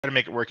To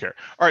make it work here.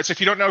 All right, so if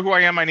you don't know who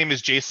I am, my name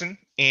is Jason,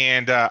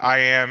 and I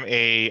am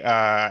a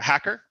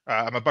hacker.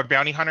 I'm a bug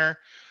bounty hunter.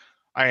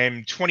 I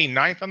am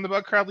 29th on the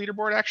bug crowd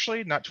leaderboard,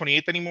 actually, not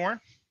 28th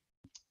anymore.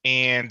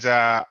 And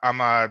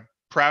I'm a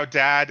proud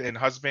dad and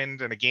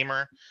husband and a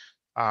gamer.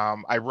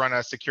 I run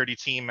a security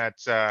team at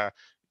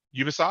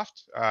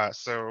Ubisoft,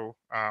 so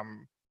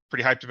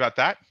pretty hyped about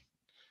that.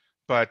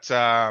 But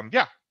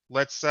yeah,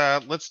 let's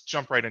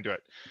jump right into it.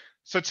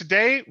 So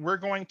today we're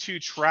going to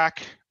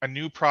track a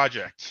new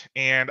project,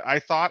 and I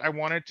thought I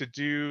wanted to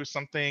do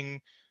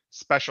something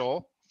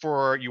special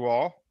for you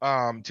all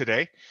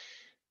today.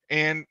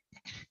 And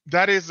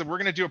that is that we're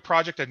going to do a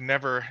project I've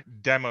never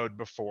demoed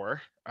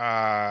before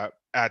at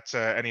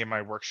any of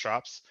my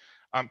workshops,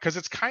 because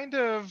it's kind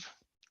of,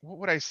 what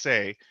would I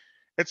say?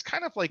 It's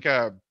kind of like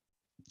a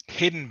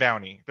hidden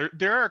bounty.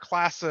 There are a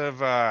class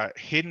of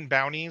hidden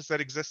bounties that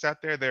exist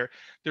out there. They're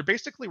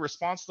basically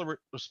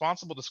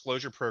responsible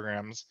disclosure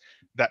programs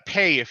that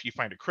pay if you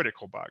find a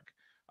critical bug,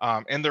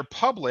 and they're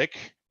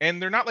public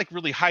and they're not like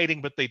really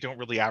hiding, but they don't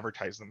really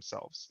advertise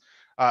themselves.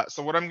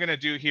 So what I'm going to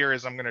do here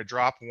is I'm going to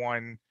drop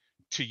one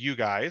to you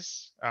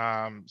guys,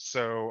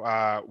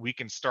 so we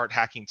can start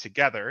hacking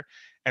together,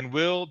 and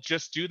we'll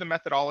just do the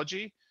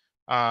methodology,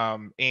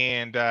 and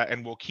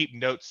we'll keep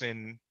notes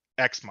in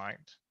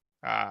Xmind.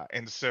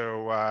 And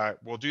so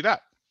we'll do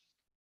that.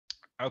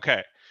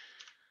 Okay,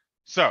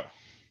 so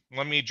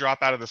let me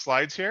drop out of the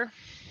slides here.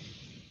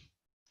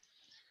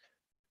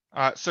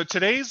 So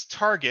today's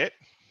target,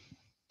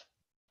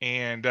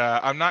 and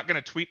I'm not going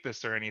to tweet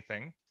this or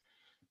anything,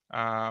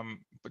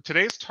 but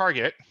today's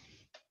target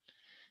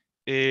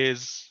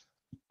is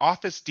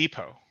Office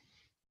Depot.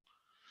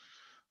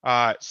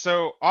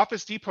 So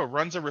Office Depot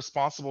runs a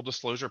responsible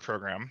disclosure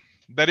program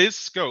that is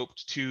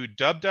scoped to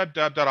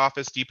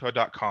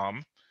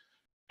www.officedepot.com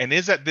and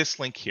is at this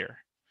link here.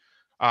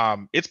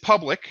 It's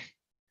public,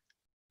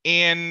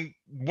 and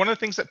one of the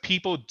things that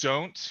people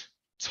don't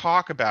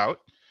talk about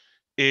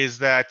is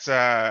that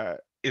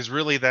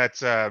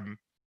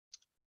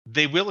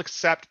they will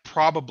accept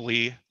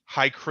probably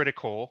high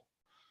critical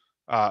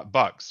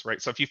bugs,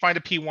 right? So if you find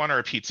a P1 or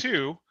a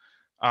P2,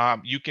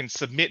 you can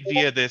submit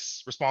via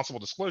this responsible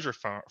disclosure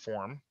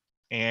form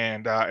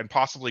and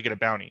possibly get a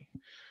bounty.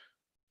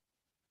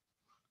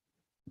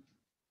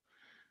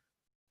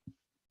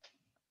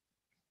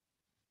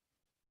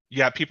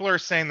 Yeah, people are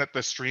saying that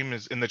the stream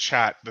is in the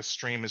chat. The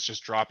stream is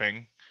just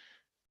dropping.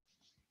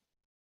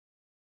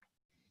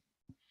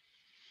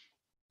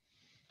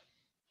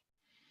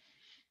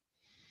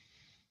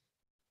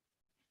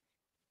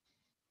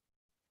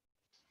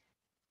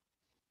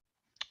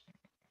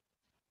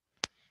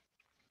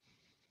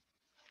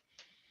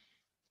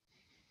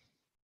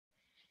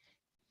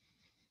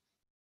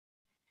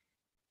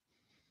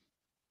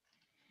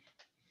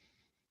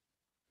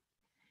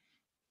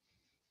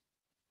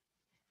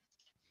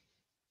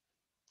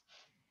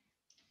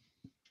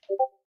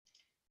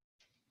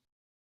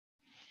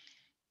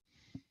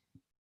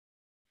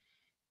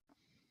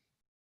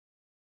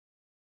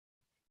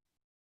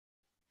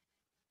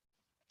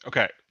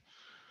 Okay.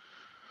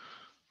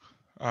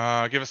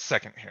 Give us a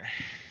second here.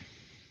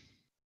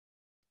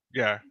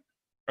 Yeah.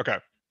 Okay.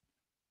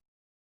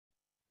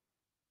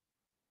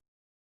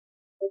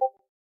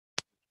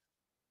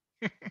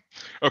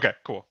 Okay,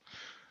 cool.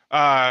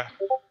 Okay,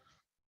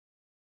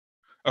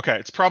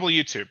 it's probably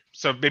YouTube.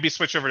 So maybe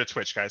switch over to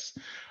Twitch, guys.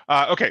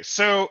 Okay,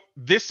 so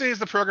this is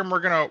the program we're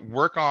going to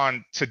work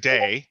on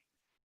today.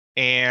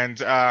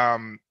 And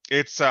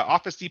it's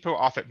Office Depot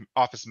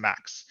Office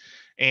Max.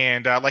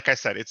 And like I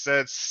said, it's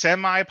a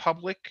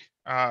semi-public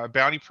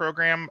bounty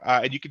program.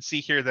 And you can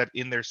see here that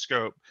in their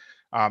scope,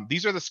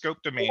 these are the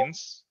scope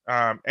domains.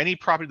 Any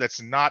property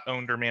that's not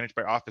owned or managed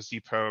by Office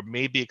Depot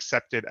may be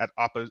accepted at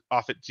Office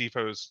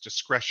Depot's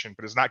discretion,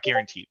 but is not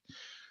guaranteed.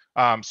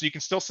 So you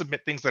can still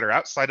submit things that are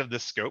outside of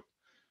this scope.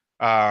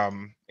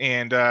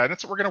 And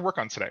that's what we're going to work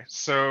on today.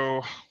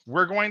 So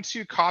we're going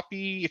to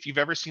copy, if you've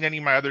ever seen any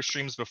of my other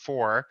streams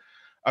before,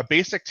 a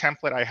basic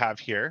template I have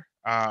here.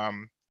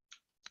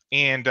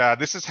 And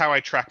this is how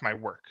I track my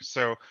work.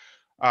 So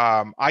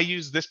I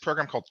use this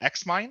program called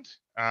Xmind,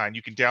 and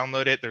you can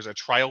download it. There's a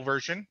trial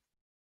version.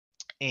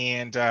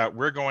 And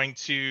we're going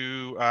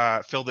to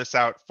fill this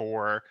out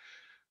for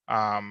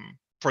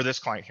this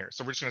client here.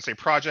 So we're just going to say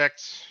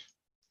project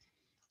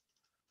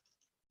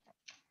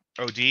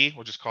OD,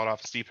 we'll just call it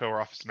Office Depot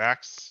or Office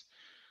Max.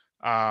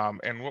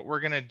 And what we're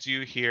going to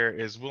do here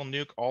is we'll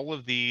nuke all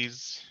of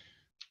these.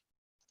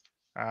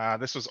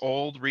 This was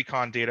old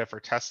recon data for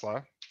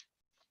Tesla.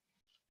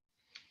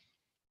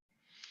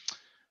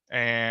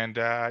 And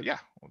yeah,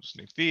 we'll just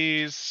nuke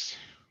these.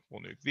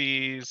 We'll nuke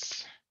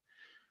these.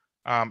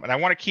 And I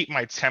want to keep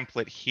my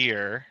template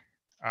here.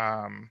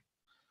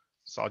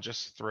 So I'll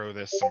just throw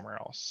this somewhere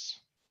else.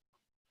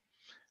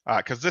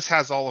 Because this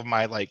has all of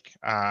my like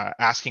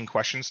asking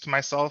questions to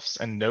myself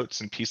and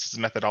notes and pieces of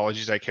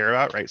methodologies I care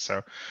about, right?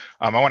 So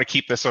I want to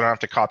keep this so I don't have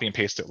to copy and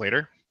paste it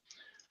later.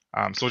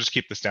 So we'll just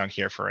keep this down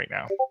here for right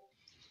now.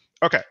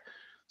 Okay,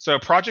 so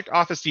project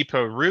Office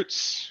Depot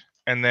roots,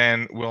 and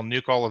then we'll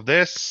nuke all of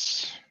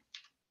this.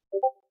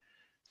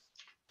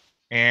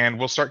 and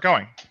we'll start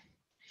going.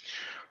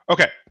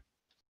 Okay,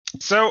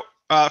 so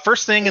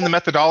first thing in the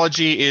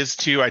methodology is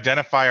to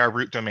identify our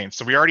root domains.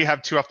 So we already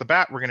have 2 off the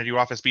bat. We're going to do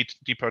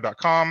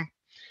officedepot.com,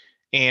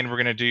 and we're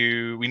going to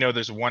do, we know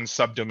there's 1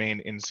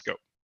 subdomain in scope.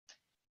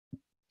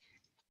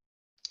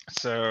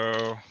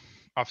 So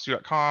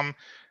officedepot.com,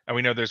 and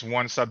we know there's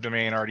 1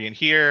 subdomain already in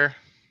here.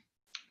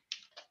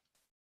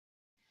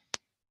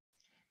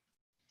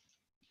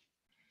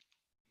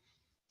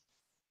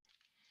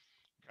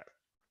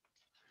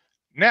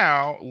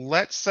 Now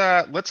let's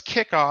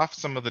kick off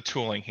some of the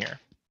tooling here.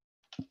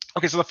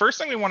 Okay, so the first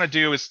thing we want to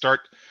do is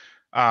start.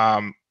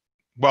 Well,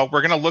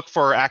 we're going to look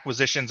for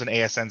acquisitions and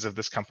ASNs of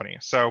this company.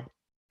 So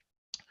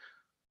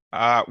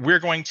we're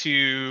going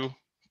to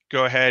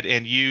go ahead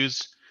and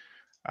use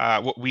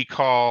what we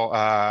call.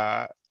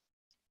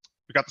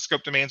 We got the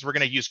scope domains. We're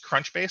going to use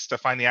Crunchbase to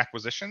find the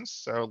acquisitions.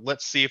 So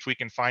let's see if we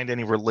can find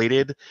any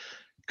related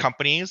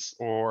companies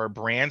or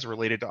brands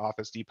related to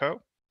Office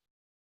Depot.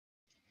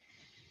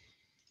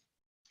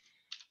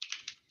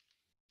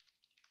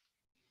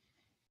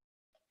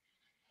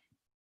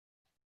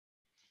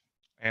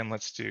 And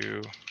let's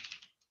do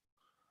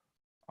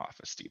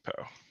Office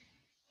Depot.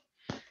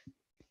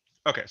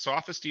 Okay, so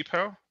Office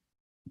Depot,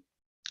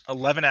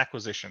 11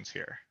 acquisitions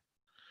here.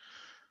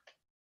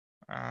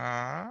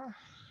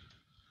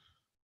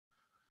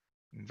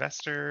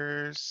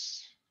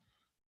 Investors,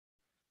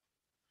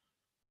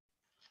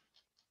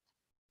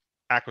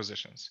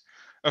 acquisitions.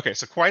 Okay,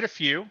 so quite a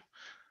few,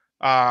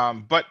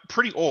 but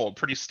pretty old,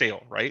 pretty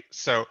stale, right?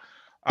 So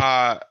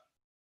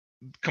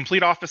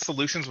Complete Office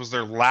Solutions was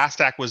their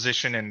last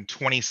acquisition in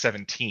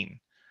 2017.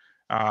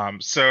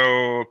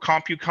 So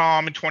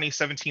CompuCom in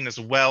 2017 as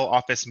well.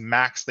 Office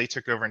Max they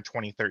took over in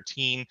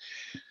 2013.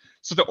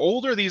 So the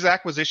older these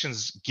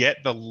acquisitions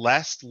get, the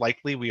less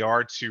likely we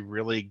are to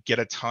really get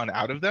a ton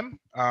out of them.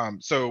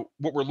 So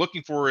what we're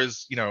looking for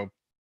is,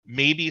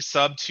 maybe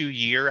sub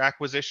 2-year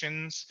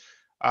acquisitions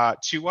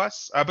to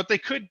us, but they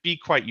could be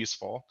quite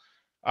useful.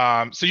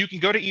 So you can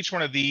go to each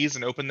one of these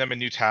and open them in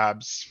new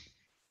tabs,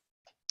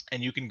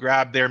 and you can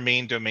grab their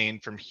main domain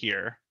from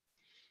here,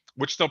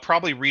 which they'll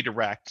probably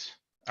redirect,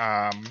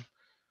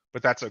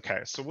 but that's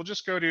okay. So we'll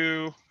just go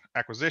to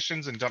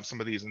acquisitions and dump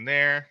some of these in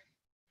there.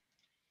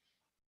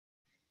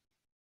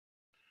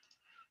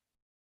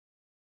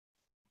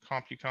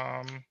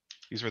 CompuCom,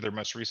 these were their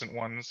most recent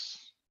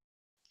ones.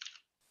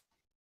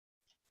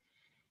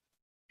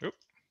 Oop,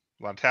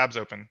 a lot of tabs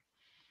open.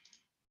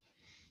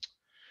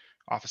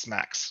 Office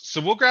Max. So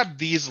we'll grab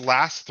these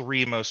last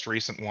 3 most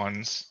recent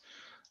ones.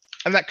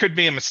 And that could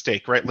be a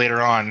mistake, right?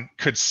 Later on,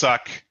 could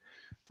suck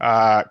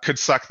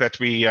that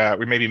we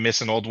maybe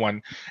miss an old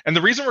one. And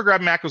the reason we're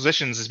grabbing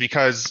acquisitions is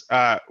because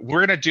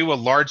we're going to do a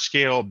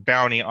large-scale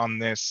bounty on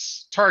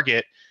this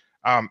target.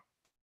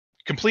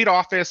 Complete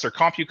Office or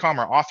CompuCom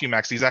or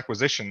OffuMax, these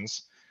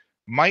acquisitions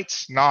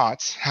might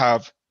not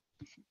have,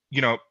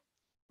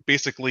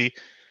 basically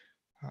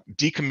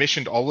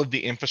decommissioned all of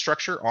the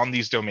infrastructure on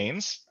these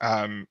domains.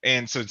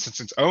 And so since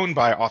it's owned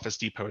by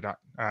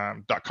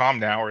OfficeDepot.com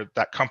now, or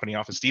that company,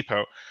 Office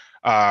Depot,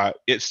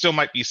 it still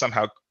might be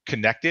somehow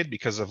connected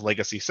because of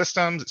legacy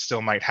systems. It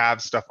still might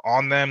have stuff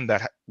on them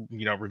that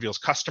reveals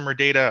customer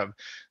data of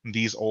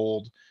these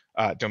old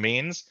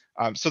domains.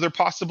 So they're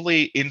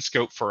possibly in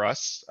scope for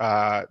us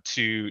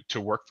to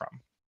work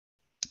from.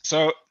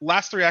 So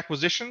last 3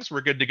 acquisitions, we're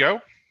good to go.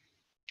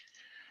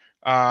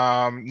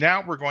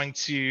 Now we're going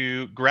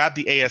to grab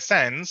the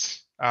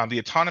ASNs, the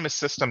autonomous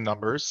system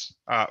numbers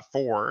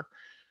for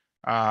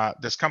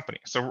this company.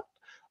 So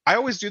I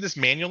always do this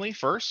manually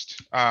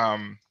first.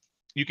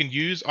 You can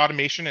use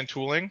automation and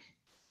tooling,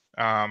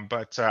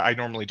 but I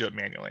normally do it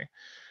manually.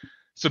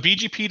 So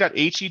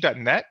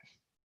bgp.he.net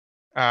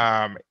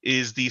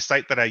is the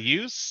site that I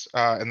use,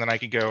 and then I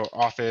can go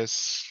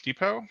Office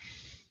Depot.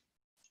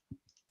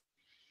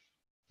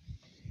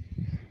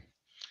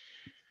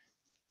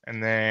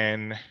 And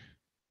then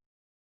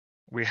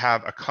we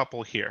have a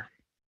couple here.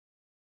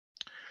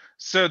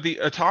 So the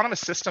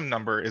autonomous system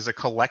number is a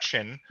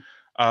collection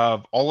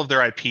of all of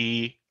their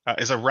IP,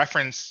 is a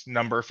reference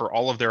number for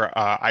all of their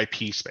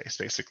IP space,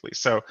 basically.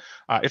 So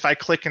if I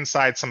click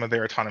inside some of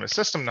their autonomous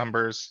system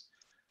numbers,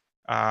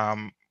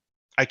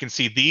 I can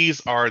see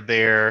these are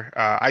their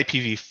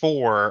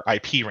IPv4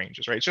 IP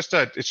ranges, right?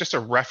 It's just a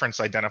reference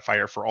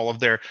identifier for all of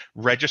their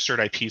registered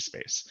IP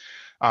space.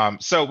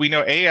 So we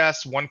know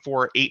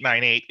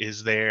AS14898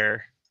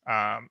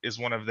 is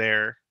one of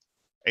their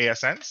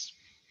ASNs.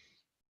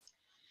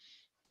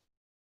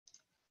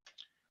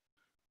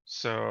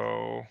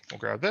 So we'll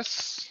grab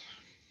this.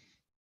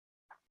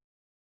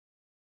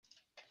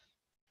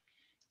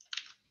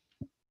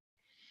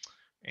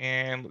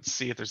 And let's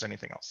see if there's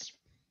anything else.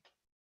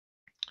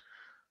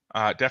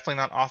 Definitely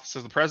not Office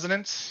of the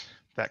President.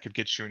 That could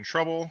get you in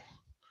trouble.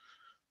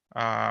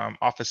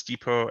 Office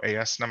Depot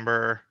AS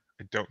number.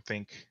 I don't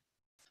think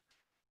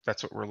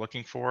that's what we're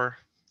looking for.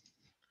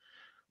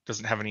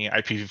 Doesn't have any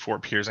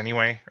IPv4 peers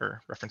anyway,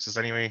 or references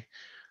anyway.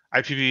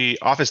 IPv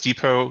Office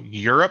Depot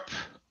Europe.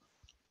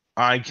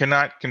 I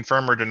cannot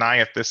confirm or deny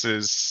if this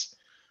is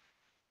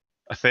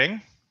a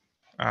thing.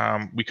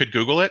 We could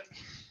Google it.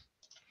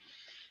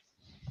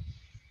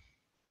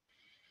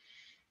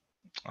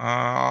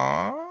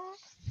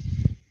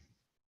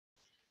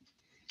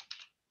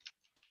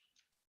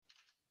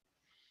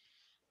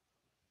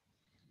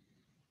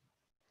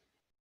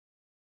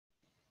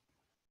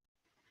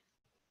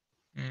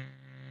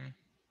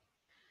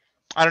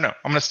 I don't know.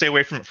 I'm going to stay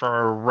away from it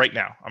for right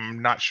now.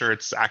 I'm not sure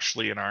it's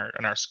actually in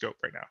our scope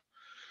right now.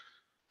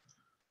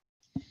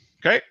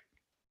 Okay.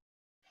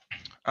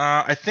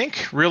 I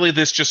think really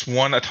this just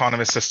one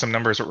autonomous system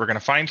number is what we're going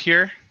to find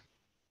here.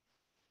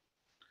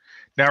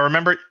 Now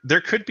remember, there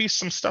could be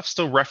some stuff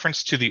still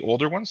referenced to the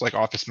older ones like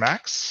Office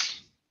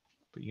Max,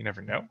 but you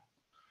never know.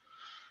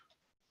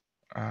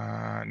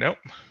 Nope.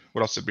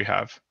 What else did we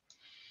have?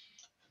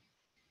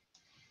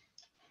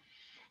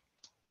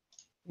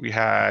 We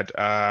had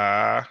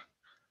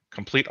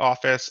Complete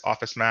Office,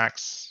 Office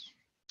Max.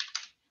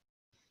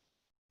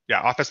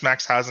 Yeah, Office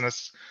Max has an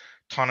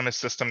autonomous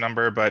system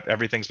number, but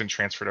everything's been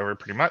transferred over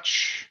pretty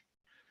much.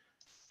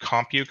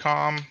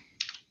 CompuCom.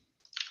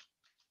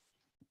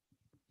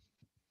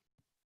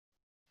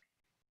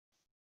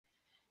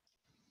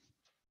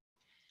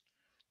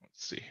 Let's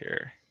see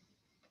here.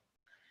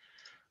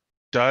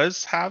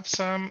 Does have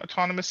some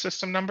autonomous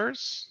system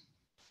numbers.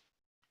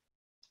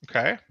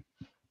 Okay.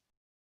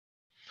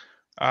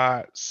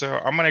 So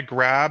I'm going to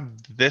grab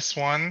this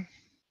one.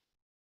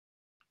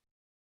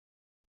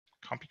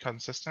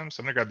 CompuCom system.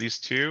 So I'm going to grab these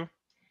two.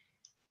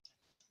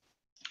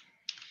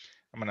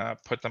 I'm going to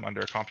put them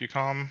under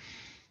CompuCom.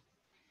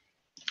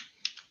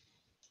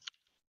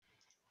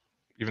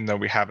 Even though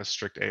we have a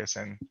strict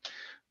ASN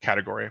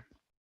category.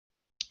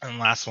 And the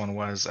last one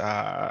was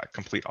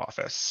Complete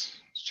Office.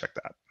 Let's check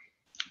that.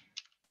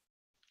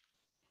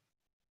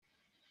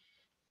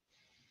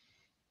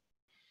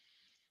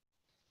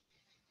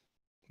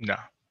 No.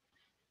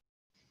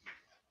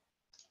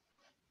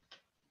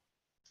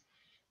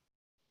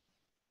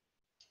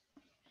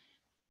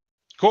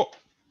 Cool.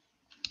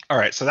 All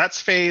right, so that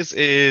phase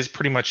is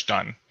pretty much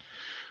done.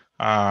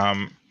 So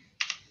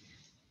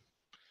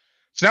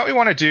now what we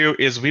want to do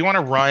is we want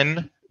to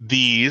run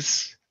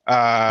these.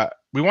 Right?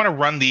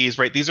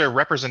 These are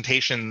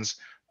representations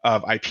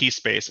of IP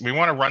space. We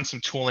want to run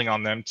some tooling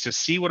on them to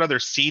see what other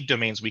seed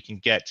domains we can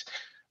get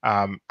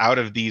out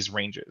of these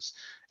ranges.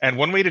 And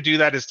one way to do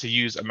that is to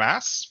use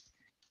amass.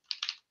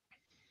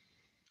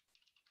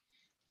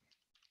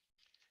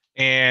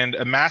 And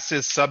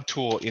amass's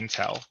subtool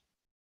Intel.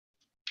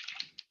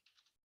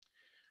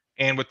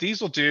 And what these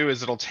will do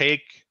is it'll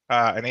take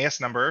an AS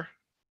number.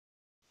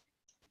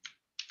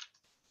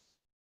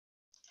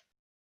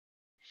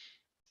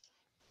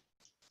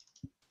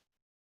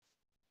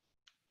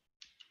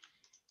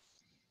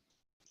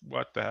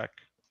 What the heck?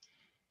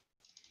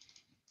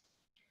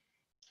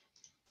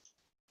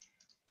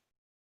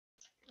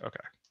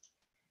 Okay.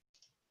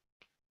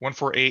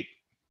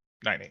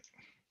 14898.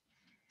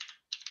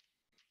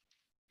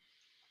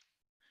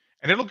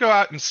 And it'll go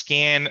out and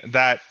scan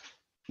that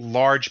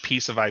large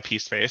piece of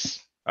IP space,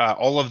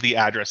 all of the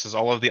addresses,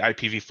 all of the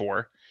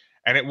IPv4,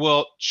 and it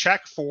will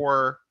check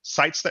for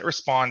sites that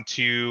respond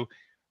to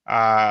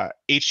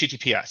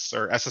HTTPS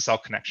or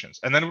SSL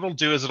connections. And then what it'll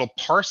do is it'll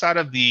parse out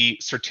of the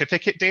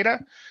certificate data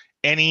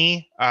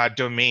any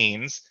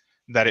domains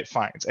that it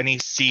finds, any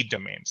seed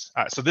domains.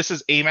 So this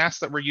is amass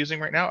that we're using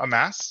right now,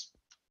 amass.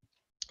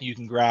 You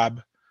can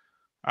grab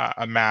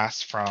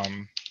amass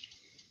from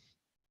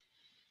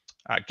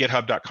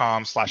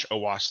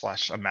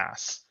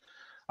github.com/owash/amass.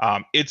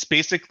 It's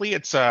basically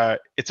it's a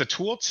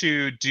tool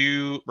to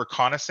do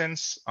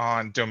reconnaissance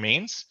on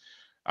domains.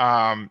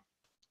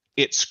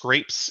 It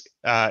scrapes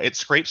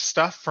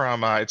stuff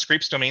from it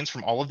scrapes domains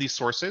from all of these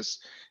sources.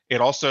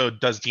 It also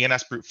does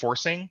DNS brute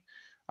forcing.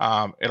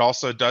 It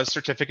also does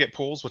certificate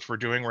pools, which we're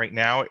doing right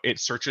now. It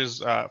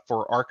searches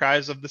for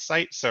archives of the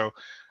site. So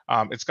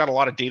it's got a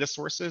lot of data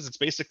sources. It's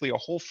basically a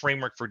whole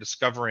framework for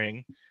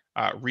discovering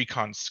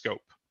recon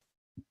scope.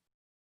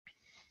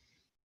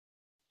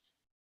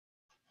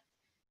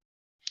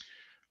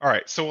 All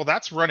right, so while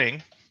that's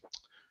running,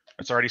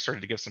 it's already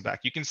started to give some back.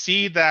 You can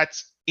see that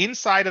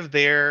inside of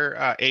their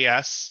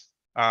AS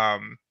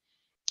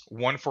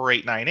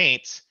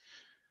 14898,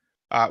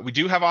 we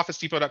do have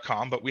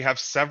OfficeDepot.com, but we have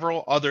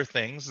several other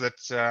things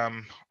that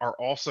are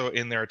also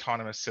in their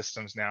autonomous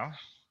systems now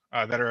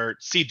that are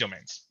seed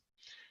domains.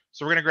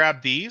 So we're going to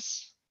grab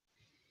these,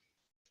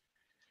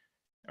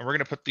 and we're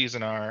going to put these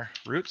in our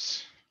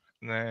roots.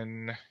 And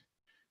then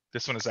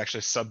this one is actually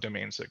a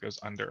subdomain, so it goes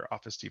under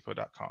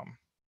OfficeDepot.com.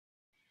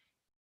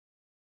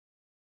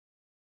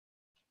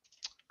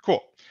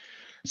 Cool.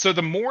 So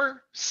the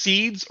more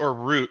seeds or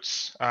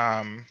roots,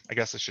 I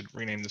guess I should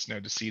rename this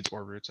node to seeds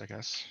or roots, I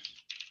guess.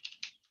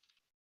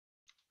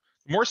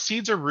 The more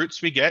seeds or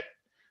roots we get,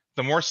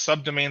 the more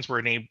subdomains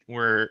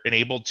we're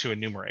enabled to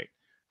enumerate.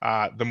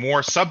 The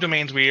more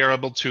subdomains we are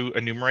able to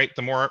enumerate,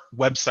 the more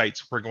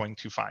websites we're going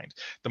to find.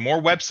 The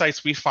more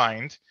websites we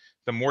find,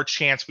 the more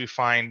chance we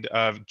find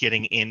of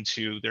getting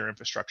into their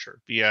infrastructure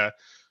via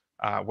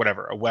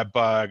whatever, a web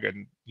bug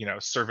and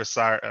server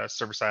side,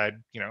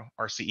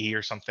 RCE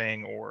or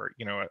something, or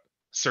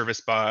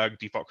service bug,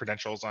 default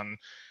credentials on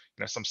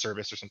some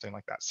service or something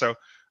like that. So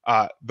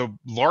the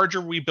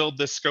larger we build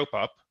this scope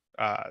up,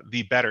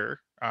 the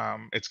better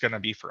it's going to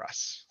be for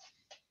us.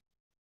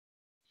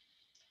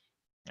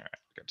 All right,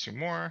 got two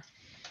more.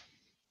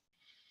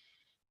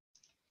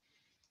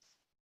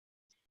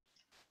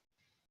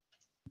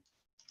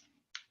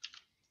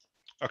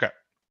 Okay.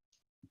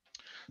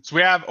 So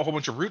we have a whole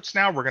bunch of routes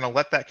now. We're going to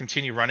let that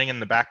continue running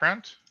in the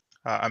background,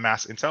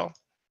 amass intel.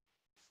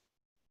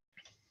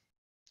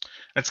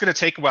 And it's going to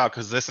take a while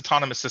because this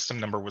autonomous system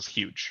number was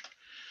huge.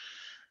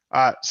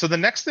 So the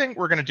next thing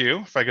we're going to do,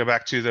 if I go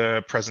back to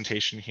the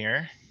presentation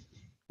here,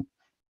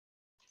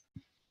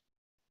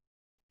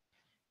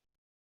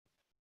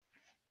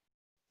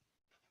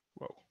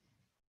 whoa.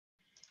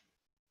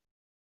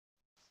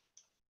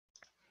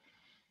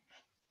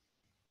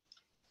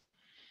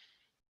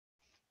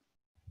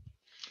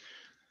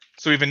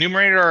 So we've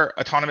enumerated our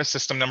autonomous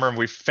system number, and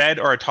we've fed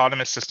our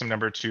autonomous system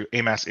number to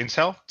amass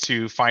intel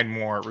to find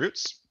more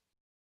routes.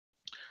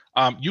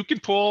 You can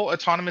pull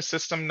autonomous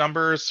system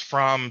numbers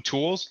from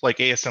tools like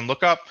ASN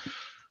Lookup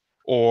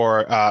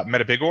or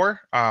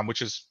MetaBigOr,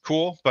 which is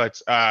cool,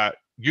 but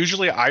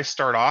usually I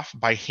start off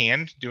by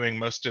hand doing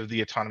most of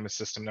the autonomous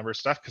system number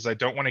stuff because I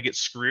don't want to get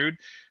screwed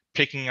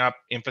picking up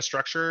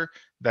infrastructure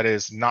that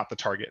is not the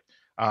target.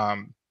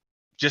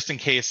 Just in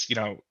case,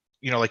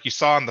 like you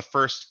saw in the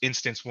first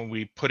instance when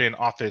we put in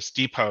Office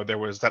Depot, there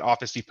was that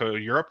Office Depot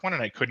Europe one,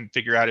 and I couldn't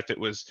figure out if it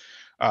was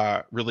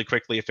really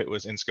quickly if it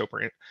was in scope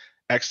or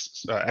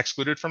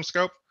excluded from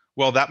scope.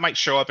 Well, that might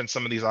show up in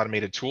some of these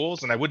automated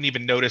tools, and I wouldn't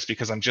even notice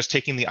because I'm just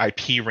taking the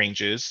IP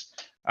ranges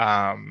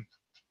from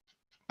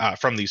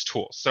these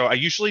tools. So I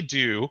usually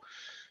do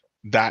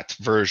that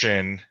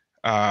version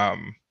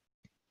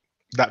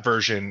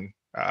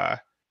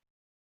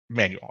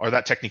manual, or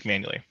that technique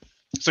manually.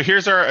 So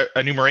here's our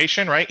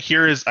enumeration, right?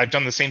 I've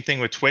done the same thing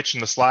with Twitch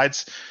in the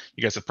slides.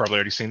 You guys have probably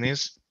already seen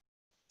these.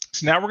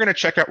 So now we're going to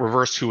check out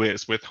reverse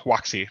whois with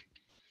Whoxi.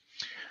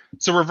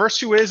 So reverse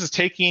whois is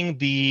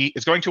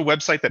going to a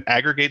website that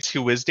aggregates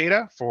whois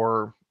data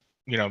for,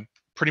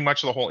 pretty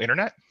much the whole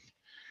internet.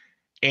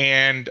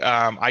 And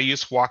I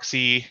use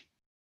Whoxi.com.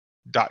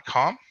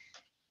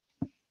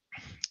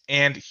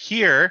 And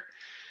here,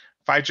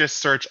 if I just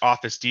search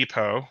Office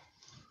Depot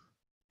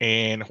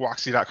in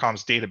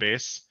Whoxi.com's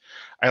database,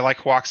 I like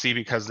Whoxi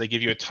because they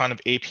give you a ton of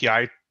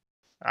API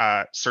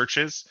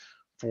searches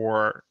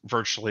for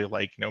virtually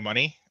like no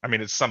money. I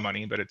mean, it's some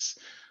money, but it's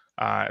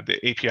the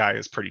API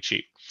is pretty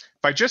cheap.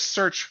 If I just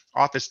search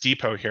Office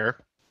Depot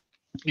here,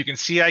 you can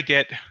see I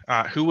get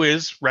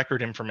whois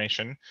record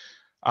information,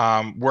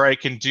 where I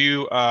can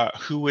do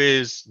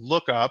whois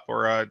lookup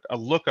or a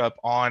lookup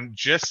on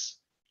just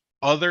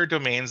other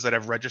domains that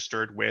have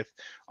registered with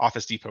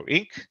Office Depot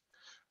Inc.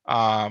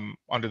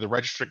 Under the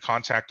registered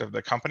contact of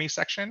the company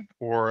section,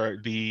 or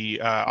the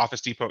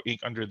Office Depot Inc.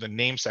 under the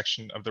name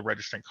section of the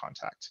registering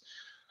contact.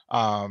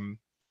 You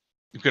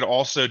could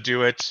also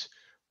do it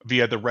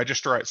via the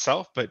registrar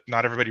itself, but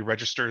not everybody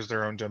registers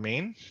their own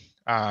domain.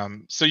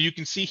 So you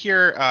can see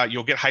here,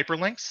 you'll get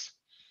hyperlinks.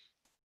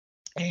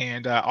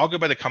 And I'll go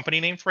by the company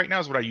name for right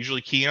now is what I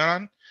usually key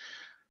on.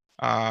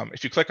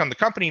 If you click on the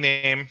company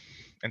name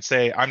and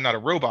say, I'm not a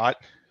robot,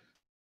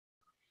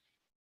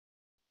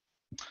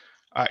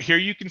 here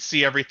you can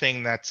see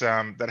everything that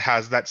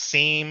has that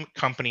same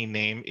company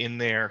name in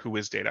their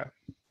whois data.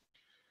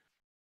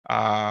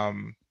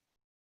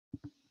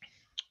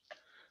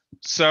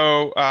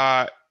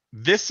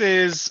 This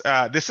is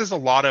a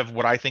lot of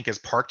what I think is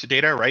parked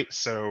data, right?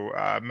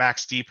 So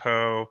Max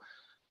Depot,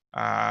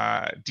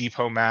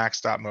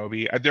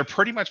 depotmax.mobi, they're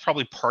pretty much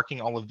probably parking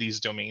all of these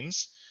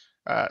domains.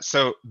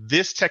 So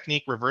this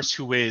technique, reverse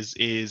whois,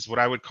 is what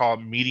I would call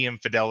medium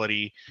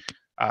fidelity.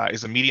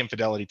 Is a medium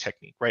fidelity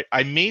technique, right?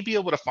 I may be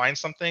able to find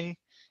something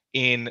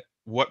in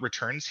what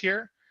returns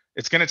here.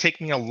 It's going to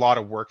take me a lot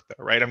of work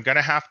though, right? I'm going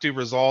to have to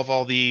resolve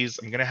all these.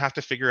 I'm going to have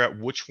to figure out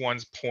which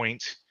ones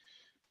point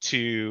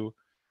to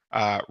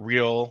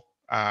real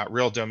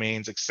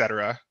domains,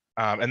 etc.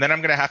 And then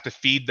I'm going to have to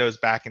feed those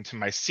back into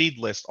my seed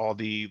list, all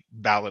the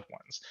valid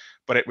ones.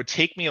 But it would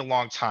take me a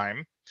long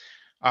time.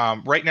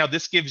 Right now,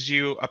 this gives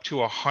you up to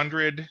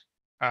 100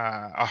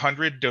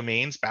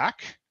 domains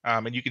back.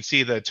 And you can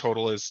see the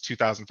total is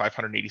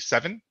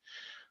 2,587.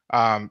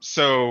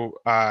 So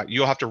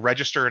you'll have to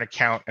register an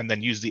account and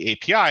then use the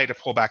API to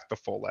pull back the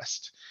full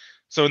list.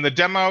 So in the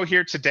demo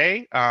here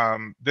today,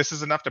 this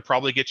is enough to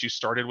probably get you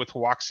started with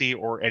Whoxi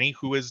or any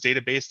whois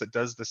database that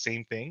does the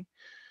same thing.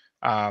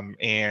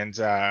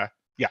 Yeah,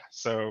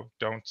 so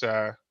don't,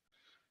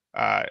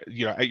 at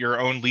your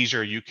own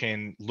leisure, you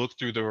can look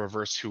through the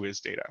reverse whois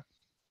data.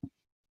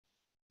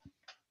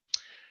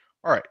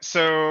 All right,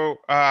 so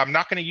I'm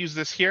not going to use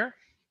this here.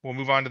 We'll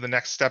move on to the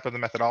next step of the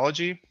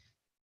methodology.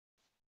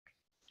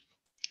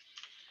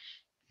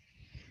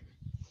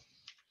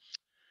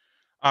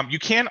 You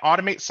can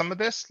automate some of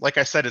this. Like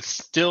I said, it's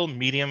still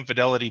medium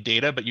fidelity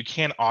data, but you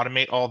can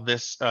automate all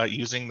this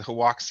using the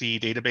Whoxi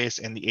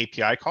database and the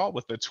API call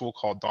with a tool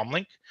called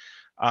DOMLink.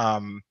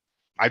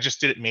 I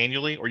just did it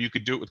manually, or you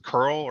could do it with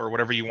curl or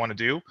whatever you want to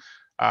do.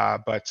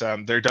 but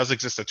there does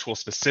exist a tool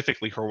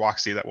specifically for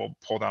Woxy that will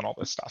pull down all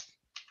this stuff.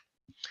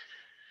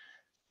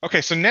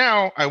 Okay, so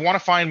now I want to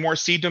find more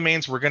seed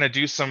domains. We're going to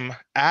do some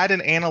ad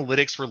and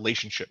analytics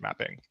relationship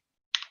mapping.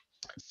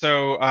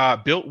 So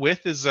Built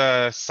With is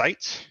a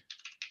site.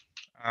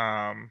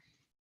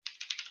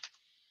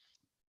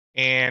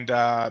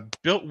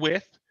 Built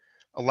With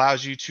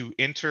allows you to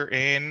enter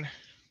in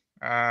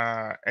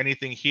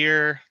anything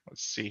here.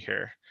 Let's see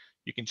here.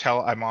 You can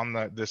tell I'm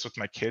on this with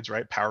my kids,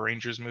 right? Power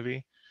Rangers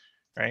movie,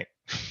 right?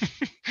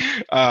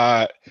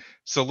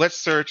 So let's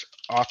search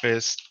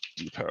Office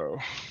Depot.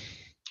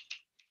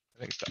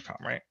 I think it's .com,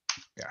 right?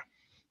 Yeah.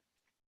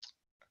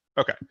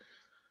 Okay.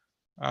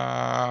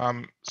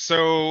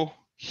 So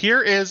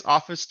here is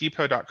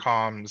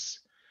OfficeDepot.com's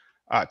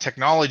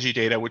technology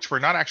data, which we're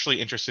not actually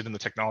interested in the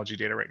technology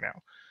data right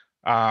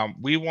now.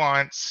 We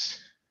want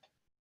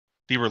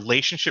the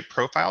relationship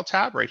profile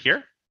tab right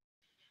here.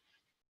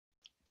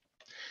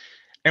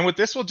 And what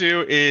this will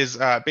do is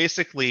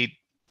basically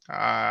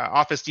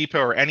Office Depot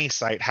or any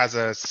site has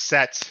a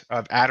set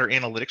of ad or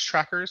analytics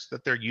trackers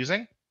that they're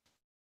using.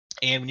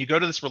 And when you go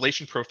to this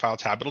relation profile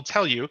tab, it'll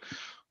tell you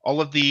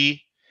all of the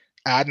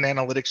ad and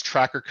analytics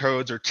tracker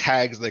codes or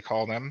tags, they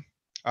call them,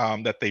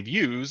 that they've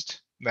used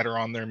that are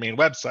on their main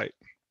website.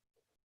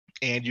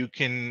 And you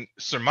can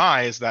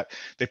surmise that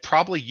they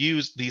probably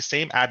used these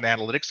same ad and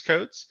analytics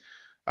codes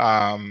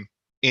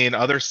in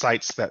other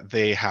sites that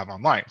they have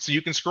online. So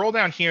you can scroll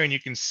down here and you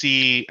can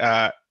see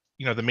the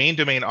main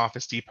domain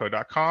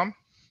OfficeDepot.com.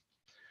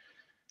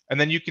 And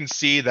then you can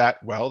see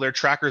that, well, their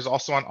tracker is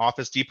also on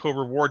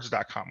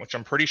OfficeDepotRewards.com, which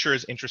I'm pretty sure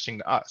is interesting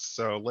to us.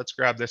 So let's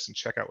grab this and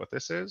check out what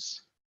this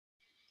is.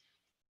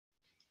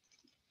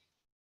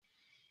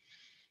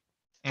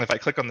 And if I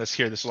click on this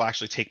here, this will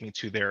actually take me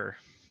to their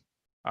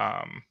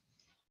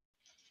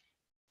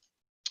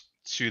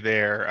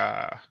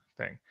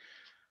thing.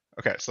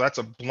 Okay, so that's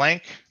a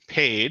blank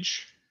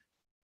page,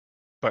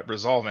 but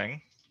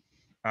resolving.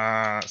 So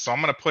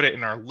I'm going to put it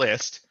in our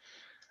list.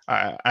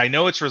 I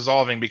know it's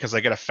resolving because I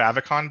get a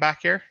favicon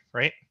back here,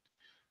 right?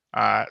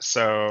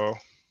 So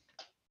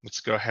let's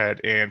go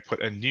ahead and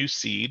put a new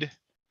seed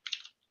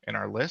in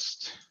our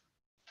list.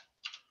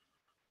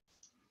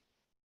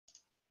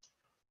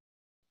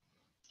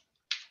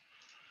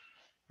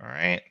 All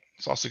right,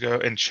 let's also go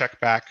and check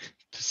back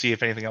to see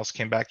if anything else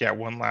came back. Yeah,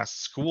 one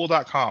last,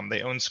 school.com.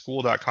 They own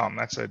school.com.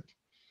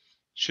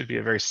 Should be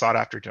a very sought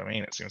after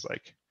domain, it seems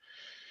like.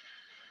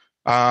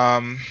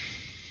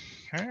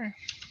 Okay.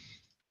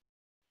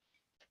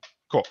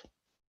 Cool.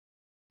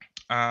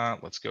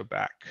 Let's go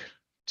back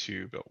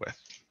to Built With.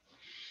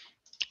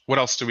 What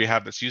else do we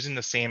have that's using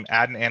the same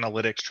ad and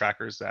analytics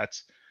trackers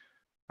that,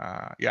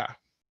 yeah.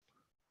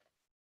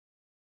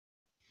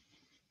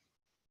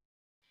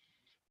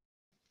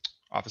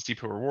 Office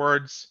Depot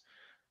Rewards.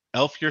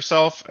 Elf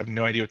Yourself, I have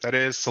no idea what that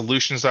is.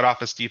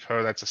 Solutions.Office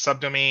Depot, that's a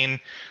subdomain.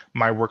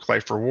 My Work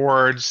Life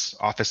Rewards,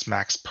 Office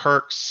Max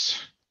Perks.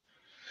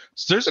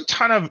 So there's a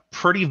ton of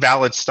pretty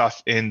valid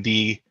stuff in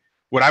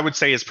what I would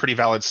say is pretty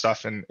valid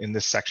stuff in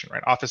this section,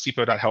 right? Office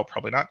Depot.help,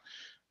 probably not.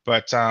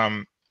 But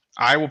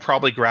I will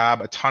probably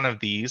grab a ton of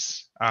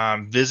these,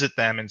 visit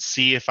them, and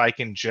see if I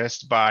can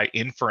just by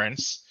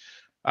inference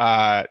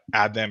add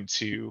them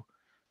to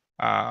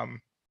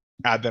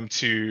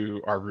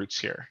our roots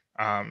here.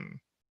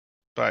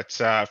 But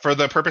for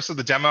the purpose of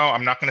the demo,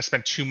 I'm not going to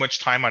spend too much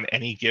time on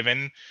any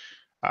given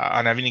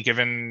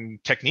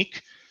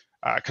technique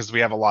because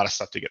we have a lot of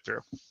stuff to get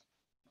through.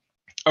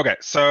 Okay,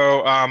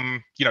 so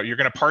you're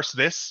going to parse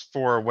this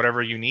for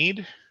whatever you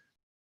need,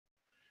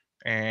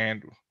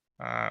 and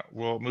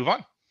we'll move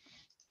on.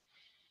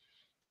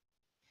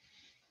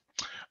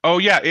 Oh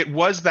yeah, it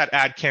was that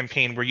ad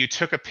campaign where you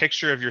took a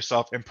picture of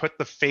yourself and put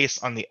the face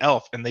on the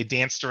elf, and they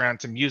danced around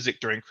to music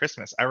during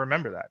Christmas. I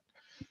remember that.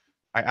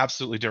 I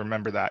absolutely do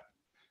remember that,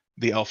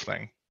 the elf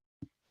thing.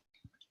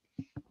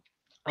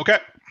 Okay,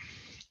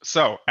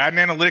 so ad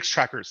and analytics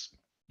trackers.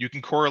 You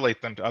can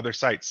correlate them to other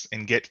sites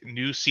and get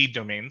new seed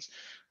domains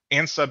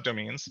and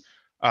subdomains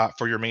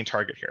for your main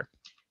target here.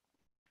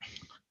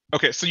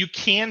 Okay, so you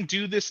can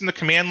do this in the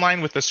command line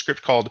with a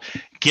script called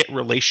get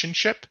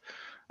relationship.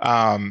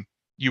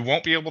 You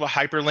won't be able to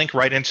hyperlink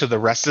right into the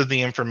rest of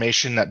the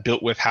information that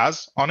Built With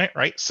has on it,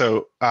 right?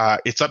 So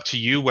it's up to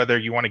you whether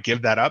you want to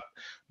give that up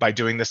by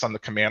doing this on the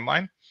command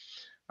line.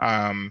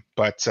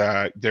 But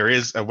there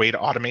is a way to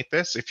automate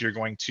this if you're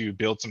going to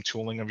build some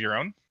tooling of your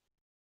own.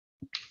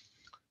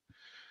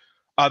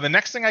 The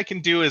next thing I can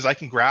do is I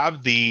can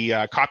grab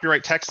the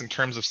copyright text and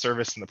terms of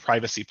service and the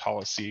privacy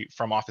policy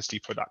from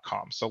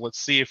OfficeDepot.com. So let's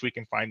see if we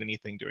can find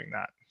anything doing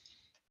that.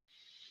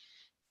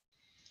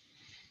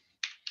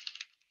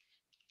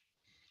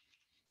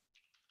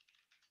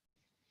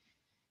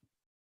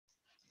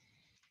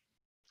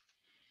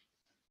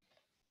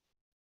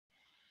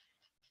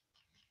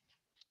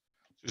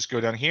 Just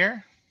go down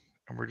here,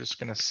 and we're just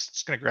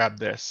gonna grab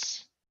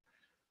this.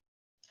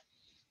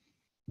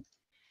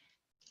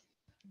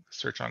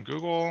 Search on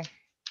Google.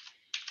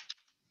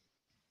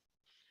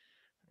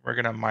 We're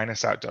gonna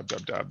minus out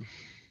www.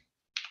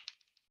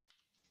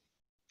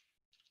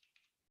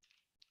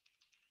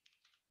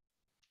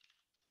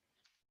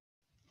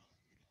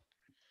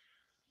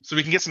 So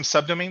we can get some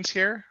subdomains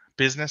here,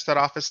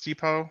 business.office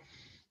depot.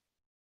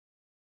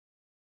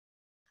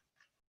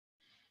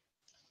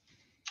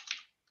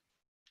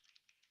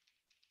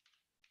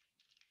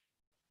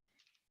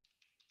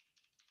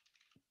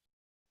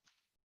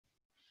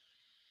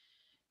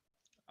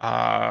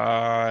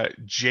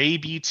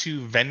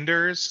 JB2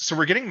 vendors. So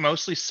we're getting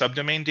mostly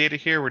subdomain data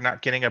here. We're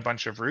not getting a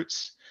bunch of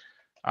roots.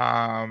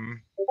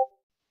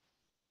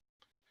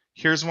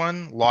 Here's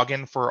one,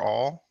 login for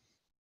all.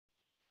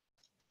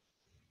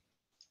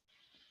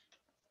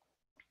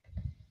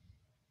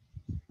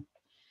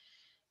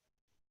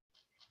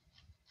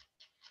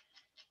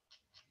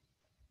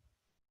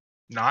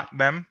 Not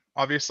them,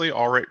 obviously.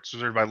 All rights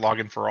reserved by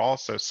login for all.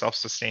 So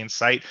self-sustained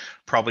site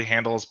probably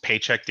handles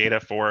paycheck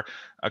data for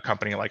a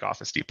company like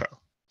Office Depot.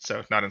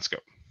 So not in scope.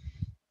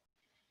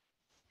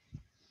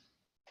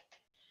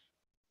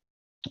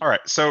 All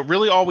right, so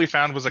really all we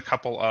found was a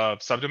couple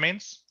of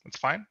subdomains. That's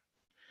fine.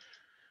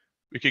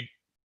 We could,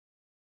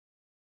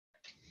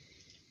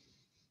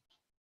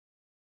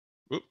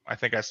 oop, I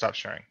think I stopped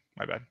sharing,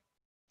 my bad.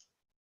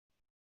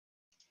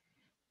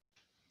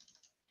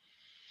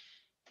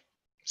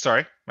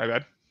 Sorry, my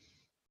bad.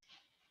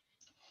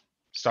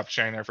 Stop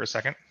sharing there for a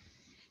second.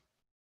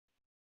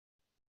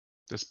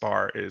 This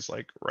bar is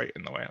like right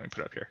in the way. Let me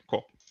put it up here.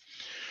 Cool.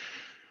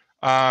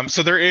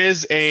 So there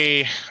is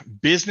a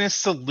business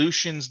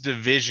solutions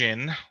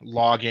division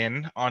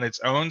login on its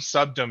own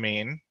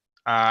subdomain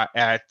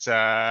at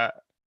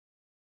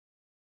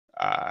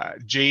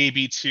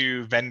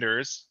JAB2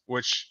 vendors,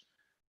 which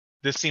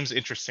this seems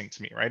interesting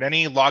to me, right?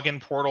 Any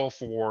login portal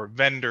for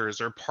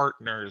vendors or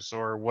partners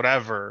or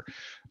whatever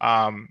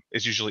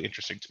is usually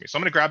interesting to me. So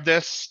I'm going to grab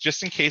this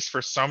just in case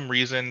for some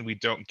reason we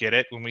don't get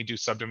it when we do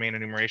subdomain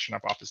enumeration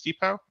of Office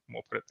Depot, and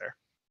we'll put it there.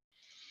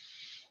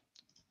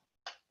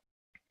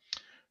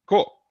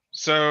 Cool.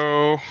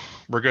 So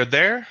we're good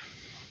there.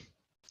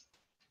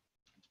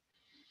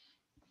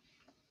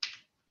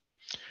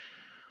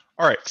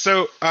 All right,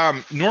 so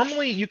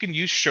normally you can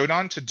use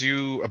Shodan to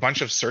do a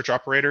bunch of search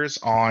operators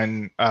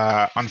on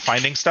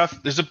finding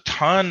stuff. There's a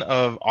ton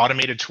of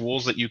automated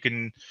tools that you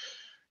can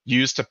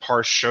use to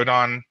parse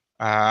Shodan.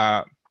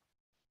 Yeah,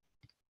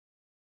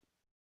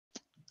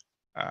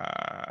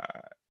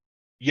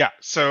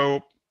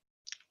 so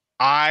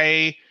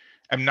I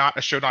am not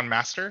a Shodan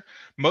master.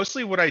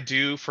 Mostly what I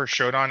do for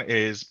Shodan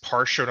is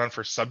parse Shodan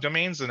for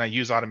subdomains, and I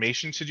use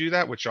automation to do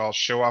that, which I'll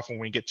show off when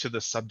we get to the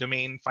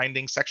subdomain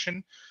finding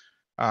section.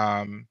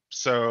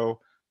 So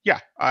yeah,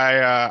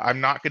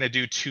 I'm not going to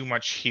do too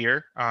much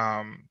here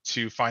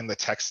to find the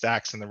tech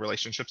stacks and the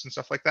relationships and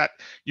stuff like that.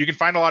 You can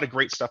find a lot of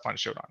great stuff on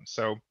Shodan.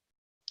 So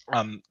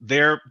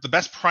the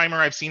best primer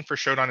I've seen for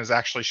Shodan is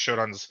actually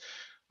Shodan's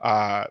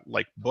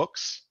like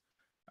books.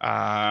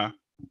 Their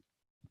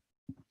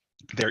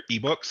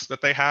ebooks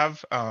that they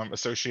have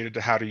associated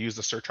to how to use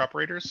the search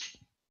operators.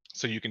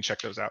 So you can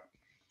check those out.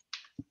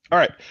 All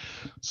right,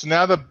 so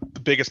now the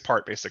biggest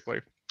part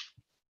basically.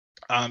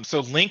 So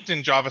linked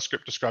in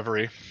JavaScript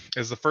discovery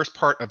is the first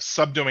part of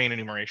subdomain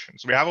enumeration.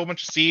 So we have a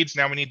bunch of seeds.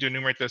 Now we need to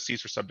enumerate those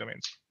seeds for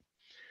subdomains.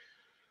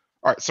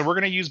 All right, so we're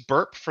going to use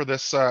burp for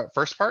this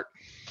first part.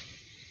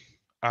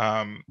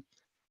 I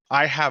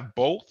have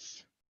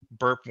both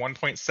burp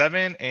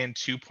 1.7 and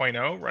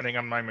 2.0 running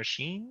on my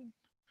machine.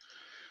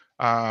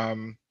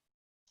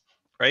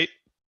 Right?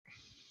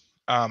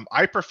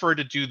 I prefer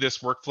to do this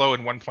workflow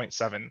in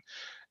 1.7.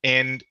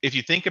 And if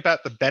you think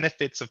about the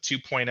benefits of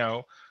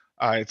 2.0,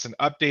 it's an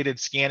updated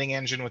scanning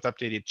engine with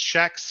updated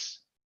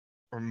checks,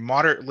 or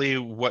moderately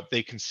what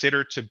they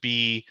consider to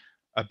be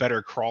a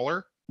better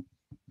crawler,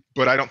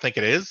 but I don't think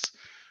it is.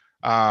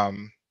 Yeah,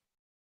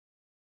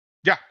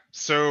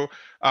 so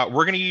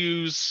we're going to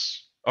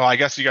use, oh, I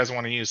guess you guys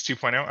want to use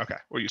 2.0. Okay,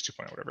 we'll use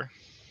 2.0, whatever.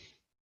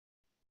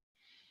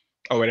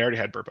 Oh, wait, I already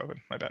had burp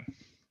open, my bad.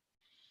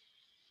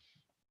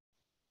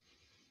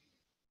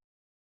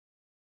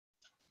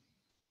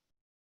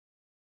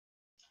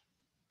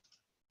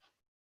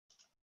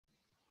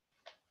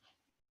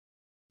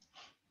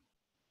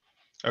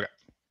 Okay.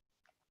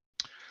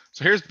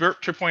 So here's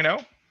burp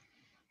 2.0.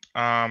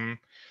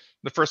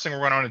 The first thing we're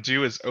going to want to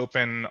do is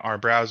open our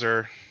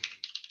browser.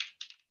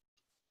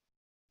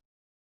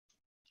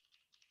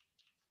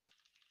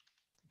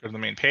 Go to the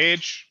main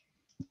page.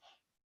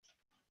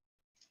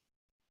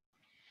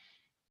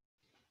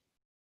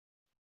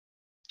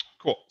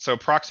 Cool. So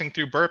proxying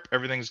through burp,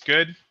 everything's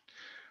good.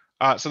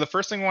 So the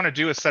first thing we want to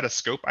do is set a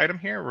scope item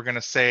here. We're going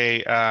to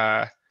say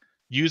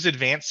use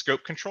advanced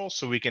scope control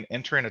so we can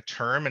enter in a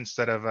term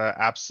instead of an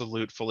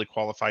absolute fully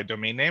qualified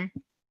domain name.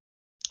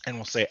 And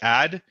we'll say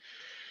add.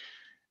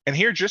 And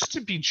here, just to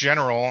be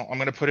general, I'm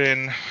going to put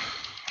in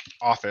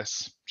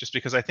office, just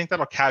because I think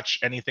that'll catch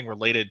anything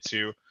related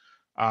to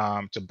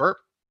burp.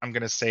 I'm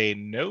going to say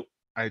nope.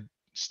 I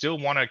still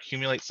want to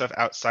accumulate stuff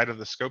outside of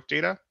the scope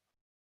data.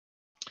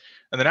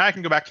 And then now I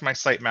can go back to my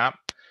sitemap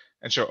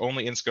and show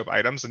only in-scope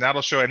items, and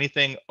that'll show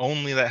anything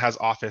only that has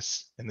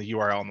office in the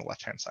URL on the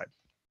left-hand side.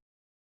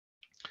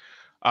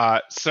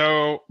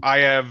 So I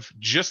have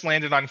just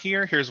landed on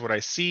here. Here's what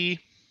I see.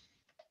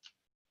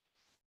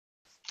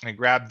 I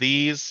grab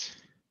these,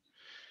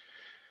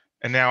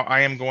 and now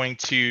I am going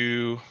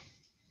to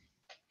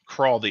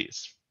crawl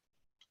these.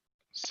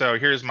 So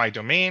here's my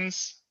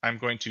domains. I'm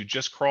going to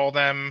just crawl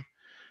them.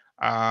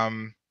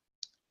 In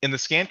the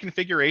scan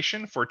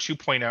configuration for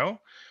 2.0,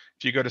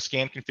 if you go to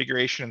scan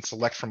configuration and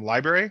select from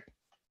library,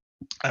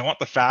 I want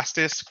the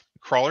fastest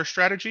crawler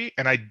strategy,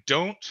 and I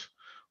don't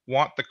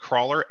want the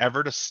crawler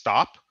ever to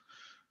stop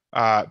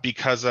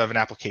because of an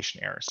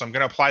application error. So I'm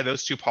going to apply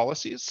those two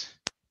policies.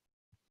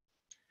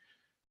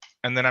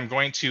 And then I'm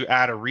going to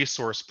add a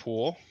resource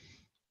pool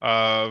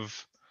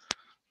of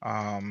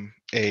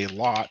a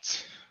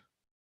lot.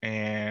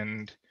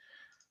 And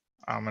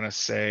I'm going to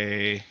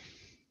say, I'm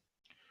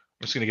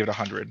just going to give it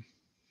 100.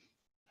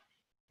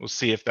 We'll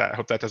see if that, I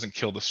hope that doesn't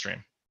kill the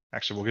stream.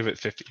 Actually, we'll give it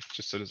 50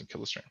 just so it doesn't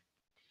kill the stream.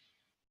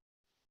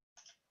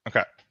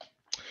 Okay.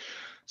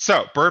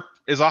 So burp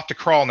is off to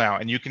crawl now,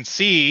 and you can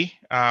see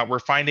we're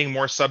finding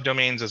more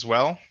subdomains as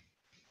well.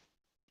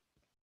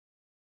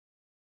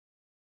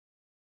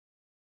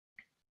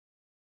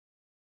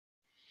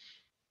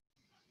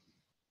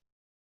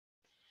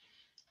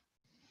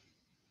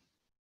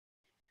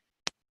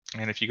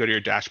 And if you go to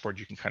your dashboard,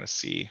 you can kind of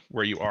see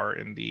where you are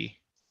in the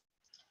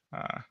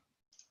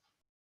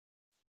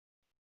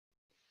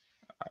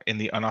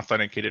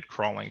unauthenticated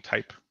crawling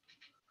type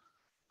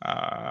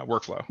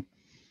workflow.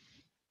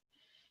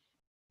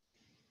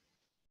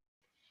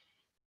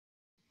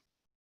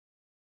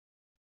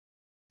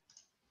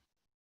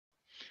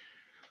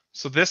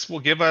 So this will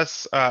give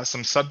us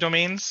some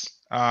subdomains,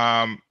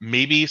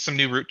 maybe some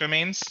new root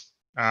domains,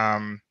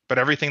 but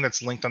everything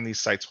that's linked on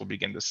these sites we'll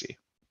begin to see.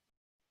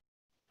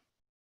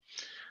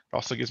 It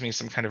also gives me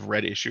some kind of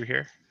red issue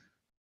here.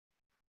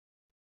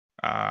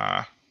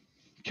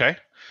 Okay.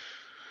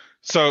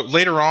 So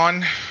later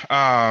on,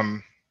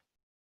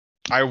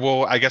 I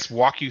will, I guess,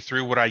 walk you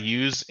through what I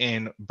use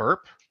in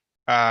burp.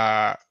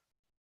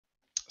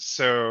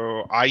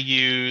 So I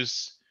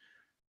use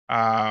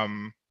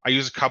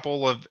a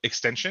couple of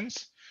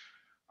extensions.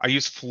 I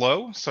use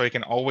Flow, so I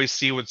can always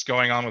see what's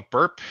going on with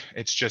burp.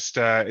 It's just,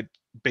 it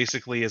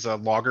basically is a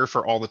logger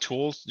for all the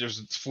tools.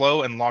 There's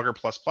Flow and Logger++.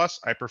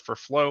 I prefer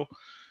Flow,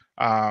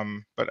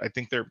 but I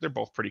think they're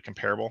both pretty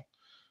comparable.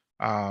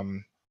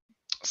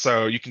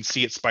 So you can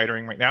see it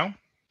spidering right now.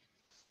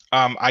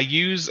 I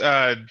use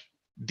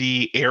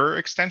the error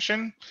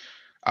extension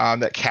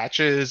that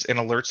catches and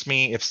alerts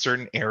me if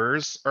certain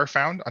errors are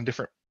found on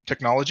different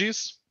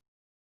technologies.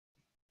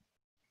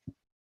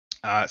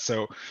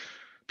 So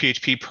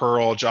PHP,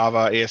 Perl,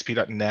 Java,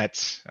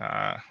 ASP.NET,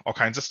 all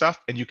kinds of stuff.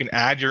 And you can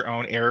add your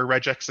own error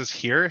regexes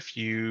here if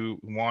you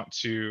want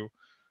to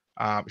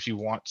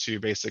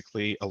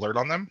basically alert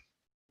on them.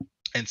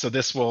 And so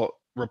this will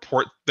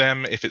report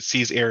them if it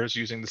sees errors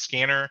using the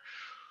scanner,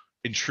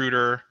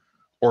 intruder,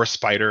 or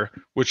spider,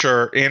 which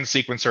are in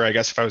sequencer. I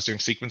guess if I was doing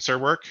sequencer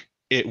work,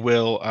 it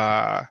will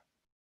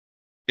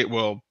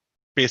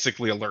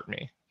basically alert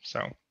me.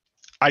 So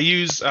I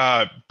use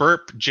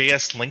burp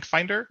JS link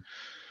finder.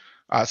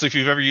 So if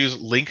you've ever used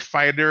link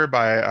finder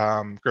by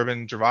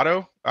Gerben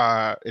Gervato,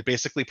 it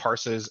basically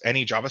parses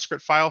any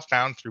JavaScript file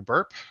found through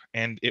burp,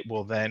 and it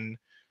will then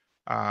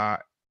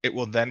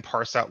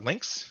parse out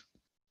links.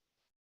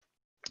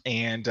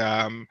 And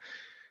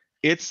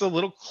it's a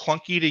little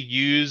clunky to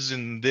use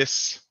in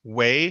this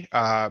way,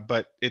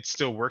 but it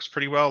still works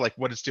pretty well. Like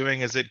what it's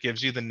doing is it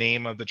gives you the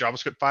name of the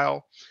JavaScript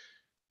file,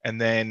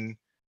 and then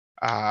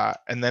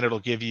it'll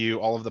give you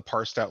all of the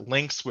parsed out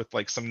links with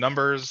like some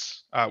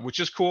numbers, which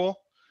is cool.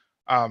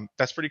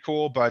 That's pretty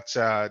cool, but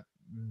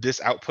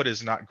this output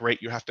is not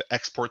great. You have to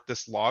export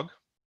this log,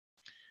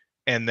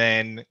 and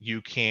then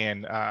you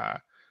can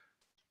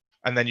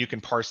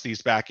parse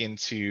these back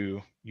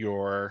into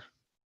your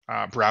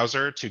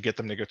browser to get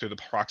them to go through the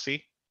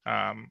proxy,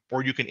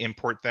 or you can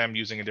import them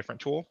using a different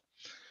tool.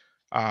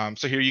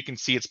 So here you can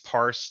see it's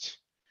parsed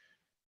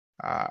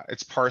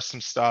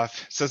some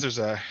stuff. It says there's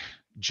a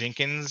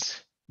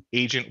Jenkins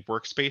agent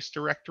workspace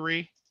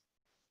directory,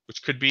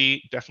 which could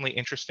be definitely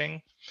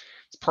interesting.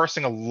 It's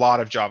parsing a lot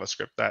of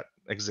JavaScript that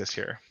exists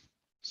here.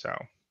 So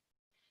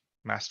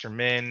master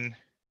min.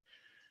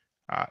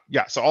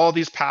 Yeah, so all of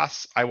these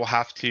paths I will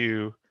have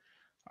to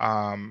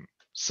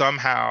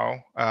somehow,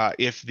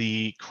 if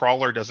the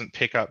crawler doesn't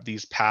pick up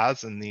these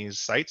paths and these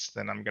sites,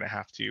 then I'm going to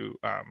have to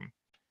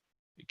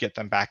get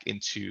them back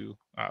into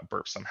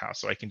burp somehow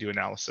so I can do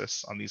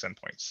analysis on these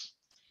endpoints.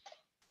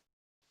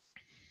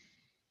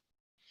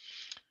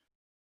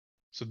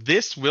 So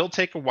this will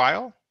take a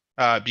while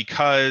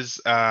because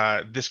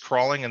this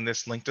crawling and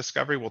this link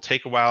discovery will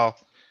take a while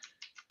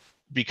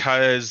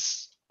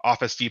because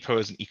Office Depot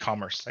is an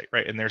e-commerce site,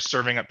 right? And they're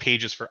serving up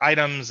pages for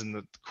items, and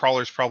the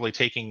crawler's probably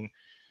taking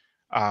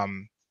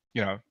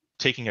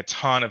taking a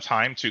ton of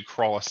time to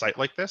crawl a site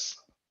like this.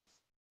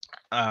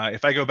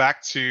 If I go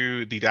back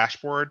to the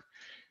dashboard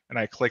and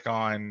I click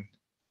on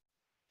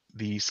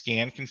the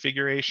scan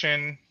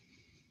configuration,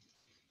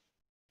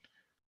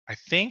 I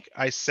think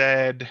I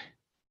said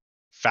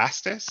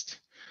fastest,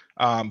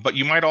 but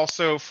you might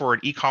also, for an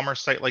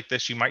e-commerce site like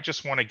this, you might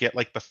just want to get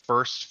like the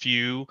first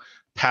few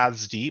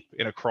paths deep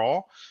in a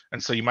crawl.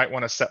 And so you might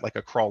want to set like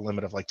a crawl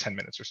limit of like 10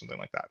 minutes or something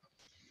like that.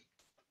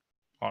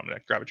 I'm gonna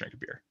grab a drink of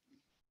beer.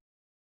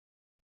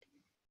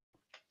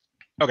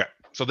 Okay,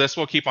 so this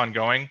will keep on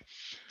going,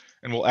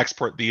 and we'll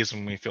export these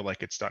when we feel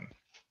like it's done.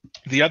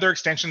 The other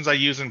extensions I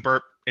use in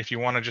Burp, if you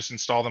want to just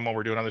install them while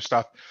we're doing other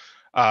stuff,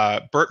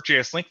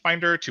 Burp.js link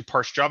finder to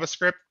parse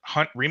JavaScript,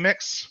 Hunt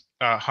remix.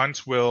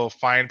 Hunt will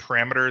find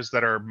parameters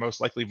that are most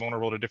likely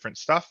vulnerable to different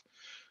stuff,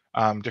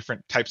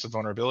 different types of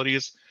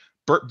vulnerabilities.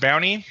 Burp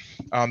bounty,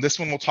 this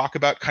one we'll talk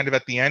about kind of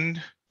at the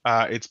end.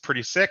 It's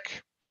pretty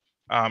sick.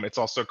 It's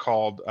also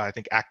called, I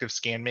think, Active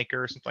Scan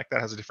Maker or something like that.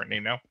 It has a different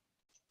name now.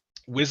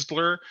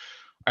 Whistler,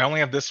 I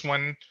only have this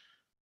one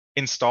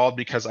installed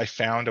because I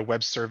found a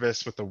web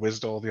service with the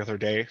WSDL the other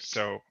day.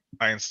 So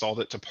I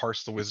installed it to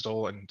parse the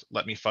WSDL and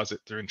let me fuzz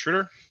it through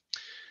Intruder.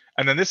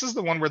 And then this is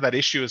the one where that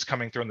issue is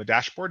coming through on the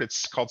dashboard.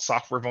 It's called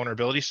Software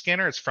Vulnerability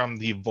Scanner. It's from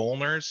the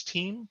Vulners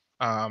team.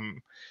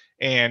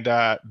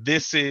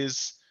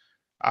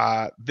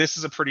 This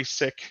is a pretty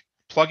sick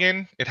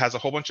plugin. It has a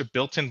whole bunch of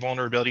built-in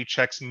vulnerability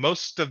checks.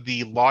 Most of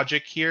the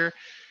logic here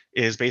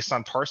is based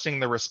on parsing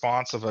the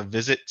response of a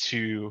visit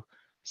to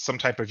some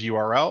type of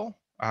URL,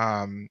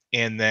 and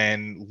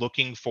then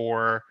looking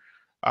for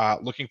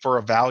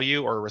a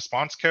value or a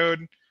response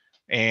code,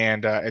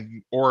 and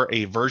or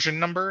a version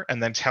number,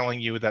 and then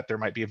telling you that there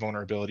might be a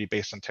vulnerability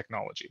based on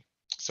technology.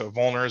 So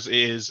Vulners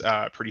is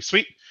pretty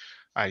sweet.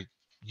 I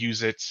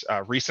use it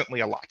recently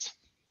a lot.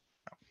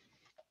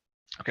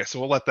 Okay, so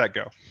we'll let that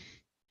go.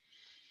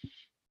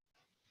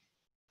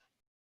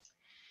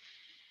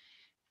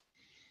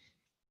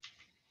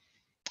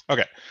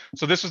 Okay,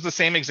 so this was the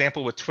same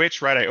example with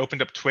Twitch, right? I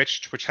opened up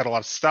Twitch. Twitch had a lot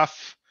of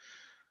stuff.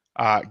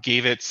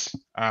 Gave it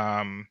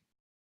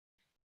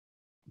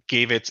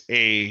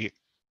a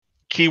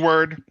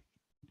keyword,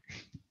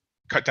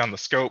 cut down the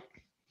scope.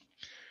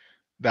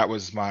 That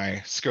was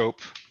my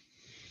scope.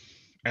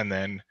 And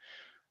then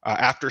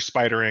after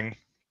spidering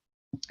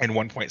in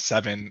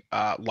 1.7,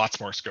 lots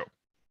more scope.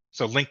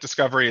 So link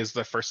discovery is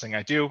the first thing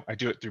I do. I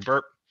do it through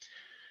Burp.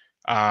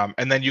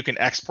 And then you can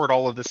export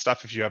all of this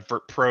stuff if you have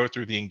Burp Pro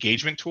through the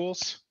engagement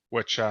tools,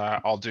 which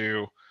I'll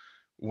do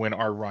when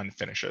our run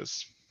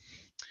finishes.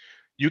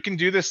 You can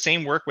do this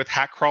same work with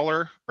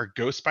Hackcrawler or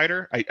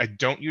GoSpider. I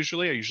don't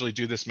usually. I usually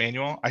do this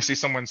manual. I see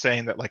someone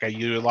saying that like I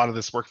do a lot of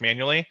this work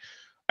manually.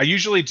 I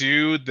usually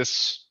do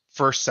this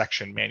first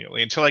section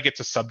manually until I get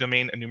to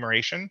subdomain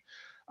enumeration,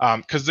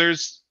 because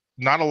there's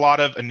not a lot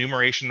of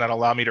enumeration that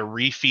allow me to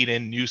refeed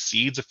in new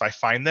seeds if I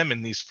find them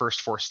in these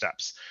first 4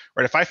 steps.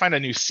 Right? If I find a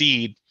new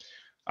seed,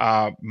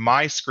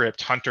 my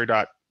script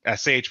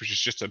hunter.sh, which is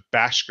just a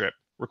bash script,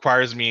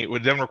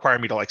 would then require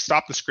me to like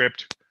stop the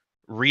script,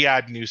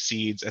 re-add new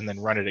seeds, and then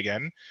run it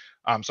again.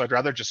 So I'd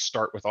rather just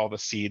start with all the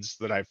seeds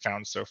that I've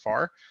found so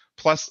far.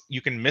 Plus,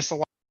 you can miss a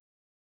lot.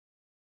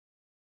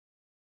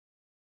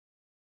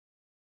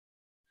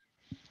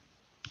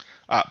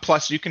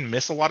 Plus, you can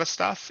miss a lot of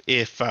stuff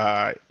if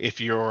the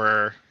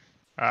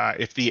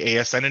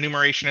ASN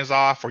enumeration is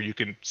off, or you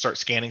can start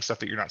scanning stuff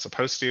that you're not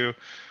supposed to.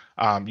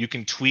 You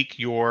can tweak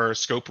your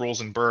scope rules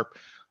in Burp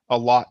a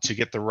lot to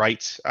get the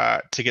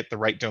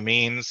right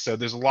domains. So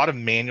there's a lot of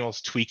manual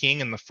tweaking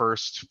in the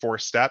first 4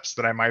 steps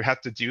that I might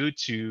have to do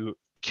to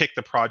kick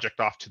the project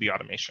off to the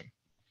automation.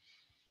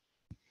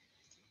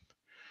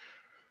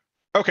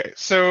 Okay,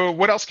 so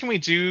what else can we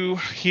do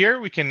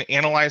here? We can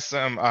analyze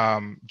some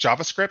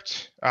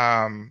JavaScript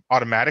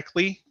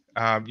automatically.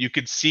 You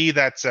could see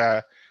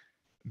that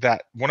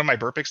that one of my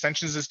Burp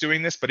extensions is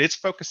doing this, but it's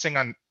focusing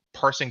on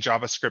parsing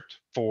JavaScript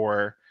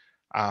for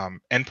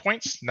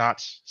endpoints,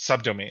 not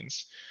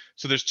subdomains.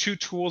 So there's 2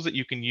 tools that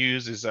you can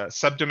use: is a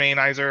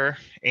subdomainizer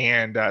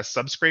and a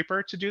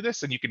subscraper to do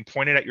this, and you can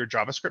point it at your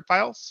JavaScript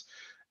files,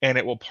 and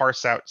it will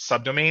parse out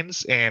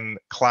subdomains and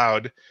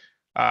cloud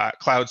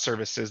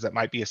services that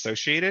might be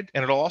associated,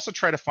 and it'll also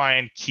try to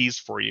find keys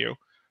for you.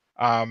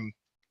 I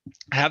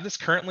have this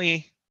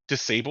currently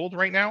disabled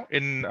right now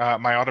in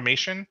my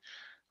automation,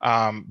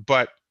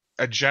 but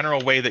a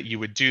general way that you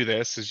would do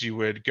this is you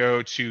would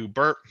go to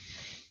Burp,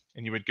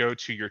 and you would go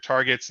to your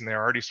targets, and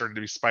they're already starting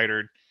to be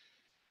spidered.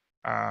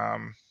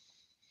 And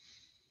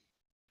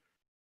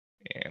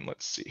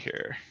let's see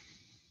here.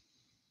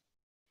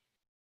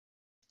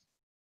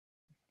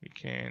 We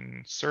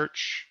can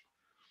search.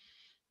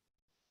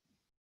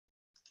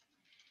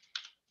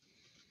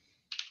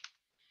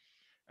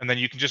 And then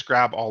you can just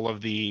grab all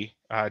of the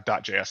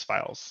 .js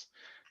files.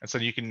 And so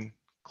you can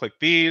click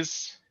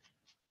these.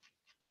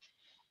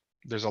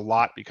 There's a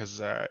lot because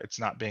it's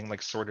not being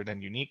like sorted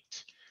and unique.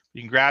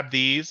 You can grab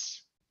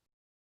these,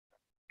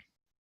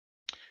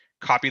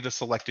 copy the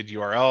selected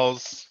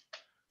URLs,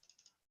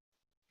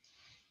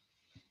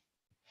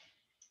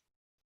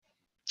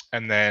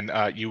 and then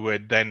you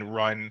would then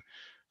run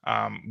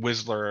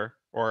Whistler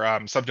or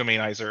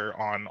subdomainizer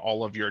on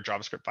all of your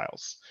JavaScript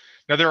files.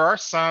 Now, there are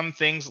some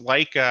things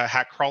like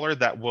Hackcrawler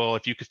that will,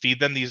 if you could feed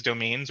them these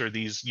domains or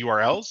these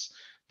URLs,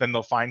 then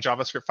they'll find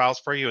JavaScript files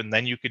for you, and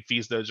then you could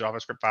feed those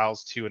JavaScript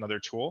files to another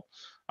tool.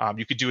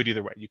 You could do it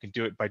either way. You can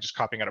do it by just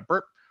copying out a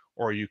Burp,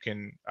 or you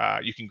can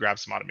grab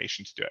some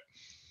automation to do it.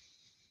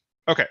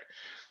 Okay,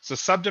 so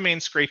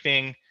subdomain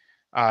scraping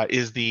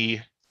is the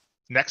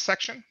next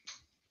section.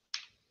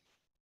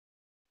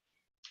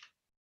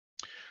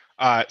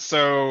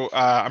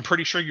 I'm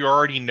pretty sure you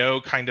already know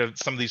kind of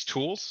some of these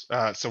tools.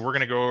 So we're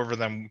going to go over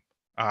them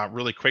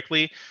really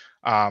quickly.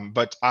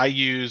 But I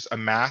use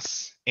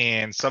Amass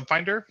and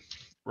Subfinder.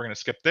 We're going to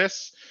skip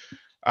this.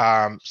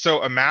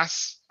 So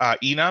Amass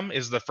enum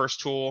is the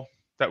first tool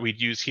that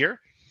we'd use here.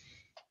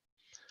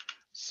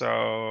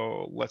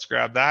 So let's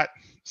grab that.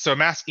 So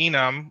Amass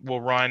enum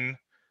will run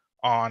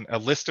on a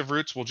list of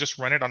routes. We'll just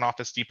run it on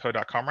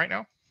officedepot.com right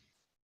now.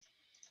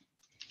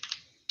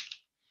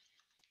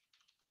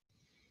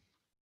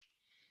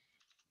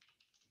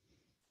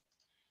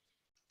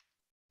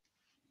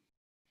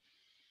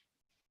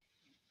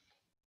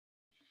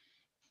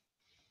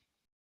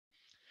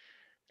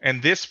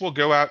 And this will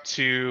go out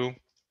to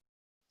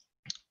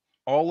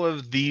all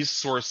of these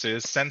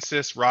sources: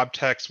 Census,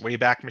 RobTex,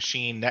 Wayback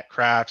Machine,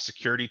 Netcraft,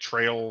 Security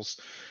Trails,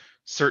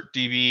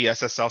 CertDB,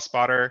 SSL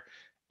Spotter,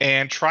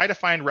 and try to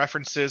find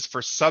references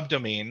for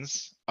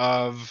subdomains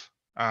of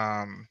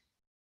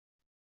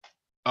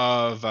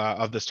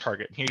this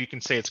target. Here you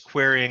can say it's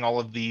querying all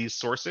of these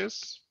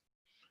sources.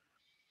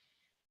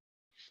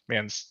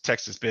 Man, this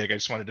text is big. I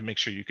just wanted to make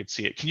sure you could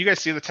see it. Can you guys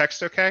see the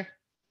text okay?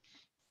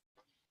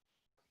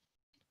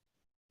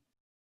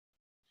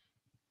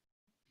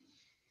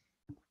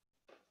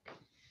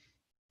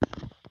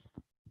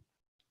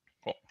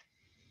 Cool.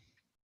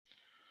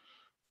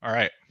 All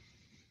right.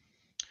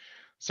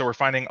 So we're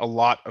finding a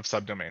lot of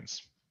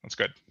subdomains. That's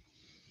good.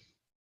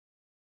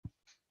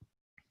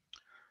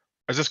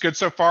 Is this good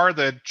so far?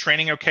 The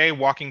training okay?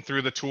 Walking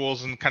through the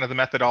tools and kind of the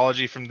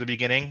methodology from the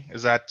beginning?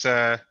 Is that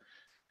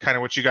kind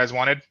of what you guys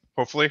wanted,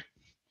 hopefully?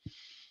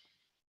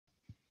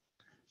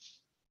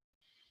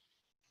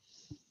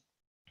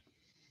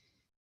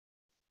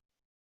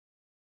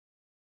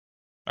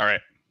 All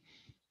right.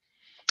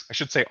 I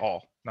should say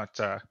all, not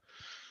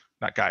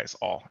guys,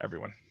 all,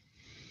 everyone.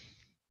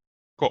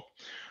 Cool.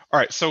 All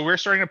right, so we're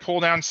starting to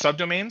pull down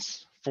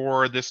subdomains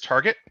for this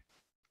target.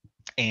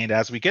 And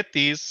as we get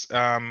these,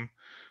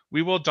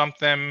 we will dump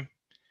them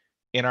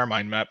in our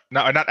mind map.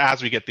 No, not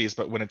as we get these,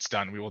 but when it's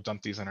done, we will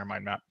dump these in our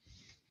mind map.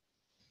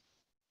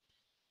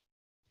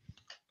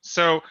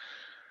 So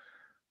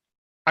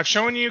I've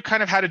shown you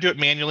kind of how to do it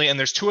manually, and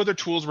there's two other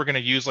tools we're going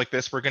to use like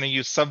this. We're going to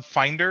use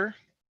Subfinder,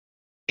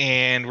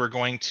 and we're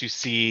going to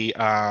see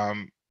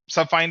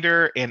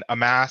Subfinder and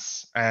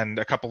Amass and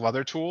a couple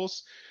other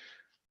tools.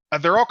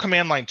 They're all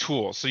command line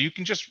tools, so you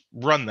can just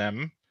run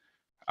them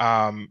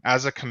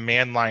as a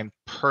command line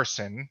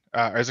person,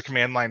 as a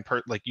command line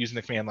like using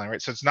the command line,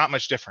 right? So it's not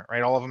much different,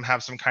 right? All of them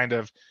have some kind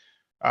of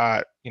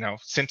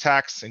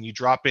syntax, and you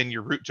drop in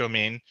your root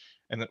domain,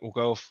 and it will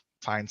go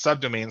find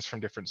subdomains from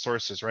different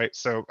sources, right?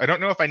 So I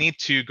don't know if I need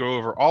to go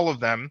over all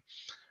of them,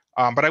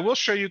 but I will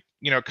show you,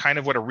 kind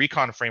of what a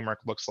recon framework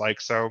looks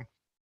like. So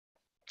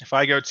if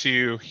I go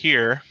to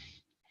here,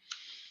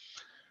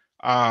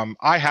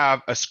 I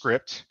have a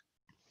script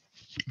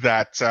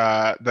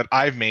that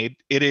I've made.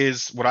 It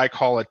is what I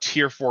call a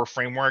tier 4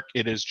 framework.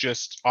 It is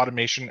just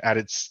automation at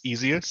its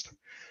easiest,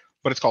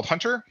 but it's called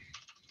Hunter.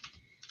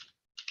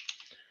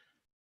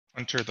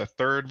 Hunter, the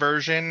third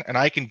version, and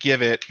I can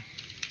give it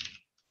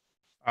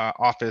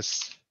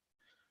Office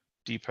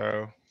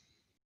Depot.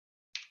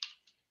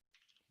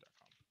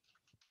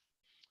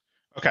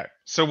 Okay,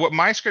 so what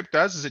my script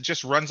does is it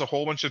just runs a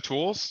whole bunch of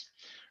tools.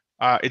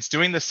 It's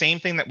doing the same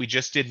thing that we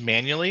just did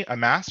manually,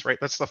 Amass, right?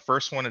 That's the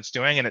first one it's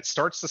doing, and it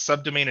starts the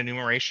subdomain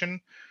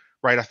enumeration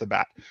right off the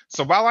bat.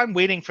 So while I'm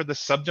waiting for the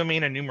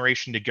subdomain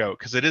enumeration to go,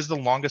 because it is the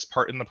longest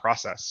part in the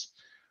process,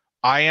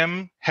 I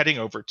am heading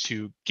over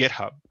to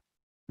GitHub.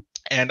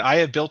 And I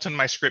have built in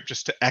my script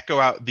just to echo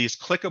out these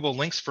clickable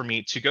links for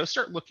me to go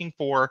start looking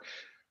for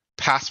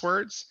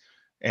passwords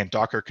and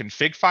Docker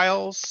config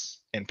files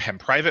and PEM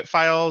private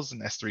files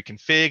and S3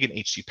 config and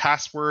HT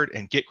password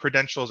and Git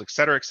credentials, et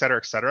cetera, et cetera,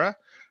 et cetera,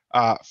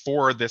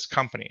 for this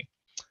company.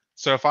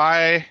 So if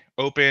I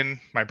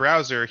open my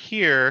browser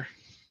here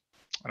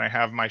and I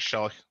have my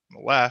shell on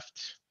the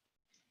left,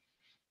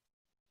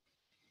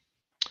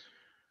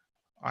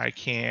 I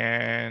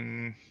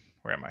can,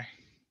 where am I?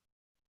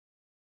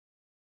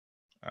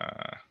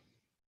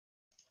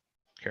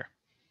 Here.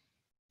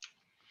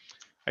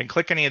 I can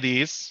click any of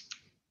these,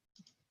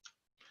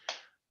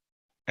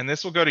 and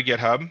this will go to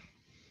GitHub.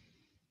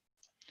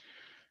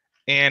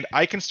 And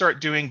I can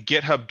start doing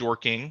GitHub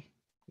dorking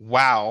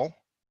while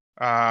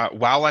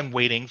I'm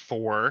waiting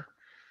for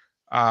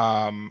my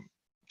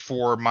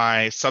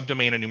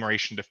subdomain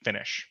enumeration to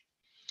finish.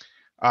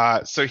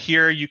 So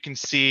here you can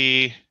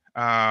see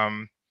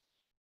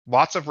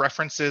lots of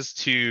references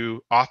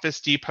to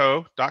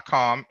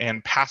officedepot.com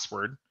and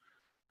password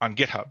on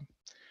GitHub.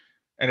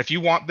 And if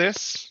you want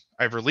this,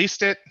 I've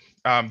released it.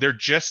 They're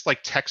just like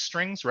text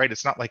strings, right?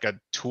 It's not like a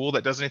tool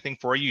that does anything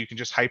for you. You can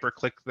just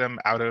hyperclick them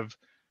out of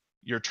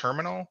your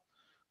terminal.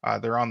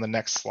 They're on the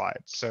next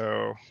slide.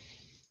 So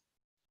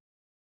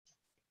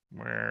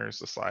where's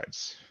the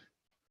slides?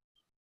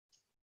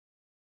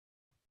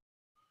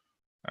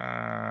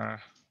 They're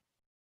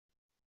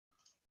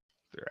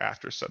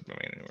after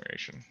subdomain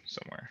enumeration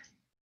somewhere.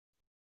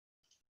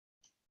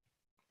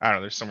 I don't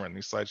know, there's somewhere in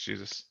these slides,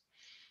 Jesus.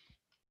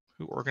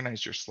 Who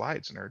organized your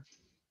slides, nerd?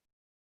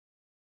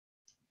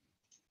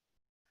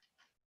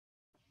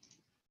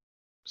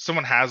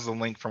 Someone has the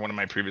link from one of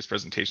my previous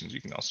presentations.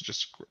 You can also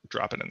just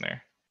drop it in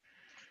there.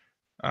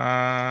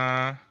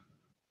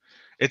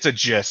 It's a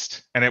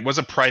gist, and it was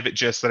a private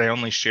gist that I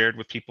only shared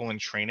with people in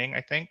training,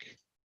 I think.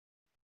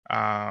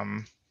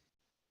 But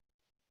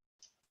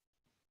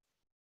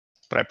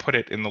I put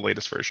it in the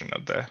latest version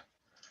of the.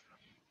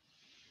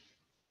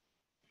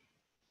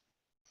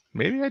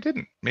 Maybe I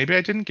didn't. Maybe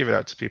I didn't give it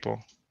out to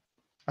people.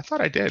 I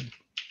thought I did.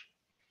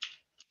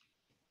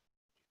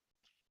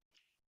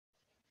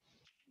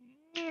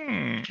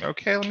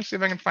 Okay, let me see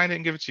if I can find it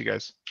and give it to you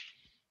guys.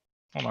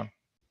 Hold on.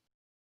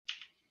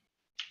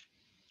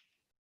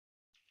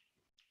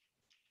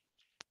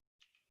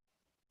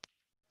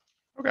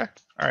 Okay,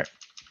 all right.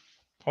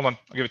 Hold on,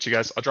 I'll give it to you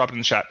guys. I'll drop it in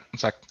the chat. One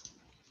sec. I'll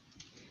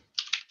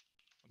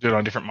do it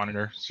on a different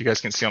monitor so you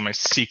guys can see all my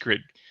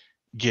secret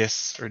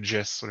GIFs or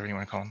GIFs, whatever you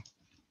want to call them.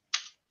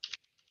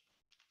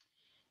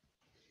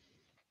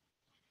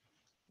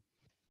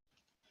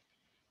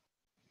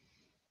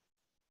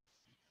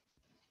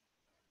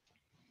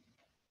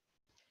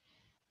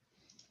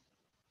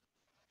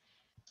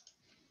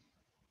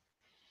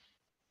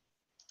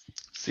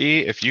 See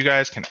if you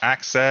guys can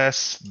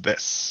access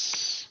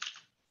this.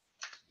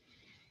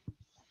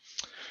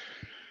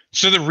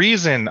 So the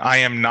reason I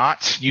am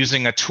not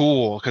using a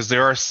tool, because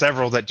there are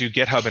several that do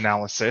GitHub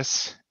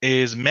analysis,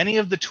 is many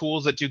of the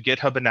tools that do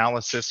GitHub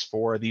analysis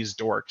for these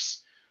dorks.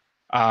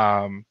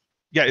 Yeah,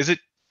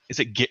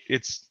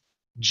 it's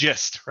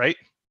gist, right?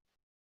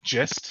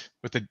 Gist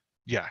with the,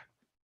 yeah.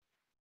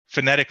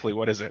 Phonetically,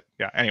 what is it?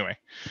 Yeah, anyway.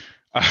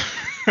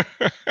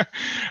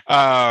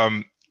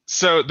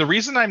 So the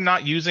reason I'm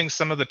not using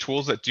some of the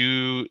tools that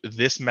do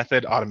this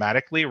method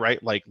automatically, right,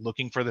 like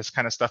looking for this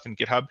kind of stuff in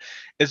GitHub,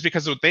 is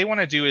because what they want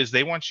to do is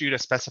they want you to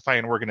specify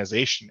an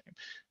organization name.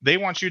 They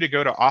want you to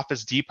go to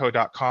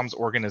officedepot.com's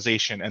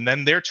organization, and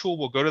then their tool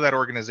will go to that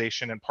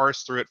organization and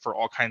parse through it for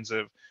all kinds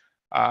of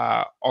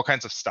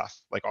stuff,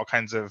 like all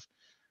kinds of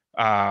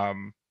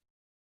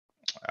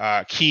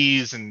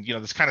keys and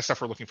this kind of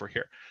stuff we're looking for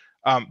here.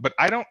 But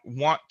I don't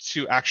want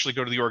to actually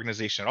go to the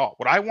organization at all.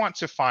 What I want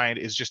to find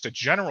is just a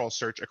general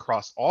search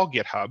across all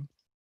GitHub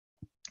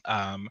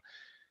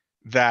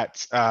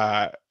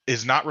that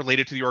is not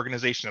related to the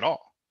organization at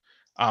all.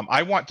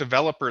 I want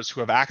developers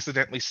who have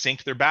accidentally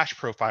synced their bash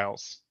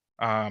profiles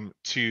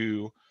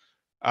to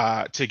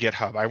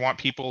GitHub. I want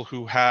people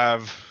who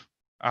have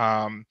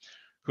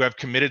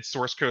committed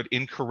source code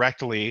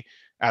incorrectly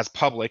as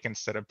public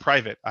instead of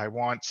private. I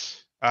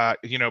want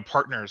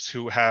partners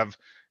who have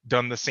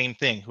done the same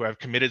thing, who have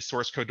committed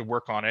source code to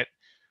work on it,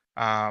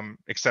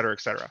 et cetera, et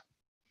cetera.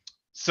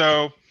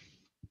 So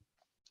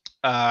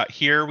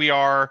here we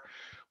are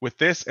with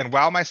this. And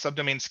while my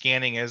subdomain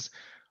scanning is,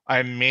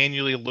 I'm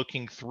manually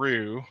looking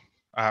through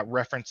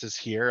references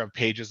here of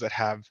pages that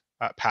have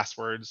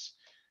passwords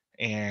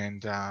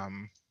and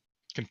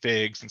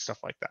configs and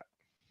stuff like that.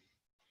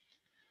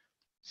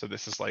 So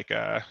this is like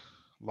a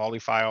lolly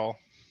file.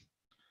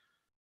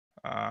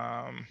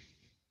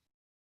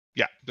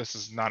 Yeah, this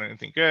is not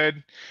anything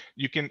good.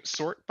 You can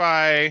sort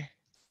by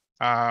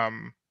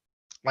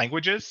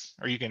languages,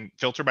 or you can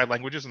filter by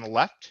languages on the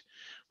left,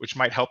 which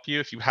might help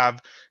you if you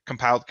have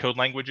compiled code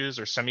languages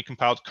or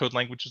semi-compiled code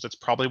languages. That's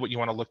probably what you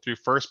want to look through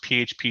first: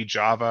 PHP,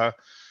 Java,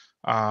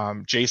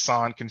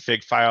 JSON,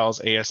 config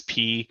files, ASP.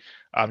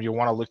 You'll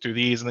want to look through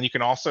these, and then you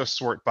can also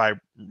sort by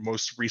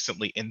most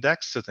recently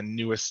indexed, so the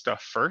newest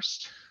stuff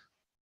first.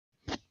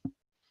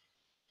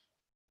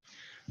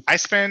 I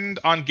spend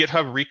on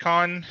GitHub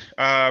Recon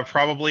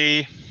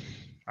probably,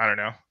 I don't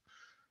know,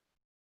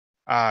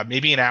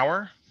 maybe an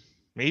hour,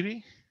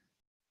 maybe.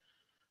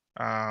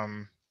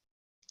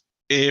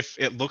 If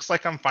it looks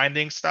like I'm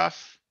finding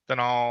stuff, then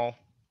I'll,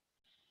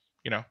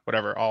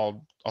 whatever,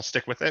 I'll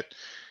stick with it.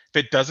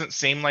 If it doesn't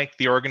seem like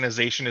the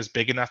organization is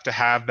big enough to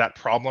have that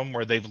problem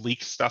where they've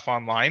leaked stuff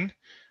online,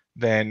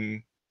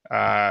 then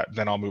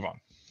I'll move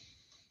on.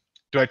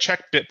 Do I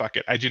check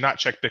Bitbucket? I do not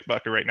check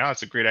Bitbucket right now.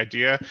 It's a great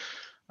idea.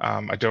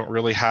 I don't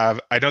really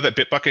have, I know that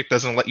Bitbucket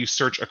doesn't let you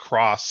search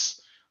across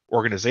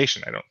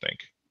organization, I don't think.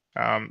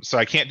 So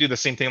I can't do the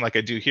same thing like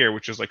I do here,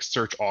 which is like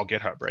search all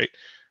GitHub, right?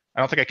 I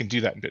don't think I can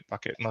do that in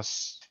Bitbucket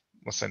unless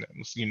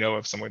you know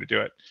of some way to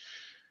do it.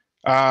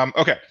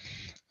 Okay,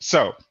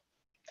 so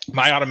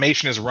my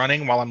automation is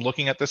running while I'm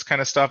looking at this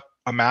kind of stuff.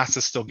 Amass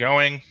is still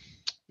going.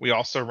 We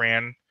also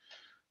ran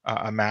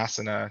Amass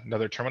in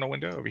another terminal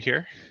window over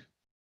here.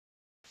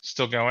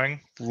 Still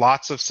going.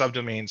 Lots of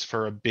subdomains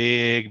for a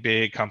big,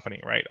 big company,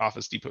 right?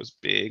 Office Depot's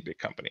big, big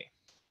company.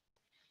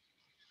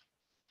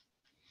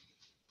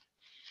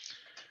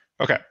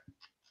 Okay,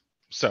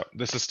 so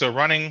this is still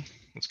running.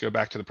 Let's go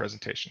back to the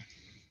presentation.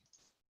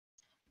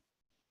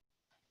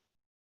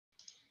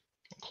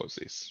 We'll close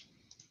these.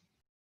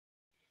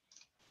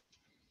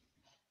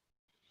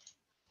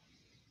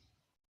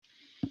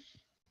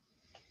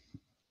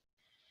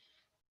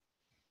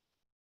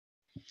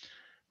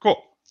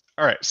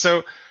 All right,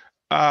 so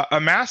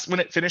Amass, when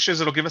it finishes,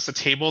 it'll give us a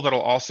table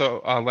that'll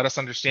also let us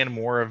understand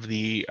more of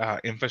the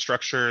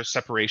infrastructure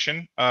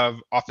separation of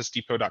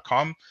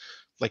OfficeDepot.com,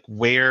 like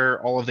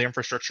where all of the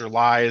infrastructure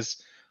lies,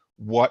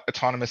 what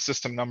autonomous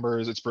system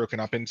numbers it's broken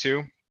up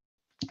into.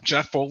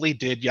 Jeff Foley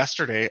did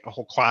yesterday a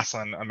whole class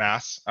on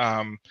Amass.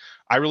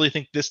 I really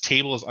think this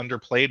table is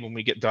underplayed. When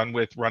we get done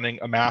with running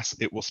Amass,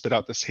 it will spit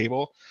out this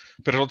table,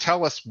 but it'll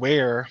tell us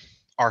where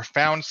our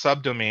found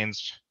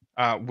subdomains,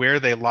 where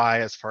they lie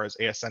as far as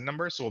ASN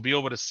numbers. So we'll be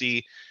able to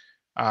see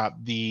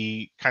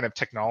the kind of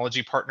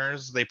technology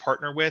partners they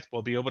partner with.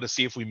 We'll be able to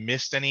see if we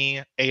missed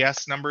any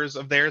AS numbers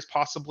of theirs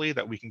possibly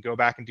that we can go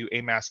back and do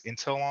AMAS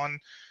intel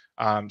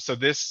on. So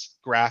this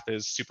graph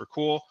is super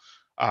cool.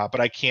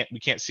 But we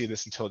can't see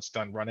this until it's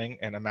done running,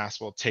 and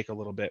Amass will take a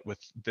little bit with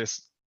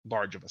this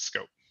large of a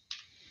scope.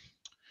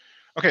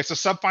 Okay, so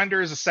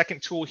SubFinder is a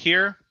second tool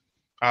here.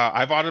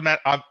 I've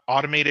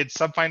automated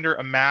SubFinder,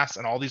 Amass,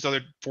 and all these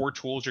other 4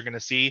 tools you're going to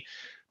see.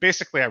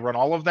 Basically, I run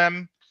all of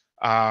them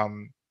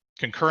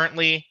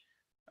concurrently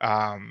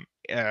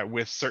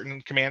with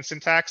certain command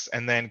syntax,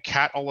 and then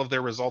cat all of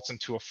their results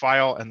into a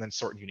file, and then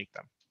sort and unique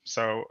them.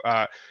 So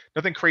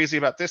nothing crazy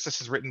about this.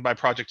 This is written by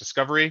Project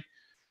Discovery.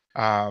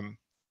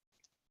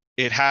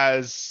 It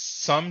has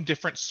some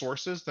different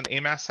sources than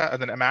Amass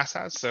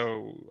has,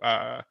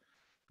 so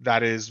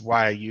that is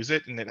why I use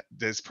it, and it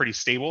is pretty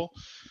stable.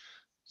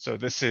 So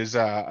this is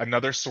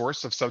another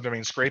source of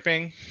subdomain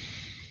scraping.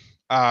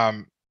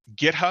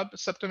 GitHub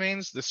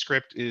subdomains. This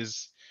script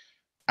is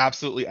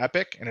absolutely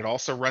epic, and it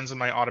also runs in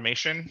my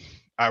automation.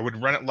 I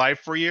would run it live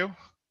for you.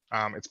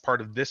 It's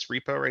part of this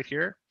repo right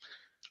here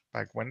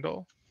by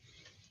Gwendol.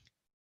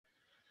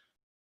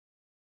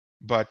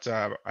 But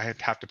I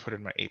have to put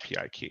in my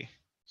API key.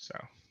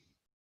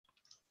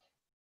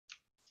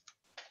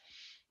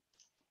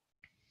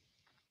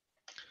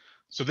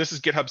 So this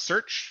is GitHub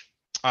search.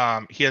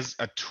 He has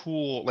a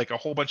tool, like a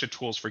whole bunch of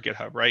tools for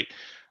GitHub, right?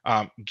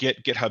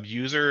 Get GitHub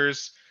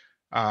users,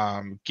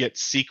 get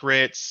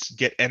secrets,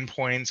 get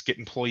endpoints, get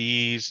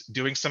employees,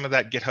 doing some of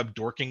that GitHub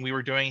dorking we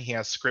were doing. He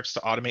has scripts to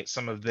automate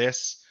some of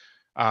this,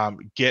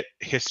 get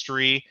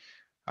history,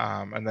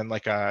 and then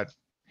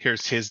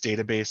here's his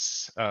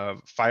database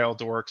of file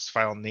dorks,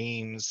 file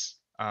names,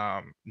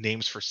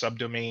 names for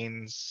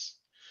subdomains,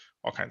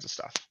 all kinds of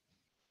stuff.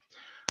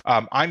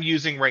 I'm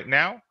using right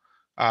now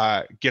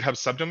GitHub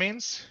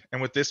subdomains,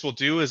 and what this will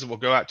do is it will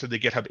go out to the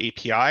GitHub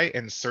API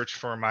and search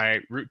for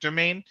my root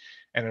domain,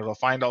 and it'll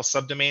find all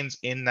subdomains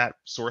in that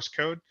source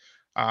code,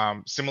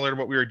 similar to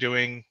what we were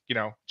doing,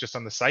 just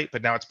on the site.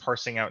 But now it's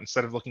parsing out,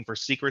 instead of looking for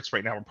secrets,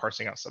 right now we're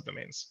parsing out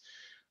subdomains.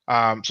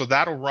 So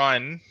that'll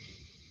run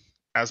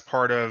as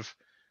part of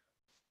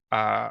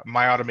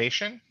my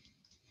automation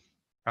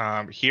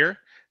here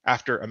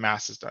after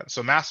Amass is done.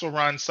 So Amass will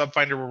run,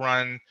 SubFinder will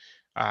run,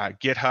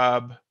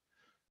 GitHub,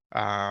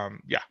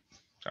 yeah.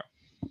 So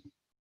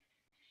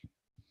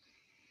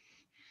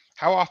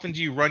how often do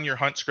you run your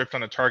hunt script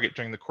on a target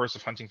during the course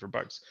of hunting for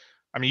bugs?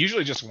 I mean,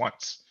 usually just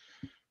once.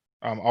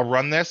 I'll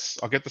run this,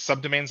 I'll get the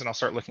subdomains, and I'll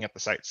start looking at the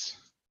sites.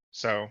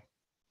 So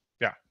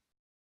yeah.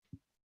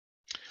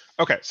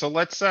 Okay, so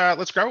let's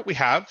grab what we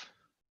have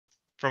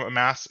from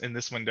Amass in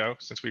this window,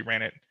 since we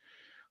ran it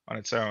on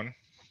its own.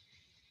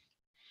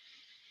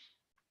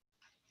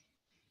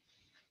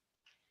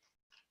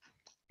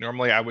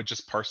 Normally I would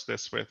just parse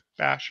this with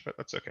bash, but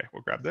that's okay.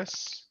 We'll grab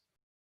this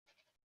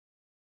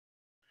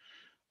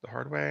the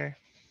hard way.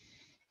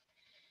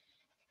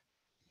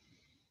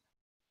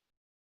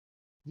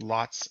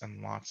 Lots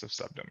and lots of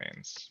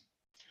subdomains.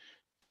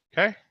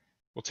 Okay,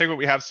 we'll take what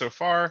we have so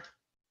far.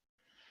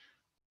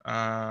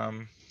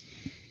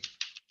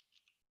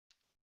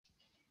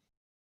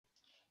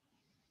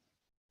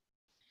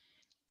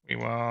 We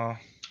will.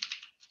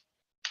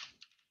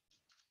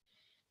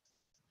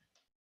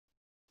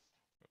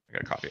 I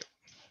gotta copy it.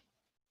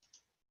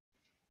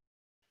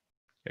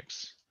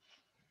 Yikes.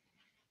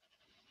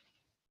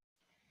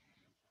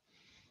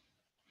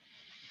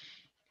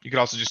 You could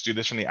also just do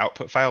this from the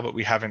output file, but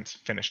we haven't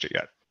finished it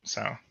yet.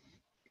 So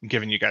I'm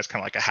giving you guys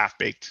kind of like a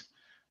half-baked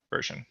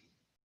version.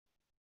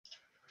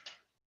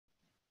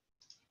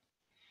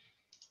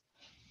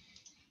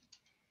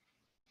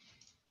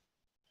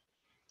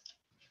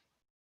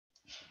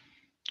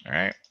 All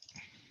right.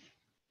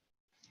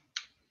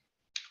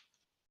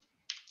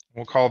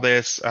 We'll call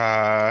this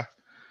OD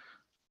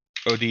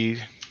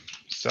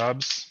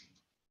subs.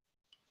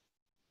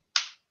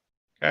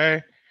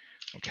 Okay.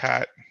 We'll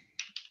cat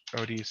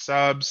OD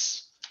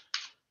subs.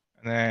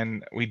 And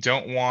then we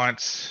don't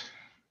want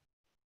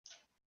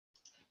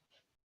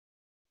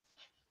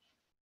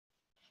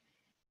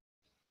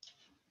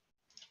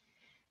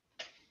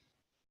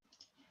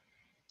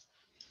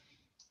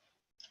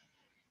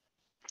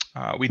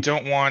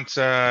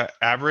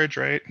average,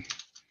 right?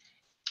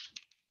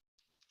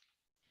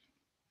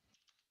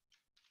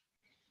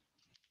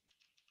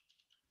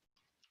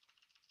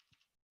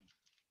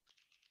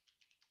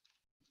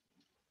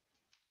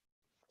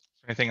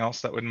 Anything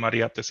else that would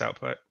muddy up this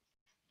output?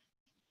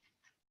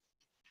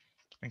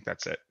 I think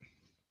that's it.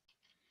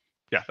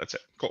 Yeah, that's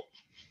it. Cool.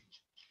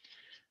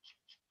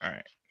 All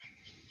right.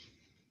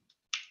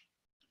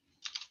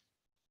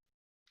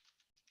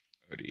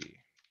 OD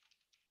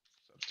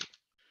sub 2.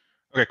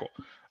 Okay, cool.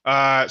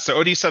 So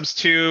OD subs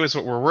 2 is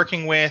what we're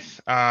working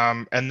with.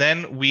 And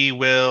then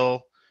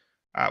we'll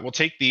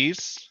take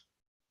these,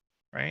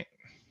 right?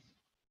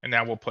 And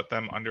now we'll put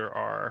them under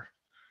our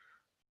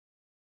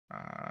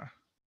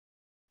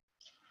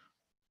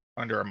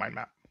mind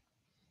map.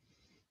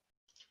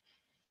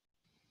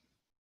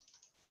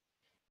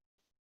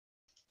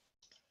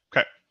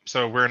 Okay,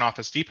 so we're in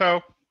Office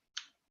Depot.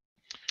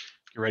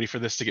 Get ready for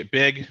this to get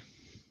big.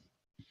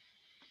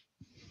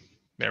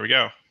 There we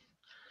go.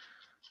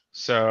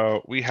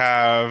 So we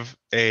have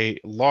a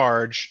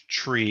large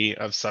tree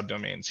of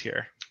subdomains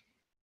here.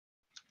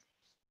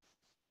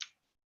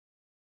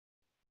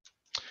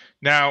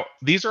 Now,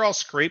 these are all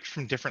scraped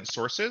from different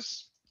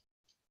sources.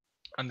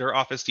 Under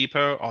Office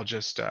Depot, I'll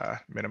just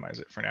minimize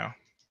it for now.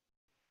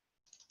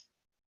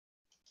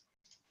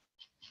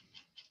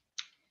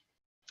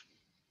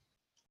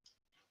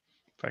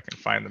 If I can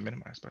find the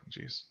minimize button,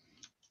 geez.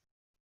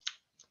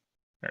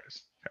 There it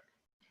is.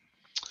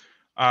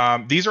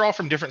 Okay. These are all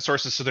from different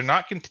sources, so they're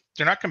not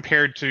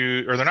compared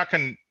to, or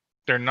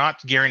they're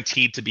not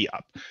guaranteed to be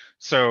up.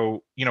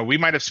 So, you know, we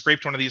might have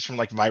scraped one of these from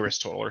like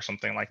VirusTotal or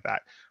something like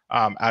that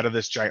out of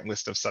this giant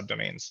list of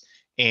subdomains,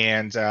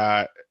 and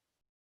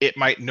it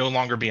might no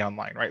longer be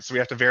online, right? So we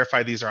have to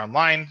verify these are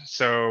online.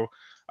 So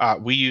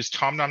we use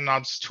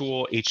TomNomNod's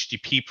tool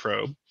HTTP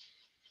probe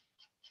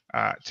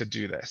to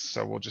do this.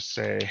 So we'll just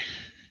say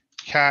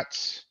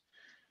cat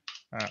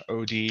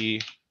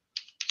OD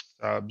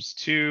subs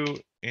 2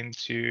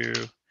 into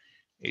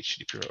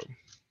HTTP probe.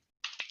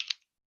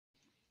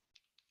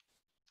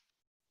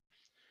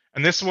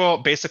 And this will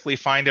basically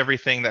find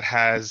everything that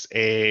has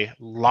a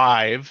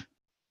live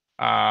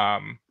web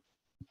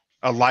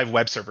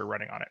server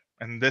running on it.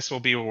 And this will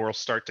be where we'll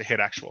start to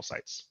hit actual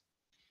sites.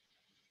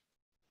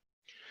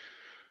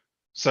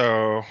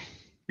 So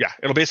yeah,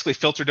 it'll basically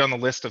filter down the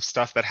list of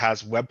stuff that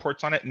has web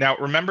ports on it. Now,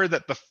 remember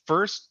that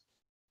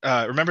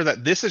remember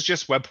that this is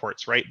just web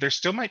ports, right? There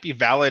still might be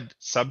valid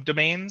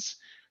subdomains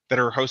that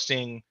are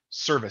hosting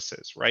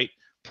services, right?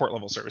 Port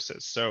level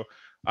services. So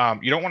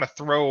you don't want to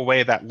throw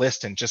away that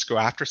list and just go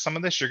after some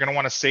of this. You're going to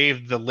want to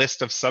save the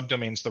list of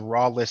subdomains, the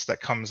raw list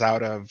that comes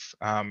out of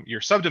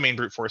your subdomain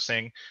brute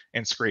forcing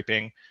and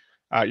scraping.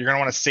 You're going to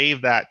want to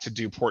save that to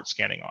do port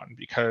scanning on,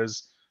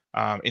 because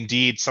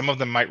indeed, some of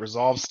them might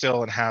resolve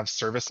still and have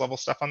service level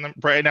stuff on them.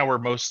 Right now, we're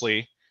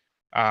mostly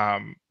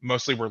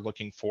we're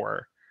looking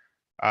for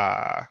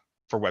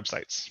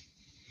websites.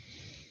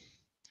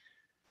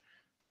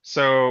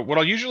 So what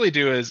I'll usually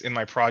do is in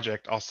my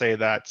project, I'll say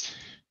that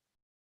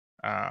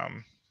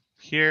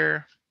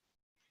here.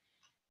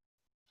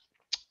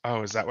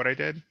 Oh, is that what I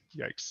did?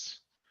 Yikes.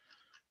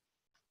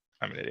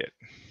 I'm an idiot.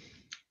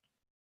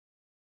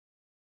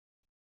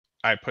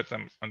 I put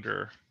them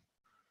under,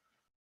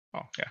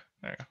 oh yeah,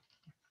 there you go.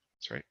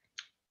 That's right.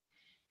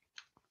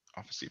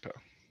 Office Depot.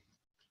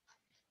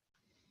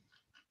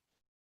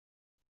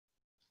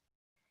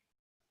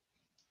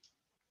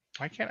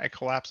 Why can't I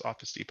collapse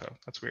Office Depot?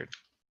 That's weird.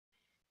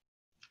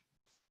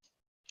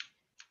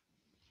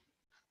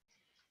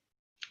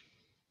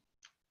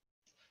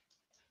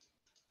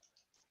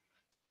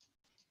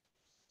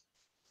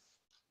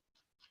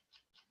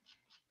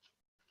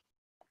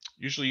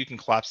 Usually you can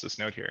collapse this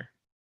node here.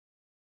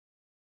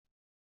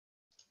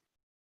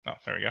 Oh,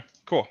 there we go.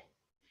 Cool.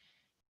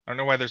 I don't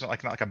know why there's not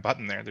like a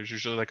button there. There's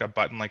usually like a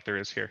button like there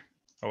is here.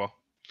 Oh well.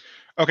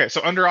 Okay,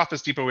 so under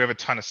Office Depot, we have a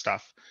ton of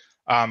stuff.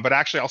 But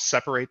actually, I'll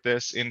separate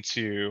this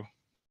into,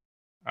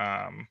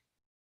 I'll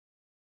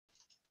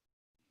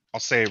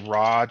say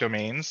raw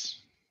domains.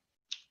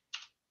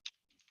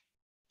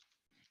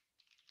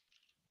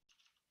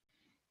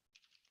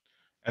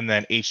 And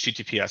then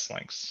HTTPS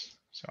links.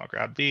 So I'll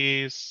grab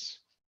these.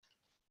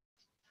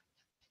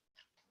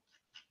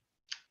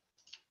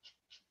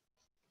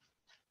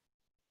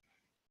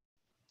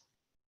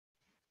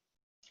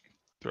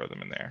 Throw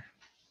them in there.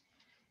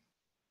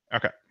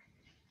 Okay.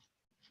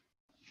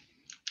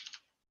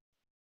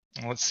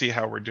 Let's see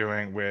how we're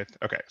doing with,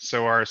 okay,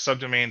 so our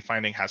subdomain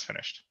finding has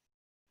finished.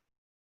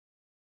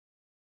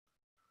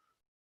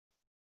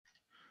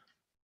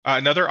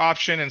 Another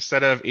option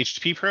instead of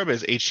HTTP probe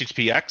is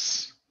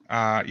HTTPX.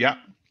 Yeah.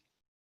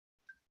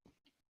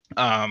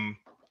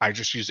 I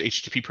just use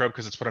HTTP probe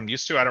because it's what I'm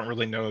used to. I don't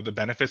really know the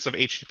benefits of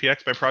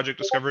HTTPX by project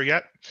discovery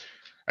yet.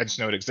 I just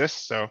know it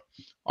exists, so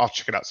I'll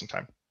check it out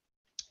sometime.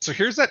 So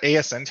here's that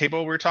ASN table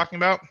we were talking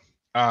about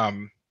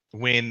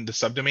when the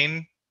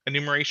subdomain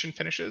enumeration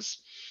finishes.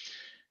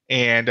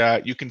 And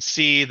you can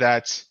see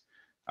that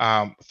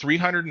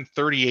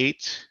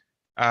 338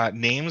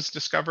 names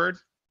discovered,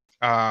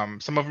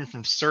 some of them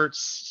from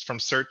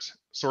CERT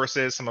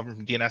sources, some of them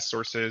from DNS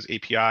sources,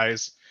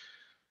 APIs,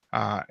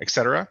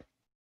 etc.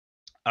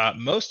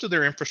 Most of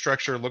their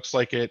infrastructure looks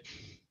like it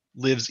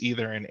lives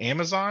either in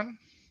Amazon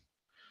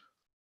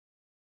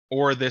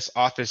or this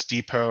Office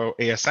Depot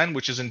ASN,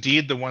 which is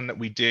indeed the one that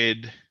we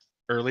did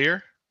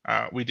earlier.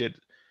 We did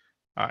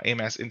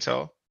AMS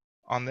Intel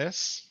on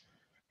this.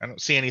 I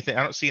don't see anything.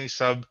 I don't see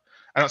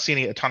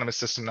any autonomous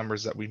system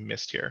numbers that we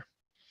missed here.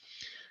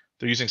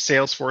 They're using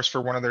Salesforce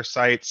for one of their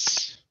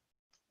sites,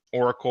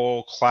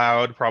 Oracle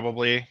Cloud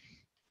probably.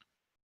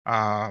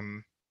 Yeah,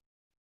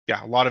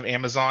 a lot of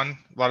Amazon,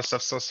 a lot of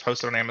stuff still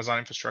hosted on Amazon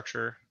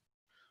infrastructure.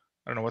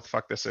 I don't know what the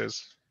fuck this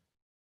is.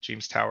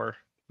 James Tower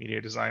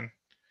media design.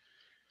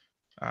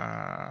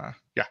 Yeah,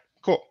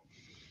 cool.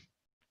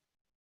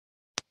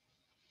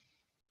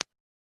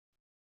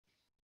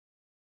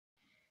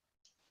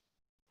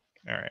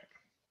 All right.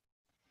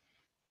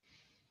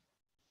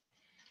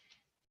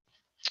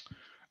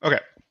 Okay.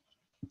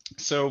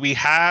 So we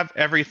have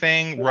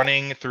everything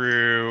running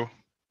through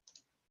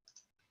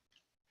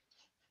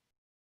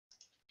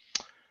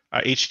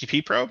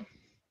HTTP probe.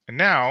 And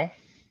now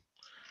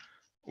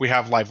we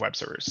have live web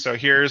servers. So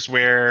here's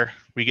where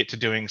we get to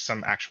doing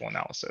some actual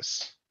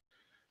analysis.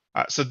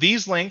 So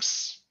these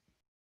links,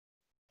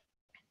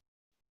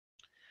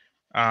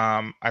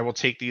 I will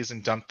take these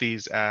and dump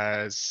these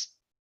as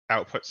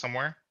output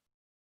somewhere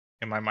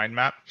in my mind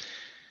map.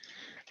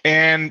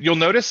 And you'll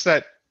notice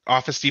that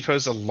Office Depot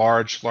is a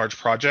large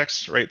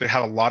projects, right? They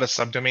have a lot of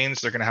subdomains.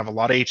 They're going to have a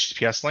lot of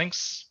HTTPS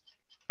links.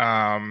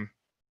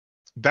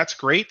 That's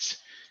great.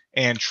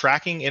 And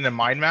tracking in a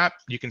mind map,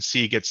 you can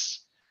see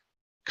gets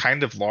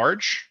kind of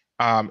large.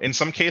 In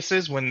some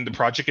cases, when the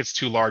project gets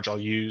too large, I'll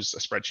use a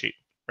spreadsheet,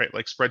 right?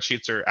 Like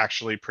spreadsheets are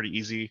actually pretty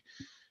easy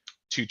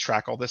to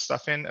track all this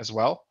stuff in as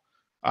well.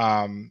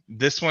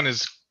 This one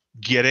is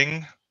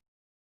getting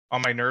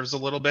on my nerves a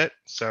little bit.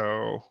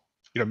 So,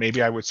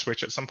 maybe I would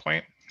switch at some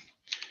point.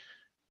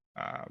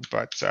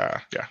 But yeah,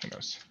 who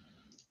knows?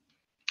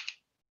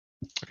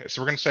 Okay,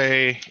 so we're going to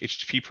say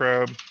HTTP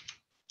probe.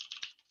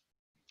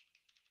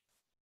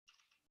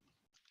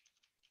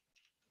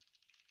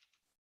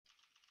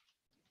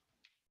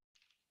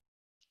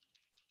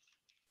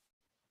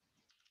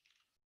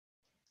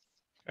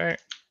 Okay.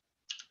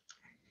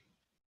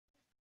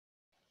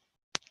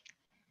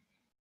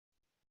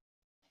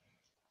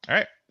 All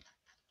right.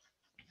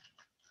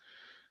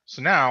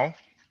 So now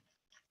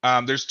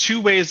there's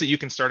two ways that you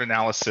can start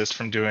analysis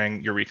from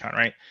doing your recon,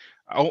 right?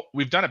 Oh,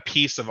 we've done a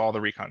piece of all the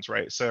recons,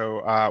 right?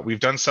 So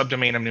we've done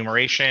subdomain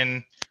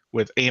enumeration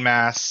with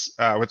AMAS,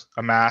 with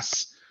a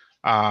mass.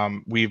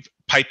 We've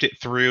piped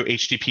it through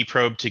HTTP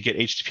probe to get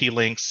HTTP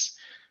links.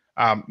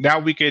 Now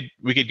we could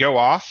go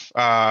off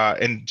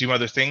and do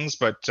other things,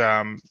 but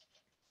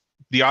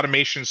the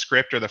automation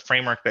script or the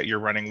framework that you're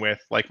running with,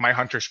 like my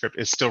Hunter script,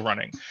 is still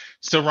running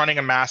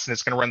a mass, and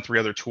it's going to run 3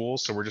 other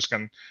tools. So we're just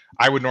going to,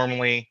 I would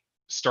normally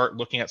start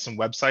looking at some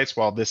websites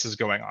while this is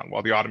going on,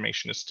 while the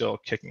automation is still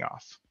kicking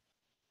off.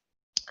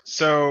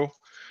 So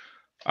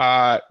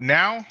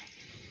now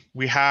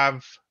we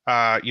have,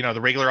 the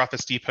regular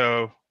Office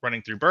Depot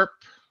running through burp.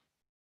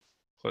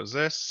 Close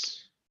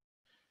this.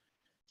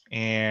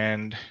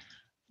 And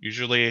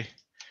usually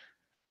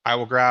I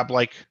will grab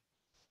like,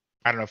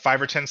 I don't know,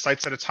 5 or 10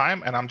 sites at a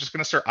time, and I'm just going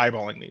to start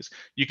eyeballing these.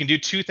 You can do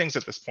 2 things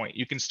at this point.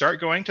 You can start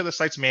going to the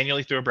sites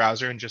manually through a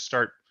browser and just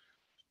start,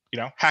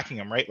 hacking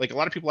them, right? Like a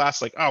lot of people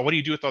ask, like, oh, what do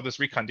you do with all this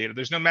recon data?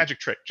 There's no magic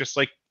trick. Just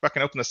like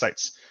fucking open the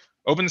sites.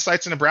 Open the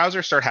sites in a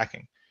browser, start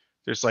hacking.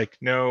 There's like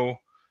no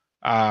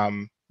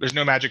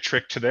magic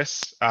trick to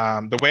this.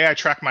 The way I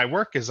track my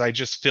work is I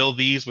just fill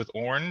these with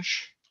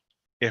orange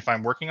if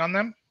I'm working on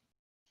them.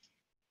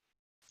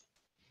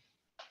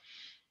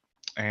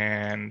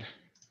 And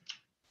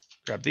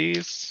grab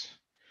these,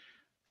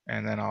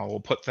 and then we'll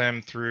put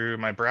them through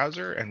my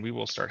browser and we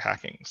will start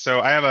hacking.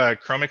 So I have a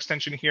Chrome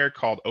extension here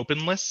called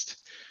OpenList,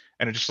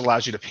 and it just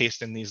allows you to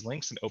paste in these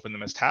links and open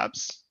them as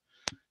tabs.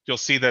 You'll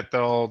see that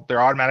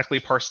they're automatically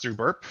parsed through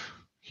burp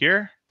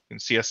here. You can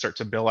see us start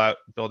to build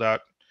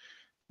out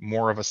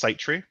more of a site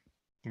tree,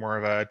 more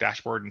of a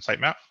dashboard and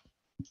sitemap.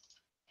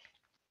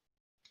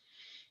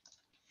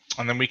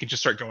 And then we can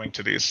just start going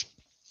to these.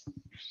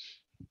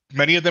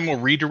 Many of them will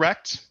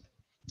redirect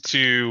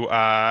to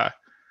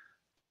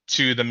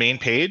the main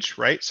page,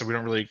 right? So we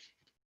don't really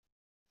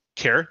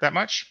care that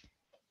much.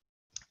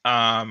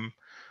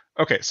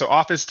 Okay, so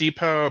Office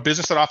Depot,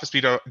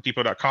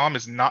 business.officedepot.com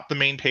is not the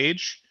main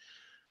page.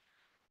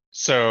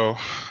 So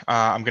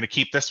I'm going to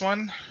keep this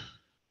one.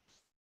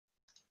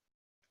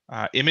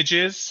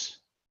 Images,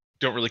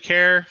 don't really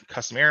care.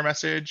 Custom error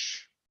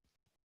message.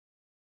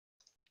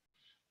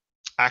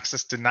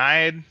 Access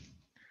denied.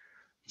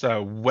 It's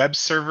a web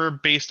server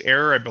based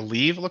error, I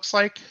believe, it looks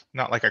like,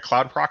 not like a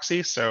cloud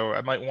proxy. So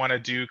I might want to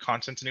do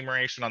content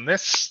enumeration on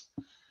this.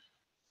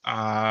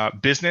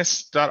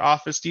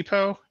 Business.Office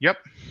Depot. Yep,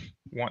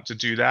 want to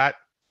do that.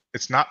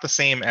 It's not the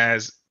same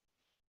as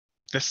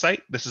this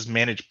site. This is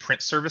managed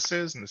print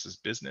services, and this is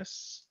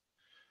business.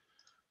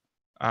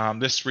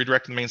 This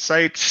redirect to the main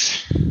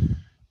site.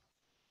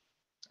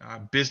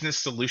 Business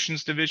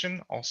Solutions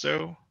Division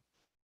also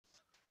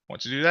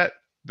want to do that.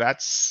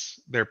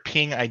 That's their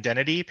ping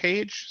identity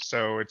page.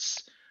 So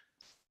it's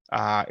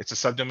a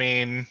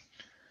subdomain.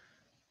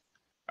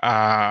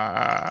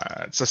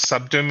 It's a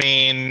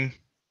subdomain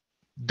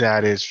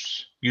that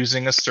is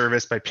using a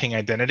service by ping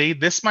identity.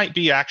 This might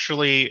be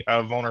actually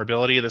a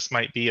vulnerability. This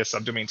might be a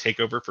subdomain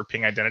takeover for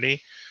ping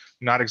identity.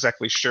 Not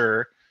exactly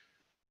sure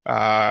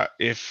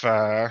if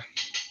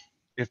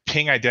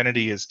ping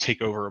identity is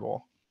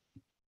takeoverable.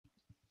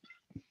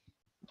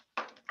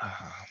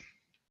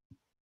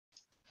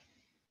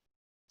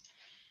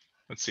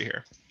 Let's see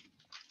here.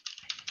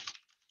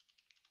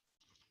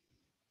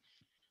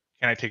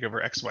 Can I take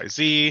over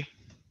XYZ?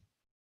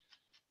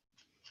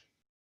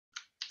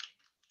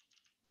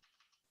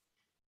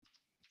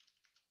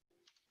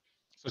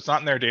 So it's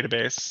not in their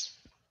database.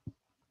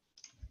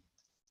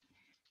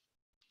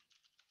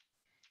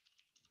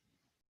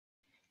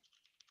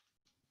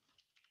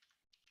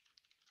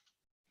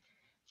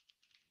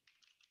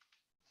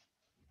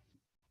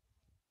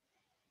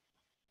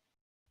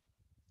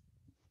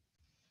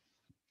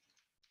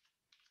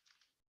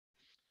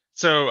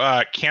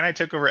 So can I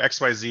take over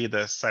XYZ,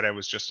 the site I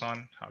was just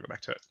on? I'll go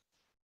back to it.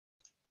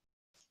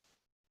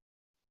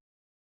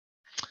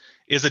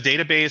 Is a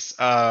database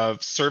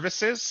of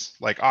services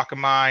like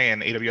Akamai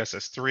and AWS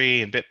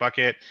S3 and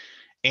Bitbucket.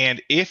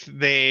 And if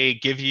they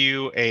give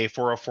you a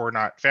 404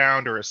 not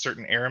found or a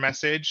certain error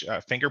message,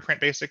 fingerprint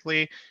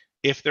basically,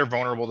 if they're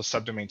vulnerable to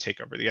subdomain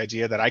takeover, the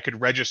idea that I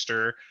could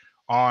register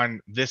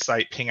on this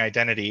site ping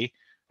identity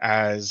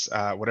as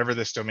whatever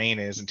this domain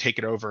is and take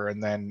it over,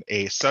 and then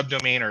a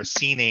subdomain or a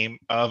CNAME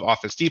of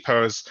Office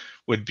Depot's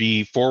would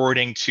be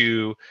forwarding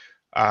to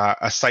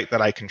a site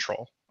that I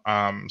control.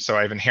 So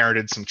I've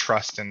inherited some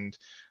trust and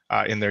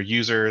in their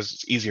users.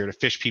 It's easier to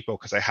phish people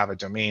because I have a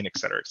domain, et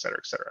cetera, et cetera,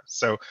 et cetera.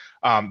 So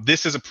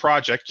this is a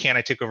project. Can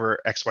I take over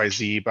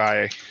XYZ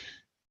by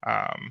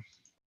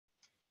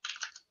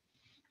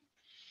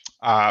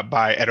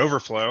at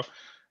Overflow?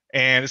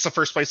 And it's the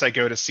first place I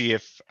go to see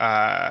if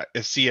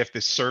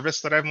this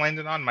service that I've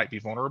landed on might be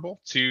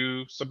vulnerable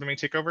to subdomain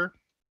takeover.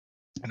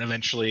 And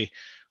eventually,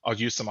 I'll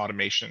use some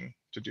automation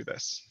to do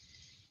this.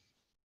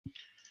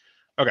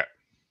 Okay.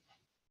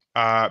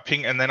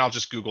 Ping, and then I'll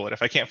just Google it.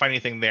 If I can't find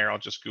anything there, I'll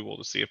just Google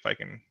to see if I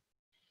can,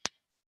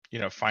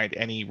 find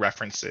any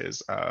references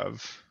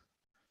of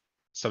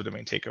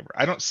subdomain takeover.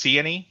 I don't see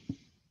any.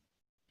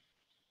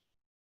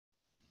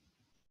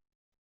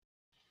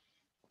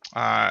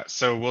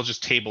 So we'll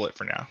just table it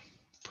for now.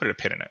 Put a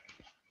pin in it.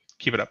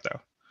 Keep it up though.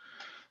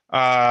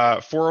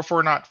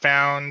 404 not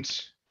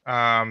found.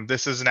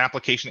 This is an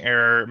application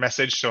error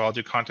message, so I'll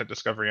do content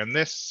discovery on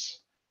this.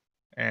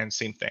 And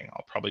same thing,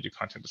 I'll probably do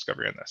content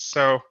discovery on this.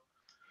 So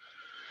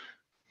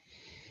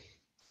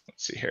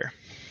let's see here.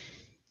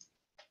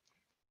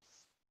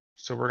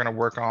 So we're going to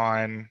work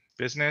on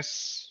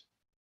business.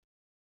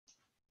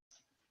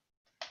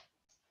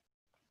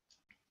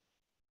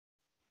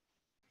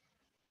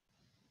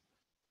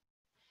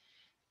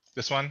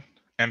 This one,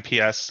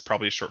 MPS,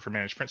 probably short for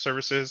managed print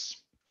services.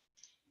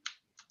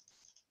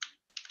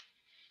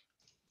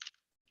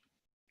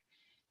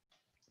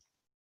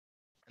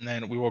 And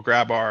then we will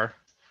grab our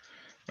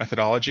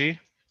methodology.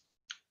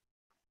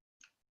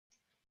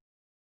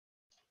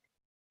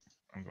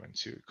 I'm going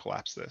to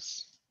collapse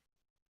this.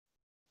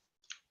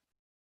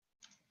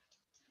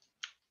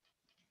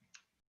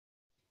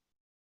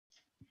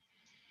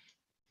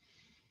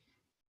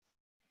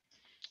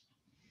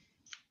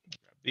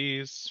 Grab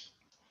these.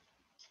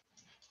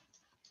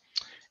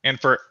 And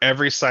for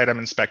every site I'm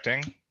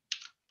inspecting,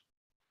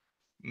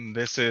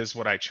 this is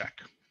what I check.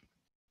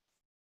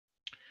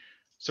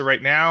 So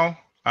right now,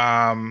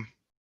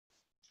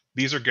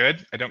 these are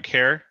good. I don't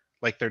care.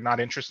 Like they're not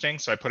interesting,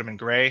 so I put them in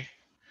gray.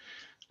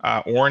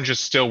 Orange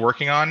is still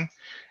working on.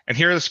 And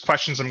here are the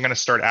questions I'm going to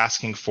start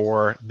asking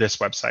for this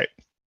website.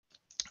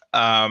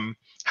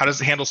 How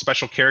does it handle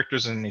special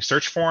characters in any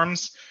search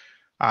forms?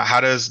 How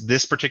does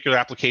this particular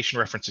application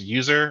reference a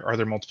user? Are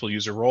there multiple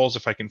user roles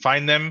if I can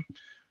find them?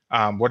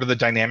 What are the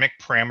dynamic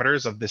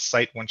parameters of this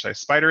site once I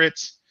spider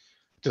it?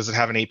 Does it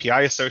have an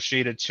API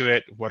associated to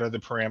it? What are the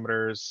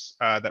parameters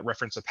that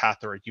reference a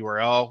path or a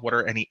URL? What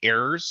are any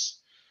errors?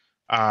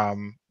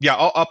 Yeah,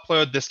 I'll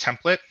upload this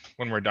template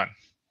when we're done.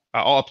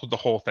 I'll upload the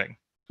whole thing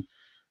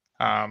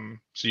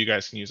so you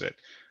guys can use it.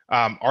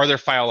 Are there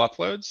file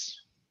uploads?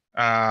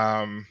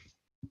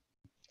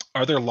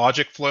 Are there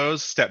logic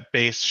flows,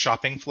 step-based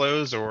shopping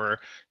flows, or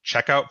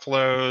checkout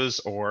flows,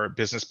 or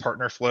business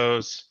partner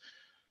flows?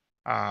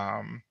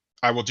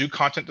 I will do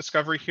content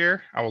discovery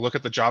here. I will look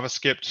at the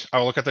JavaScript. I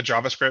will look at the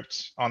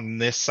JavaScript on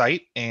this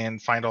site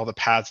and find all the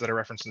paths that are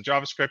referenced in the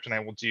JavaScript, and I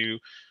will do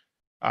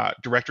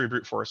directory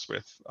brute force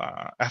with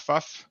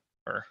FUF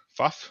or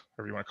FUF,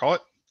 whatever you want to call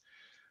it.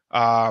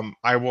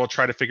 I will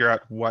try to figure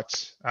out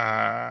what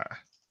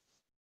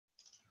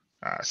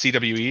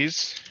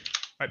CWEs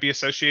might be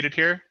associated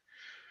here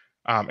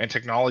and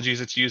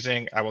technologies it's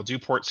using. I will do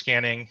port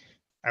scanning.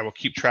 I will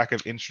keep track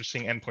of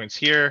interesting endpoints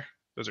here.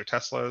 Those are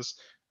Teslas.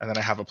 And then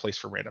I have a place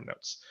for random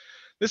notes.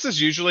 This is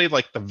usually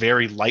like the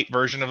very light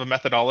version of a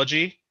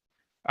methodology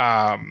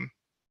I'm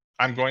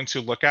going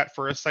to look at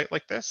for a site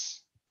like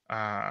this.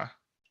 Yeah,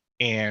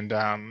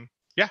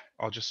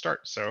 I'll just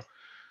start. So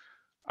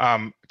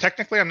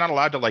technically, I'm not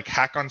allowed to like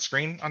hack on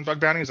screen on bug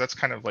bounties. That's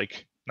kind of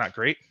like not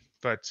great.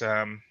 but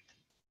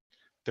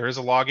there is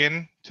a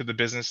login to the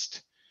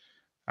business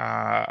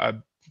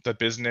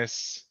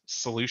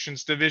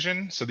solutions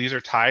division. So these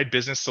are tied.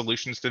 Business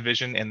solutions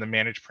division and the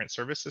managed print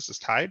services is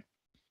tied.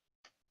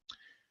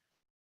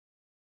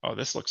 Oh,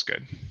 this looks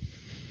good.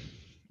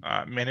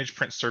 Managed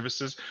print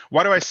services.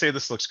 Why do I say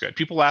this looks good?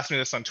 People asked me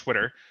this on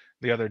Twitter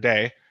the other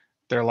day.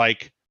 They're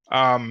like,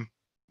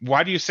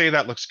 why do you say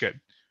that looks good?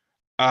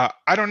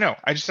 I don't know.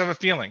 I just have a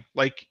feeling.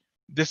 Like,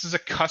 this is a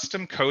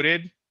custom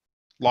coded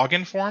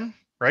login form,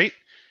 right?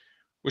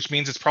 Which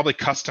means it's probably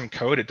custom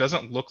code. It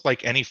doesn't look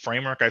like any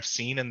framework I've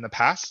seen in the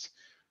past.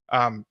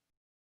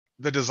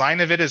 The design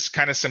of it is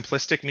kind of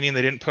simplistic, meaning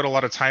they didn't put a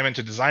lot of time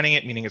into designing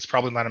it, meaning it's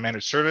probably not a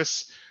managed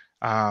service.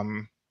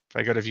 If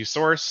I go to view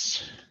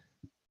source,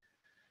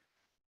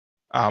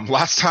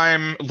 last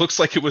time looks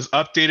like it was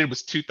updated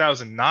was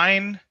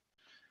 2009.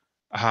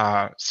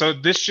 So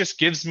this just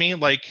gives me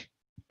like,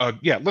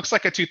 yeah, it looks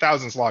like a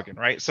 2000s login,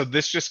 right? So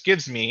this just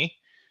gives me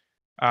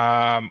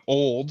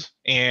old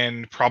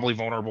and probably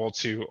vulnerable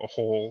to a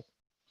whole,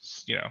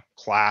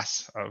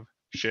 class of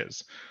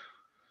shiz.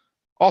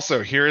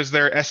 Also, here is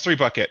their S3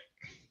 bucket.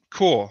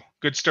 Cool,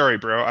 good story,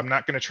 bro. I'm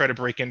not going to try to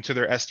break into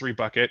their S3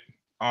 bucket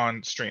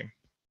on stream.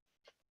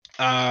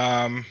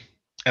 And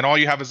all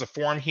you have is a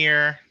form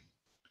here.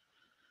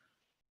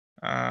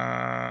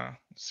 Let's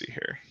see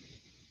here.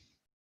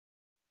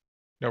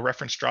 No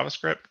reference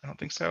JavaScript? I don't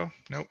think so.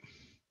 Nope.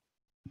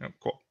 Nope,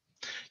 cool.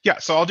 Yeah,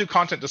 so I'll do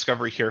content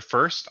discovery here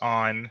first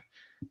on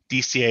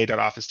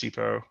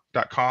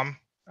dca.officedepot.com,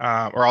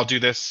 or I'll do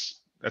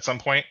this at some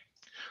point.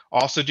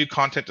 I'll also do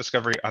content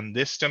discovery on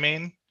this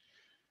domain,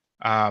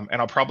 and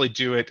I'll probably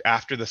do it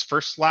after this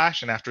first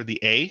slash and after the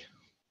A.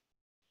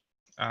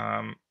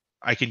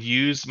 I can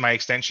use my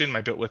extension,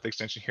 my built with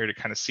extension here to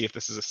kind of see if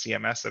this is a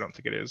CMS. I don't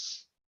think it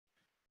is.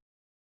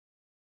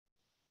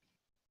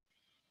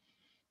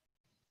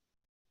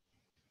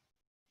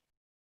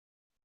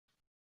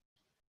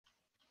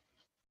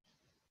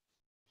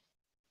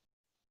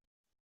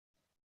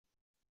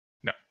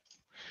 No.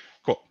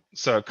 Cool.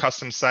 So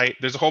custom site.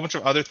 There's a whole bunch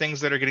of other things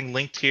that are getting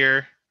linked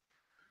here.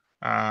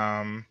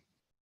 There's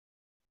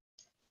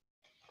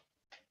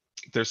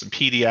some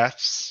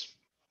PDFs.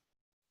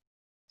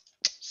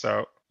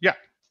 So yeah,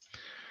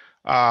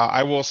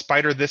 I will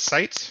spider this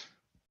site.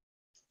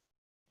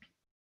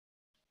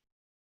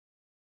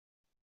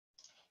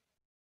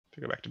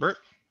 To go back to Burp,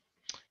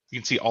 you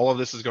can see all of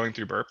this is going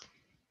through Burp.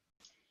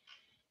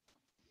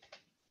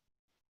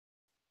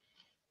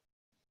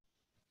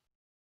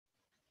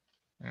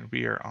 And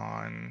we are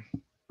on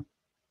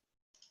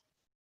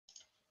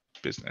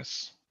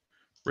business.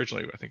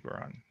 Originally, I think we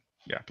were on,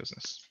 yeah,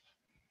 business.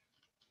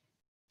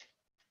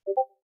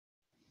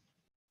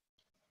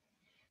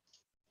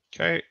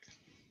 Okay.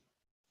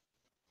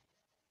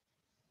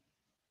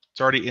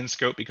 It's already in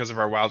scope because of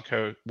our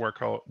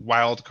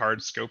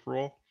wildcard scope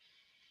rule.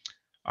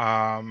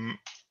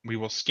 We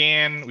will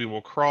scan, we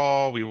will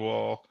crawl, we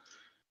will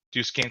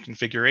do scan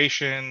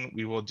configuration,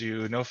 we will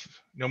do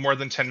no more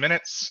than 10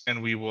 minutes,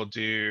 and we will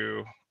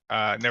do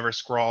never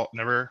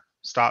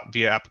stop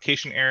via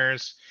application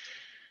errors.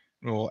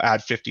 We will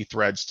add 50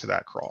 threads to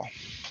that crawl.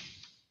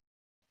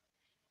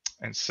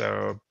 And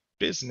so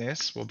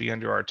business will be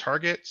under our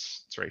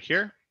targets. It's right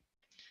here.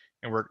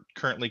 And we're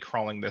currently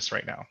crawling this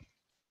right now.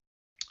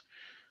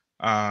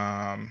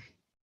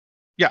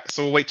 Yeah,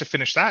 so we'll wait to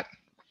finish that.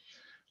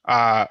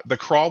 The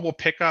crawl will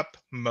pick up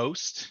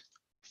most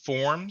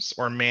forms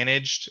or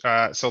managed,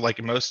 so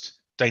like most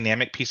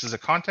dynamic pieces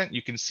of content.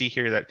 You can see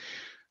here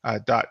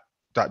that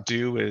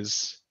 .do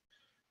is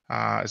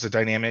a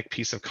dynamic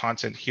piece of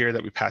content here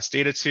that we pass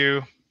data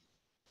to.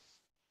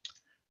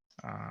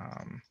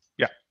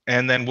 Yeah,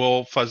 and then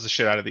we'll fuzz the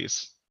shit out of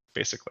these,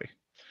 basically.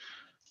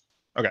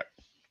 Okay,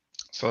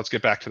 so let's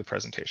get back to the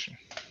presentation.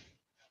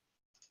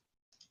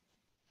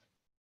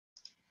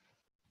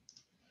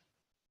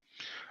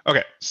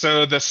 Okay,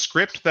 so the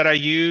script that I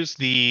use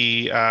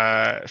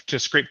to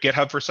scrape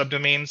GitHub for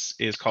subdomains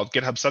is called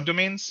GitHub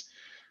subdomains.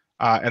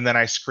 And then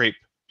I scrape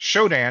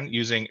Shodan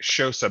using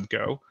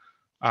showsubgo,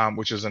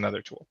 which is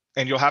another tool.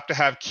 And you'll have to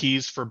have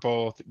keys for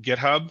both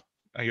GitHub.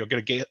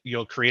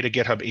 You'll create a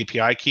GitHub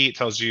API key. It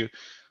tells you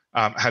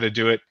how to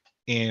do it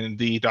in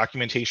the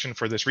documentation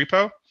for this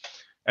repo.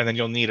 And then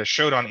you'll need a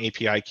Shodan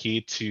API key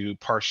to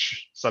parse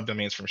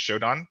subdomains from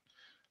Shodan.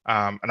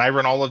 And I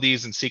run all of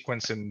these in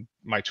sequence in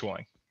my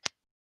tooling.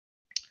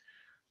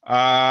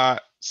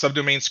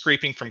 Subdomain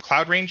scraping from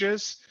cloud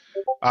ranges.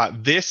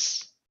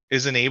 This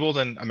is enabled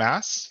in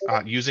Amass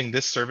using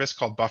this service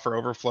called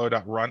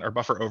bufferoverflow.run or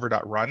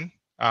bufferover.run.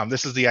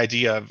 This is the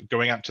idea of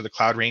going out to the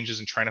cloud ranges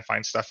and trying to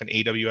find stuff in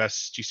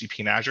AWS, GCP,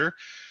 and Azure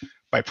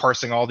by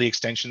parsing all the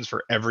extensions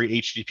for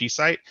every HTTP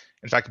site.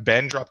 In fact,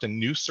 Ben dropped a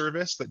new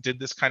service that did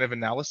this kind of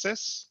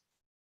analysis.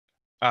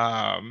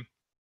 Yeah,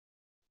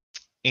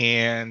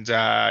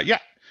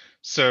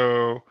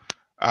 so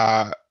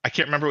I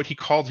can't remember what he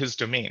called his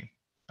domain.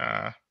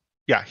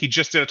 Yeah, he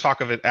just did a talk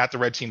of it at the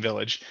Red Team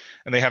Village,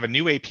 and they have a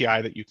new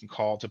API that you can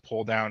call to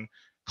pull down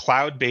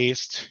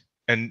cloud-based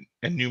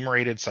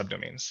enumerated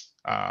subdomains,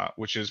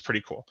 which is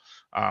pretty cool.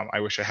 I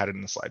wish I had it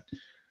in the slide.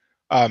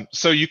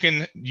 So you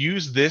can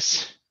use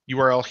this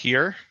URL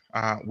here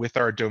with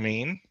our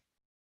domain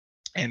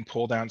and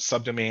pull down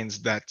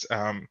subdomains that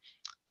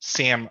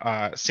Sam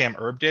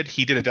Erb did.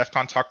 He did a DEF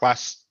CON talk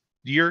last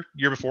year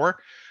before,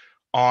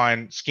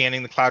 on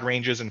scanning the cloud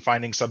ranges and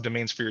finding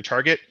subdomains for your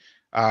target.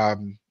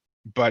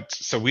 But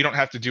so we don't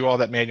have to do all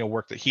that manual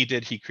work that he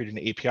did. He created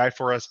an API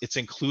for us. It's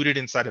included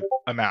inside of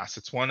Amass.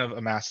 It's one of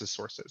Amass's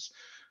sources.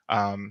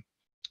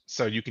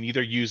 So you can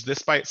either use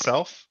this by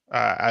itself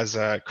as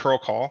a curl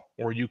call,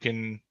 or you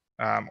can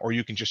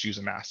just use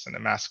Amass, and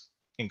Amass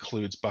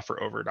includes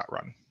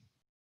bufferover.run.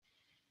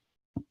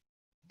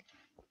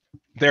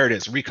 There it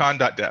is,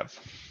 recon.dev.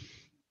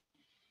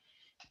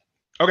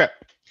 Okay,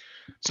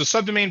 so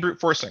subdomain brute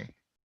forcing.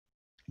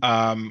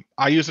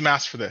 I use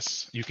Amass for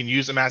this. You can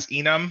use Amass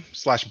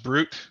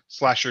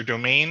enum/brute/your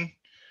domain.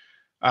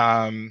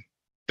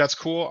 That's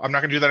cool. I'm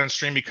not gonna do that on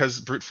stream because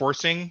brute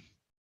forcing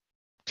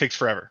takes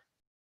forever.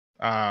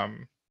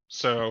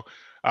 So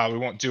we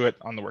won't do it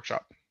on the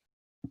workshop.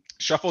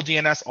 Shuffle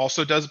DNS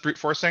also does brute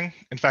forcing.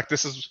 In fact,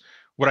 this is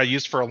what I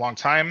used for a long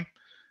time.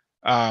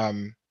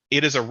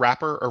 It is a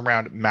wrapper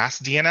around mass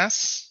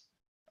DNS,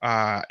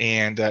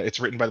 and it's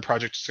written by the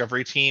project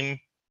discovery team.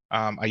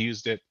 I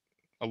used it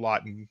a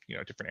lot in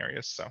different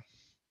areas. So,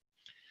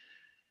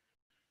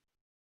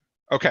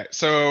 okay,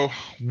 so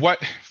what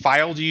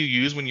file do you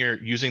use when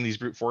you're using these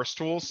brute force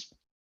tools?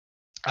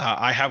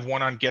 I have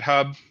one on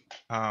GitHub.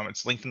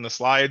 It's linked in the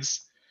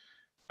slides,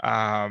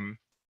 and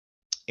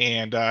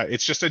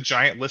it's just a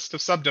giant list of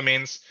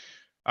subdomains.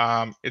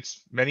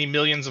 It's many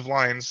millions of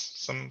lines,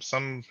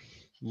 some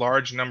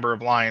large number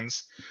of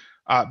lines.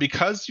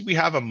 Because we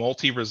have a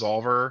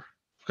multi-resolver,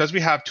 because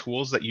we have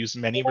tools that use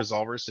many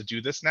resolvers to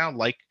do this now,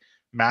 like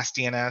mass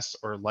DNS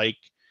or like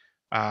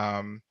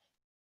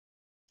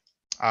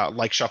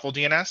shuffle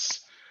DNS,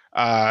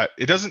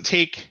 it doesn't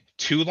take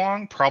too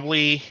long.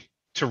 Probably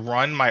to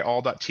run my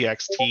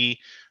all.txt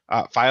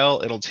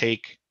file, it'll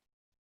take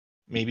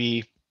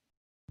maybe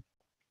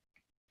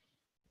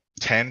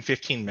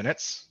 10-15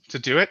 minutes to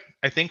do it.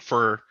 I think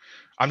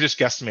I'm just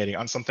guesstimating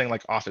on something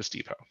like Office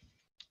Depot.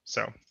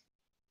 So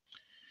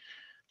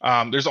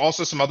there's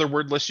also some other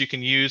word lists you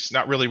can use,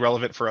 not really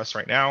relevant for us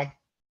right now.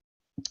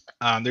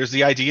 There's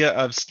the idea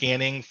of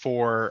scanning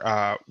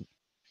for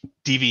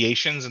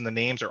deviations in the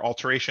names or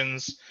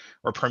alterations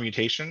or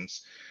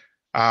permutations.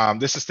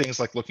 This is things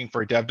like looking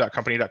for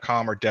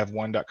dev.company.com or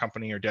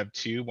dev1.company or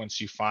dev2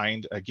 once you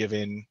find a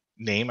given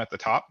name at the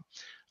top.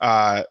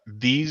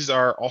 These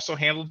are also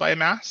handled by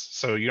Amass,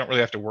 so you don't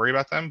really have to worry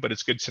about them, but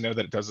it's good to know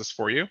that it does this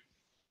for you.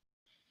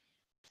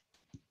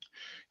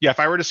 Yeah, if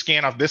I were to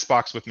scan off this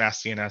box with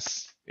mass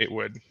DNS, it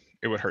would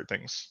hurt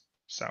things.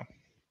 So,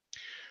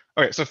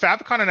 okay, so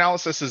favicon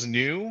analysis is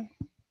new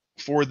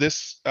for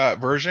this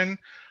version.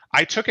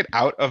 I took it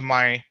out of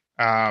my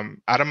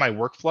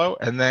workflow,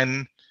 and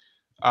then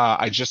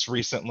I just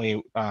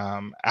recently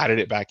added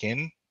it back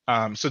in.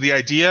 So the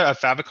idea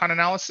of favicon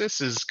analysis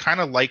is kind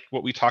of like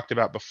what we talked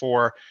about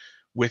before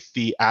with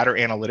the adder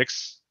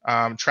analytics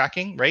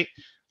tracking, right?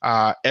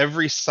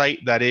 Every site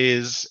that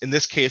is, in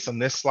this case, on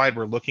this slide,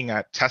 we're looking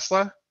at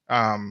Tesla.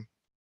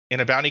 In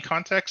a bounty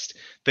context,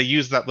 they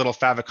use that little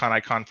favicon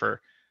icon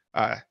for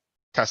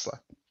Tesla,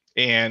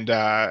 and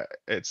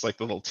it's like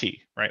the little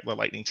T, right? The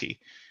lightning T.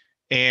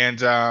 And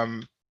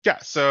yeah,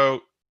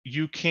 so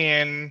you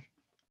can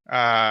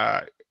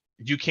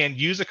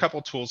use a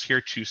couple tools here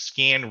to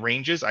scan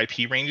ranges,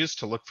 IP ranges,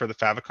 to look for the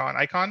favicon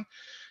icon.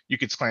 You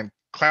could scan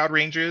cloud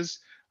ranges,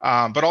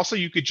 but also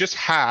you could just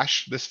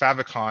hash this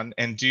favicon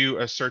and do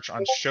a search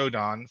on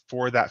Shodan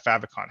for that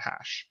favicon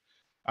hash.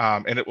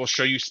 And it will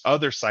show you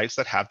other sites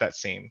that have that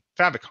same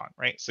favicon,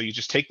 right? So you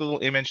just take the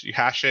little image, you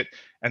hash it,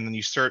 and then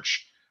you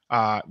search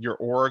your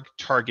org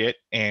target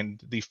and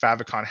the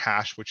favicon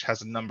hash, which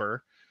has a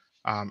number.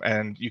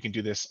 And you can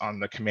do this on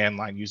the command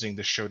line using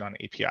the Shodan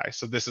API.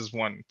 So this is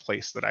one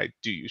place that I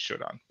do use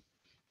Shodan.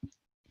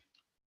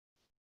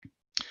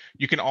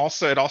 You can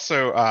also,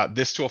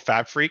 this tool,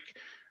 FabFreak,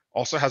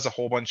 also has a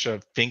whole bunch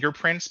of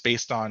fingerprints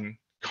based on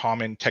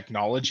common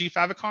technology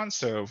favicons.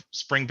 So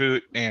Spring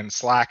Boot and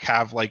Slack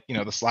have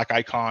the Slack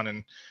icon,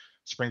 and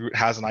Spring Boot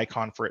has an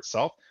icon for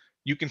itself.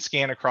 You can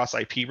scan across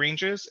IP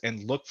ranges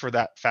and look for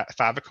that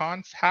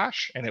favicon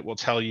hash, and it will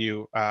tell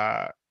you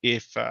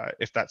if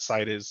that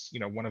site is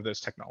one of those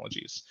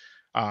technologies.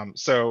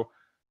 So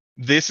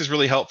this is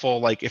really helpful,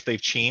 like if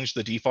they've changed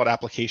the default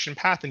application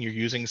path and you're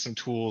using some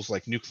tools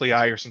like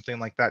Nuclei or something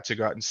like that to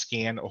go out and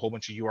scan a whole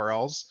bunch of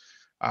URLs.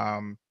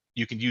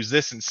 You can use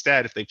this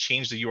instead if they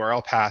change the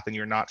URL path and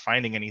you're not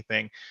finding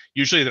anything.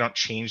 Usually they don't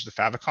change the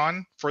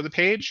favicon for the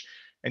page,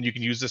 and you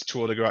can use this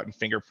tool to go out and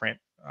fingerprint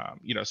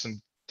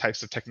some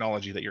types of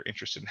technology that you're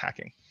interested in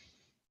hacking.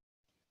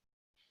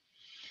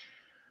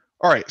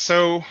 All right,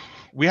 so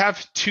we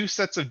have two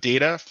sets of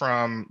data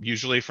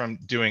usually from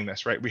doing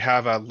this, right? We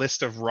have a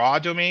list of raw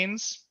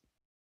domains.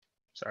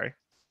 Sorry.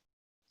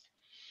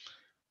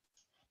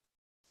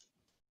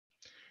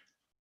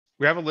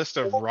 we have a list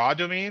of raw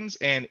domains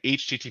and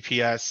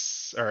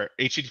HTTPS or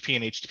HTTP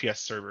and HTTPS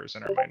servers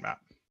in our mind map.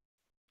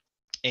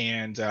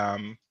 And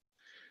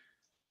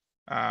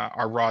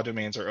our raw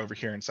domains are over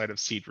here inside of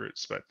seed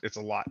roots, but it's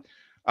a lot.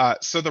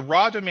 So the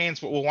raw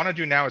domains, what we'll want to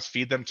do now is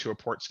feed them to a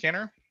port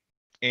scanner.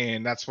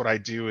 And that's what I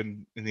do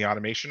in the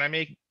automation I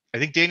make. I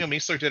think Daniel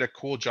Miessler did a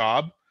cool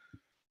job.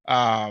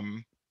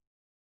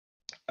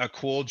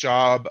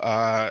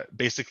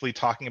 Basically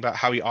talking about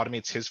how he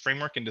automates his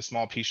framework into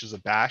small pieces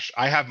of bash.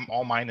 I have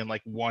all mine in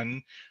like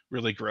one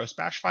really gross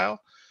bash file,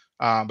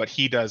 but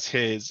he does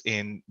his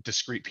in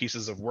discrete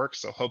pieces of work.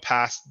 So he'll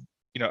pass,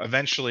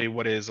 eventually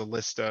what is a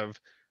list of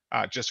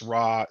just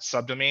raw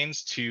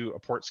subdomains to a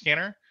port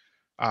scanner,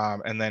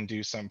 and then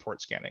do some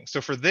port scanning. So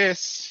for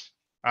this,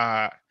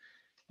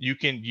 you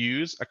can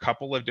use a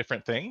couple of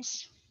different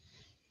things.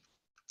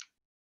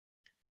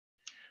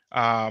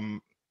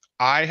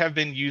 I have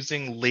been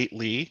using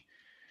lately,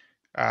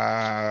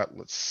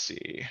 let's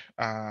see,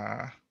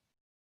 where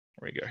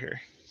we go here.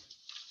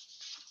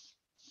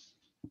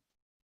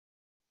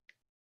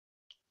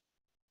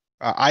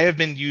 I have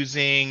been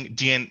using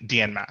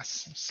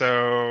DNMass.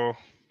 So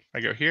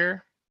I go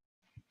here.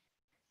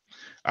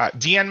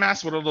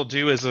 DNMass, what it'll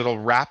do is it'll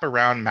wrap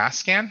around mass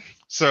scan.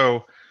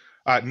 So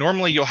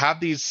normally you'll have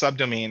these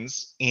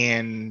subdomains,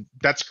 and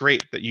that's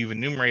great that you've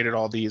enumerated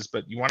all these,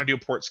 but you want to do a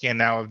port scan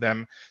now of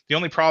them. The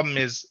only problem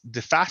is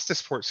the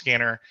fastest port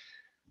scanner,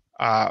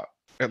 at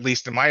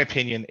least in my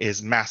opinion,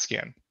 is mass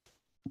scan.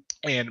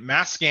 And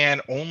mass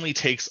scan only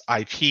takes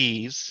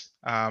IPs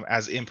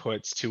as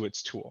inputs to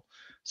its tool.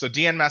 So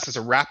DNMass is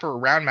a wrapper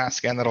around mass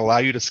scan that allow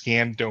you to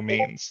scan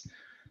domains,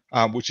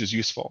 which is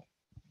useful.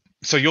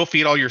 So you'll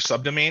feed all your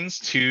subdomains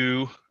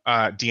to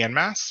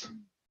DNMass,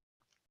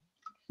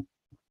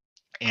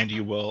 and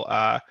you will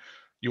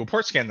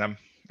port scan them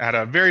at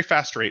a very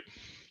fast rate.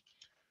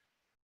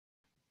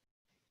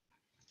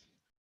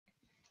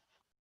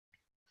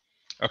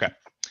 Okay,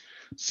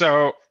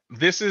 so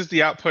this is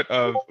the output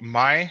of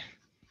my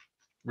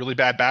really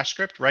bad bash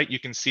script, right? You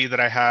can see that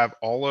I have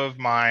all of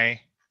my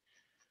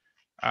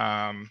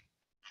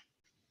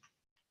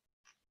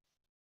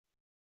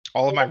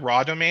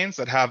raw domains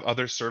that have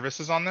other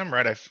services on them,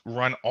 right? I've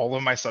run all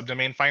of my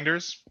subdomain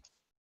finders.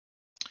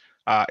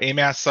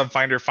 AMAS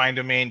subfinder, find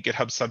domain,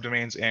 GitHub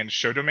subdomains, and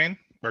show domain,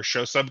 or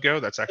show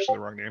subgo. That's actually the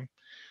wrong name.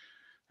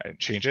 I didn't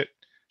change it.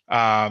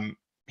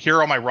 Here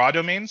are all my raw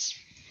domains.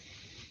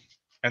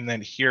 And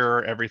then here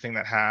are everything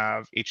that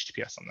have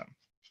HTTPS on them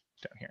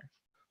down here.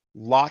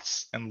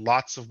 Lots and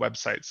lots of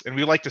websites. And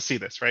we like to see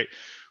this, right?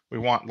 We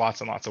want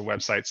lots and lots of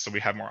websites so we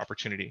have more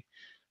opportunity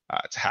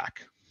to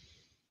hack.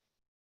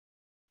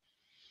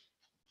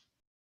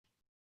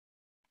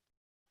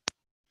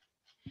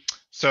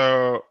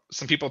 So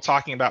some people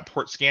talking about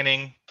port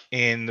scanning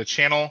in the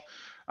channel,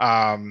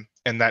 and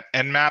that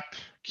Nmap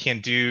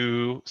can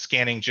do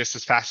scanning just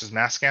as fast as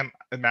mass scan.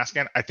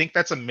 I think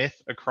that's a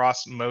myth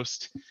across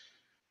most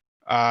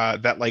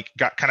that like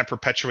got kind of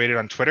perpetuated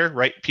on Twitter,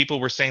 right? People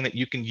were saying that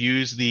you can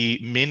use the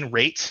min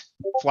rate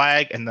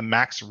flag and the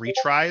max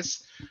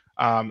retries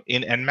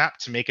in Nmap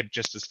to make it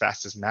just as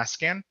fast as mass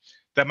scan.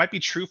 That might be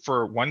true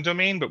for one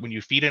domain, but when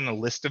you feed in a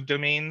list of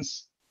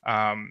domains,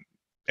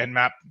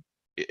 Nmap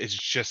is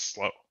just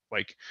slow.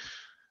 Like,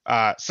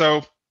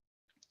 so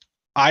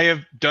I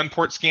have done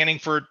port scanning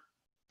for,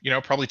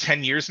 probably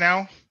 10 years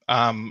now.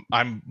 I'm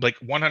like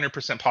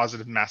 100%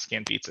 positive mass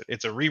scan beats it.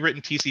 It's a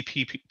rewritten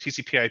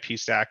TCP/IP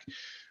stack.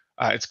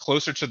 It's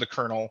closer to the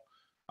kernel.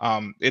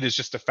 It is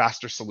just a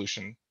faster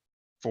solution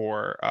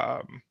for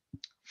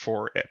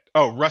it.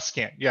 Oh,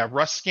 RustScan. Yeah,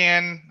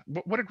 RustScan.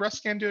 What did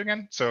RustScan do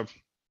again? So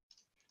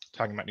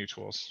talking about new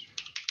tools.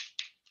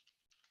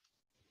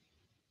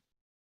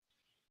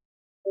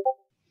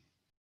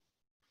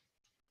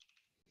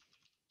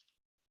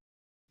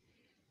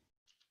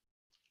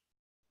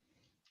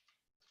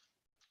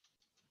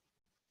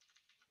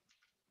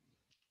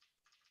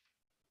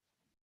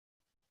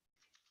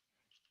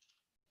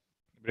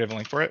 Do we have a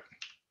link for it?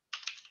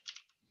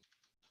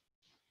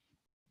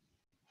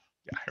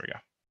 Yeah, here we go.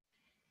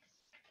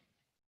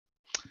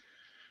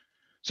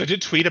 So I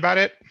did tweet about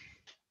it.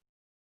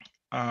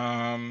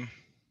 Oh,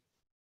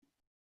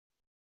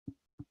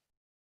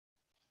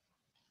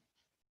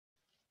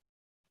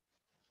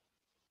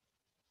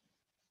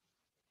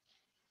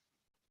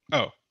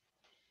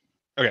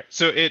 okay.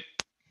 So it,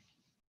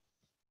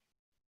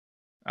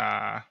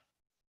 yeah,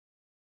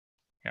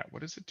 what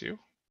does it do?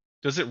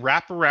 Does it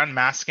wrap around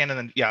mass scan and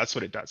then, yeah, that's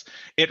what it does.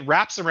 It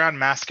wraps around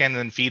mass scan and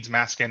then feeds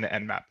mass scan to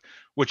Nmap,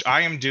 which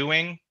I am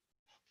doing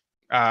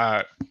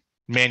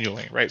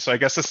manually, right? So I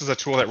guess this is a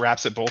tool that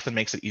wraps it both and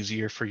makes it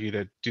easier for you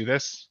to do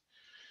this.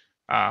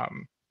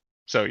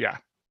 So yeah.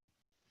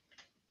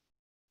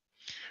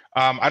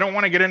 I don't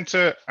want to get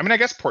into, I mean, I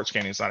guess port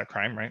scanning is not a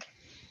crime, right?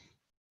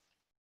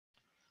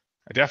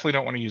 I definitely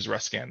don't want to use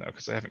RustScan though,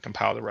 because I haven't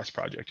compiled the Rust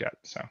project yet.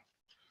 So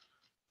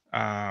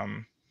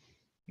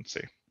let's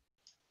see.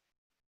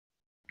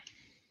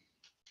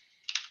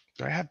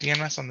 Do I have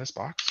DNS on this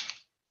box?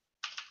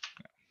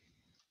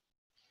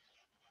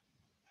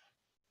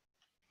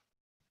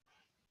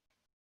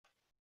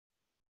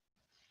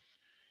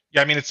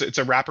 Yeah, I mean, it's a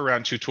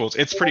wraparound 2 tools.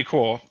 It's pretty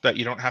cool that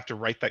you don't have to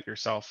write that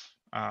yourself.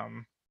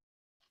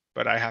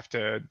 But I have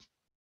to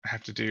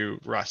do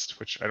Rust,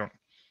 which I don't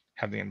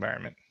have the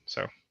environment.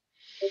 So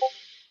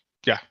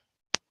yeah.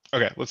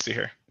 Okay, let's see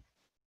here.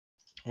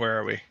 Where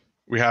are we?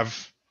 We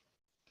have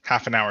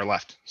half an hour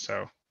left.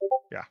 So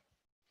yeah.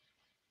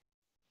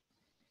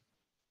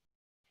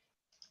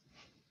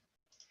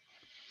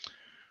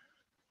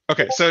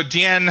 Okay, so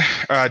DN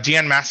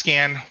mass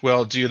scan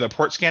will do the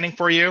port scanning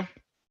for you,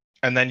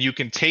 and then you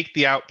can take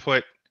the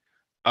output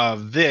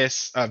of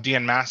this of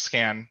DN mass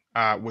scan,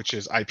 which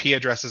is IP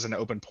addresses and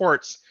open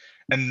ports,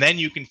 and then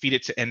you can feed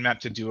it to Nmap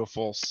to do a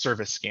full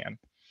service scan.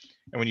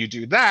 And when you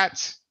do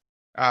that,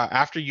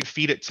 after you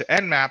feed it to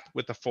Nmap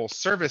with the full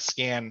service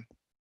scan,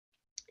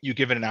 you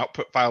give it an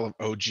output file of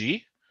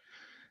OG,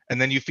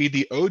 and then you feed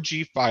the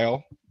OG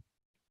file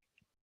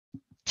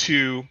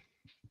to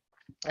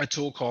a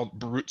tool called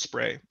Brute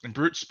Spray. And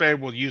Brute Spray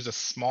will use a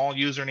small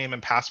username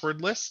and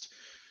password list.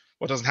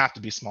 Well, it doesn't have to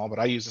be small, but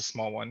I use a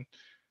small one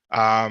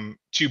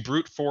to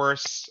brute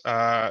force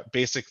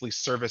basically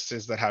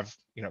services that have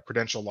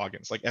credential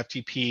logins like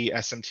FTP,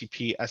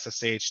 SMTP,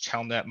 SSH,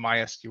 Telnet,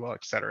 MySQL,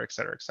 et cetera, et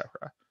cetera, et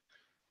cetera.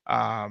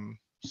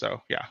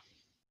 So yeah.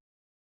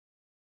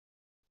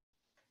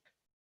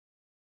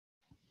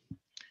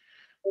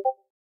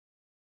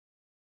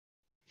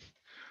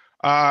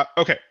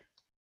 Okay.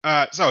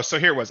 So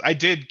here it was. I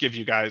did give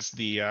you guys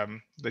the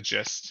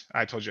gist.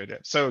 I told you I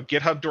did. So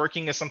GitHub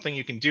dorking is something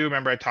you can do.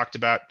 Remember I talked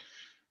about.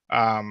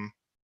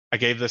 I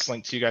gave this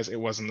link to you guys. It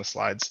was in the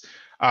slides.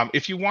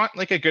 If you want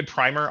like a good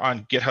primer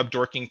on GitHub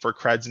dorking for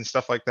creds and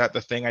stuff like that,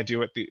 the thing I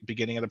do at the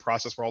beginning of the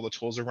process where all the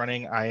tools are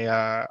running,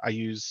 I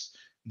use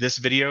this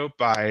video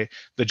by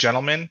the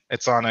gentleman.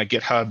 It's on a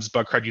GitHub's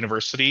Bugcred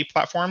University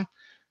platform,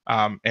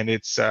 and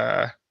it's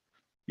yeah,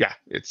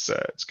 it's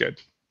good.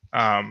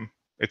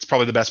 It's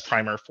probably the best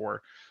primer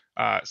for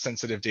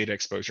sensitive data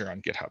exposure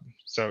on GitHub.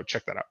 So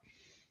check that out.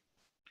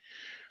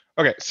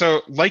 Okay,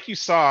 so like you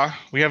saw,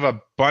 we have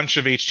a bunch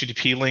of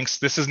HTTP links.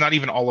 This is not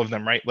even all of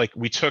them, right? Like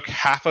we took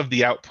half of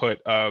the output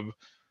of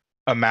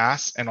a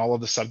mass and all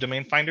of the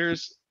subdomain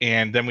finders,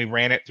 and then we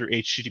ran it through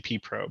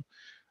HTTP probe.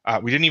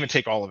 We didn't even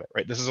take all of it,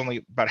 right? This is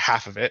only about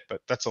half of it,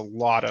 but that's a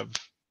lot of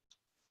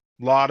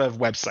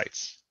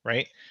websites,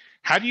 right?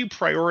 How do you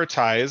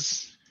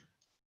prioritize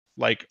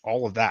like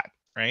all of that,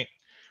 right?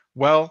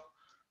 Well,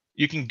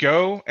 you can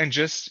go and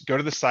just go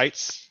to the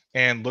sites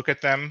and look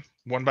at them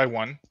one by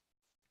one,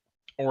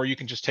 or you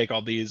can just take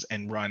all these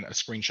and run a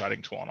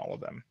screenshotting tool on all of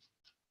them.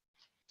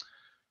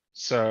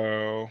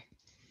 So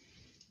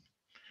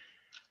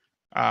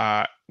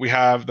we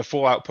have the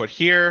full output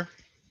here.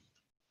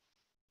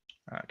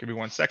 Give me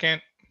 1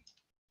 second.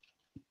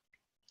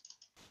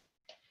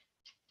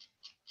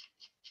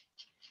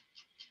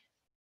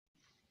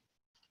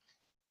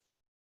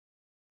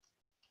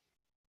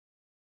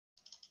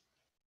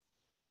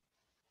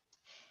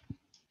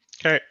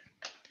 Okay.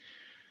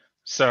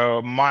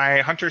 So my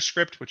Hunter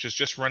script, which is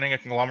just running a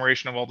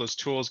conglomeration of all those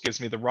tools,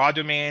 gives me the raw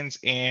domains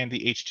and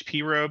the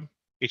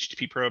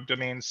HTTP probe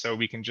domains. So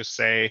we can just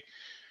say,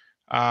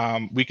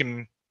 we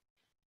can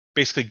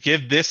basically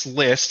give this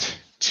list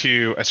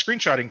to a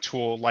screenshotting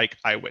tool like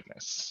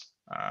Eyewitness.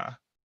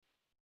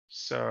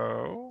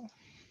 So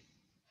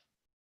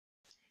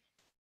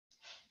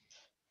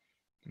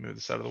move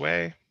this out of the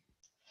way.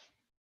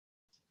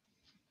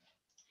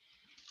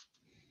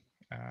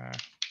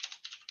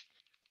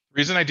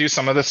 Reason I do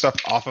some of this stuff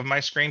off of my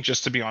screen,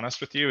 just to be honest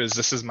with you, is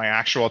this is my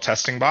actual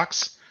testing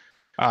box.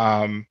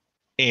 And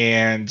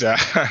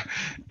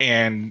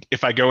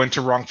if I go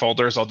into wrong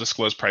folders, I'll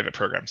disclose private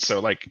programs.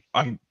 So like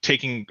I'm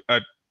taking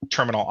a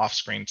terminal off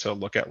screen to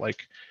look at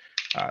like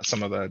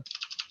some of the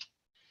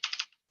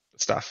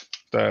stuff,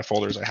 the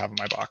folders I have in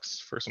my box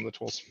for some of the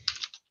tools.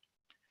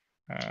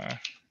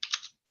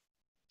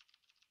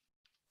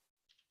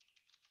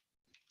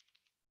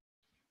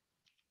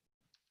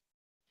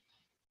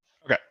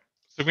 Okay,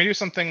 so we do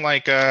something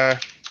like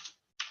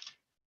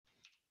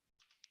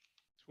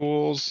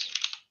tools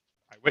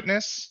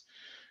Eyewitness,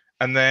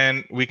 and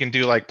then we can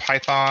do like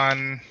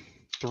Python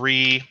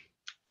 3,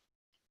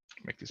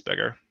 make these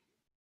bigger.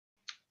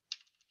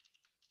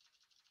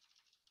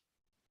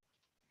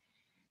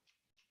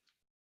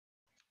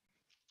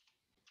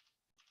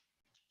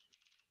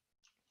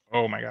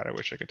 Oh my God, I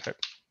wish I could type.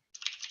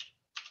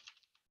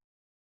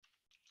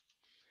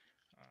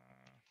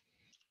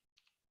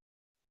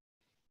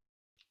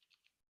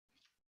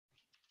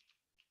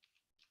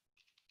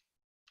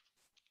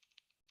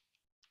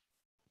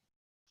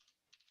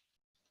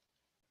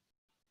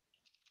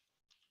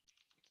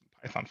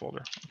 Python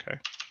folder, okay.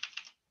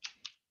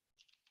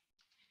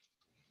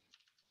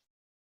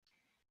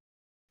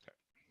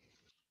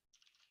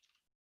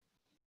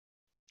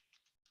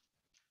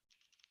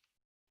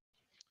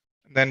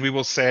 Then we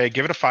will say,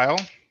 give it a file,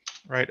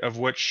 right, of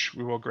which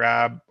we will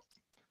grab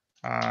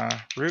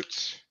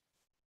root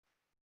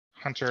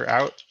hunter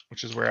out,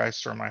 which is where I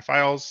store my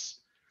files,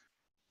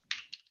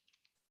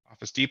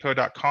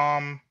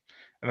 officedepot.com,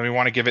 and then we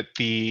want to give it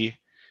the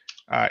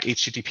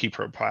HTTP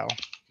probe file.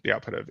 the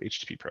output of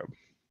HTTP probe.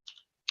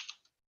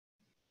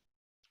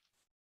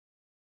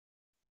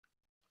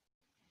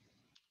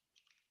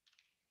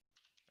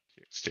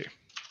 TXT.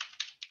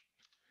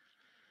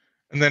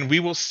 And then we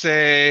will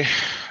say,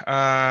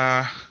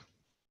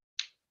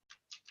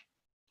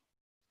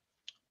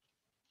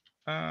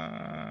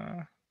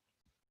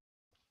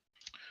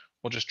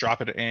 we'll just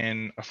drop it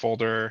in a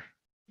folder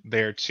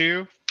there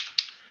too.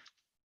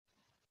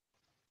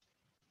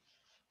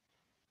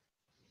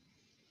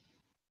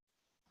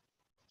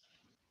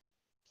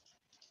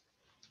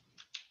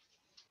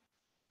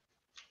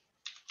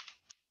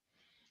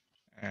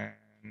 And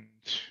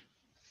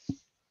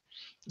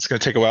it's going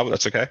to take a while, but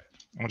that's okay.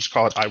 We'll just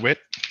call it iWit.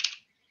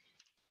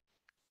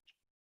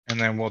 And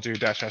then we'll do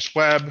 --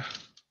 web.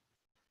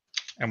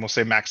 And we'll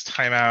say max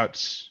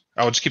timeout.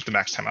 I'll just keep the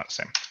max timeout the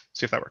same.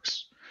 See if that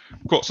works.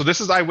 Cool. So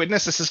this is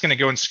iWitness. This is going to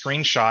go and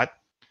screenshot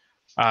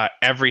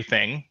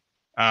everything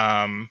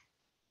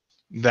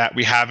that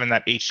we have in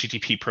that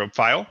HTTP probe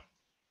file.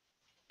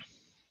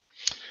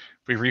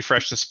 If we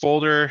refresh this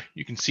folder,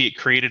 you can see it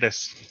created a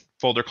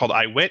folder called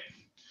iWit.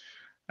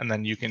 And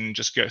then you can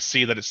just go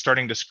see that it's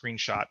starting to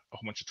screenshot a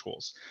whole bunch of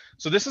tools.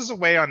 So this is a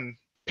way on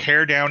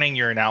pair downing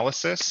your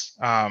analysis.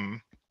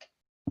 And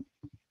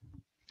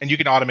you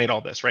can automate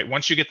all this, right?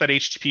 Once you get that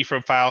HTTP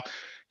probe file,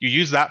 you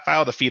use that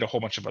file to feed a whole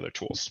bunch of other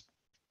tools.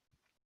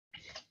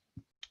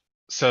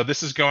 So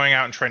this is going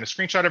out and trying to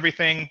screenshot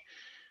everything.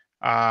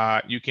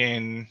 You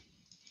can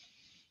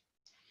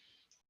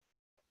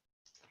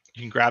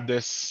grab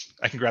this.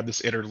 I can grab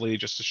this iteratively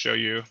just to show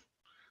you,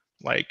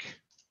 like,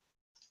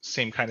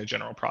 same kind of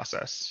general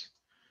process.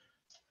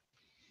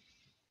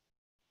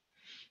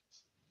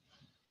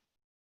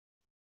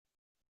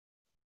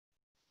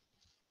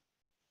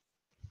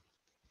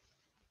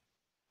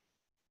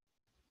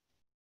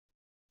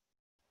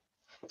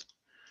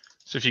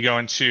 So if you go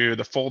into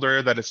the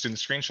folder that it's doing the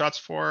screenshots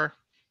for,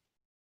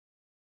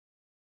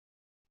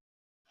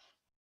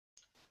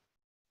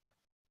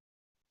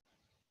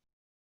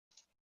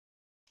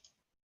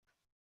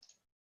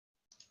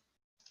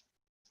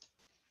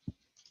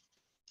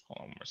 hold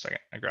on one more second,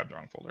 I grabbed the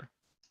wrong folder.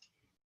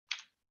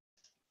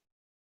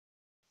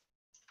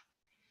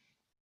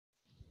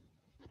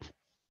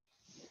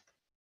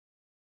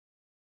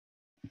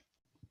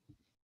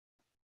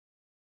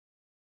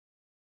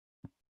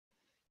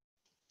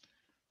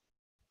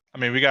 I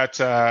mean, we got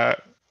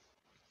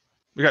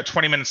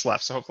 20 minutes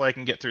left, so hopefully I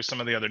can get through some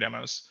of the other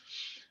demos.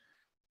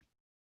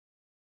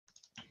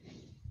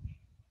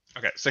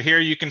 Okay, so here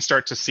you can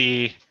start to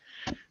see,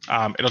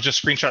 it'll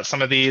just screenshot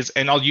some of these,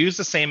 and I'll use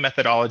the same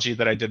methodology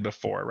that I did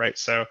before, right?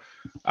 So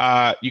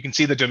you can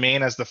see the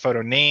domain as the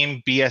photo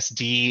name,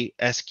 BSD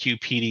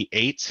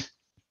SQPD8.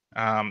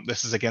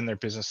 This is, again, their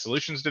business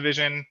solutions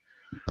division.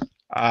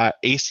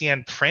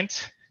 ACN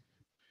print.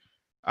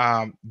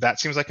 That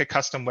seems like a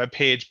custom web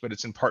page, but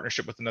it's in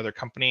partnership with another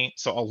company.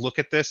 So I'll look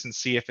at this and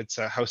see if it's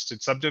a hosted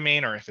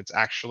subdomain or if it's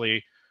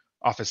actually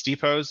Office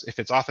Depot's. If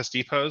it's Office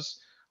Depot's,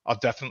 I'll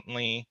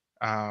definitely,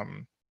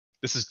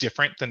 this is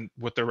different than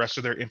what the rest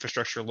of their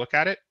infrastructure looks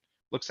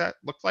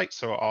like.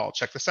 So I'll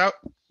check this out.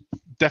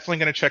 Definitely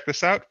going to check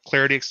this out.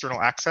 Clarity External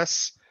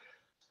Access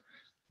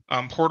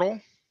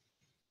portal.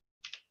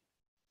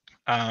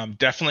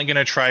 Definitely going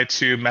to try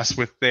to mess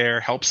with their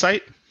help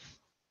site.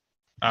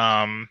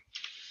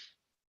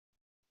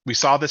 We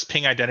saw this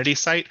ping identity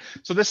site.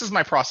 So this is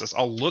my process.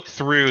 I'll look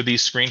through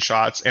these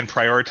screenshots and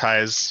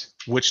prioritize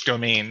which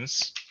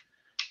domains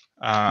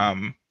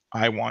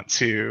I want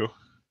to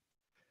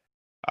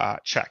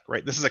check,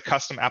 right? This is a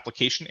custom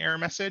application error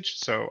message.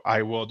 So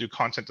I will do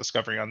content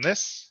discovery on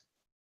this.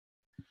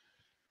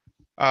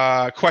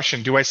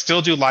 Question, do I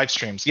still do live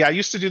streams? Yeah, I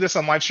used to do this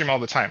on live stream all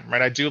the time,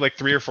 right? I do like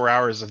 3 or 4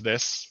 hours of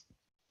this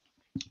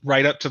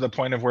right up to the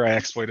point of where I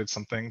exploited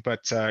something.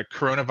 But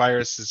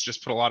coronavirus has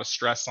just put a lot of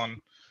stress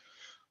on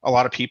a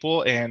lot of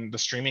people, and the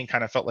streaming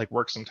kind of felt like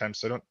work sometimes.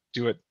 So I don't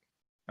do it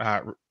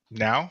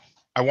now.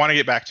 I want to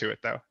get back to it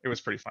though. It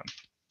was pretty fun.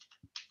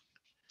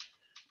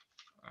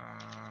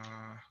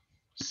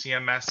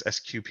 CMS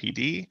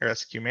SQPD or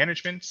SQ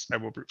management. I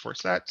will brute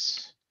force that.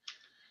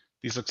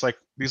 These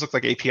look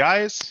like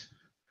APIs.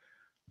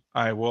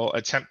 I will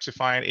attempt to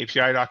find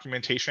API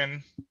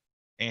documentation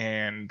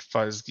and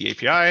fuzz the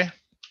API.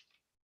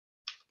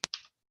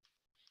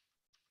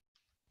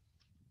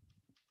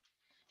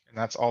 And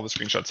that's all the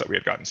screenshots that we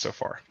had gotten so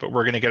far. But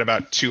we're going to get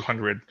about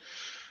 200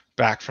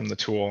 back from the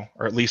tool,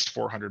 or at least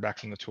 400 back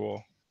from the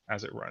tool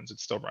as it runs.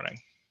 It's still running.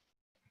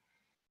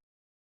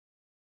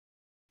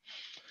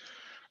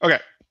 Okay,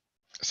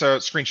 so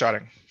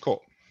screenshotting,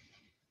 cool.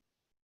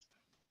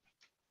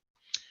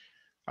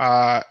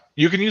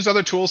 You can use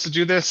other tools to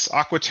do this.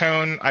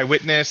 Aquatone,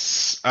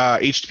 iWitness,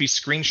 HTTP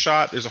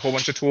screenshot. There's a whole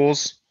bunch of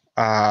tools,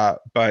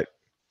 but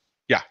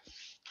yeah.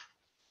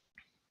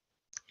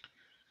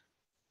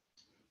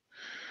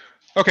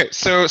 Okay,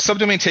 so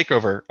subdomain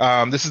takeover.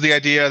 This is the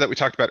idea that we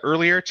talked about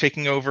earlier,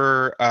 taking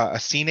over a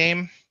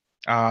CNAME.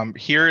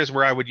 Here is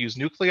where I would use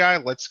nuclei.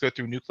 Let's go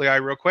through nuclei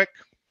real quick.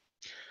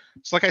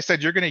 So like I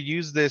said, you're going to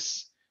use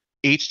this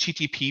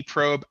HTTP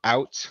probe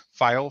out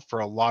file for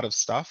a lot of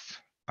stuff.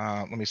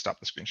 Let me stop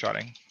the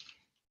screenshotting.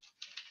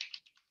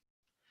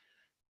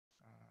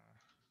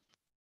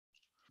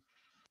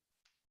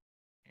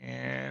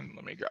 And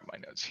let me grab my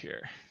notes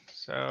here.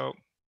 So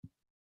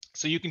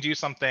you can do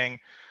something.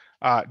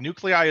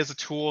 Nuclei is a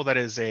tool that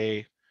is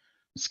a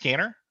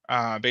scanner,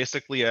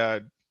 basically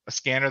a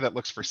scanner that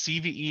looks for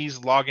CVEs,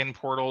 login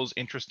portals,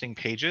 interesting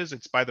pages.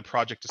 It's by the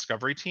project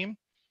discovery team.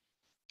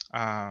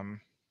 I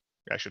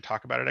should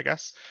talk about it, I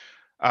guess.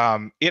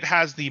 It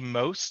has the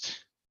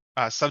most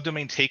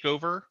subdomain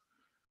takeover.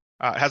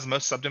 It has the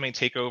most subdomain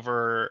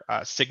takeover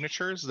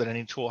signatures that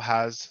any tool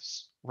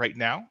has right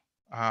now.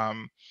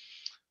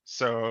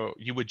 So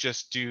you would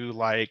just do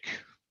like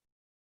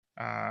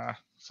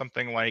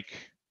something like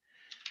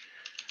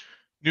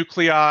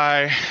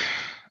nuclei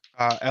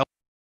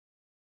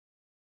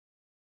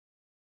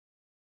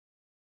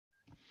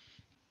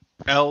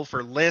L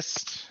for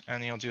list,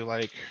 and you'll do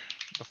like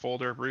the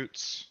folder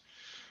roots,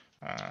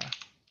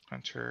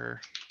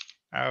 Hunter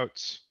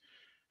out,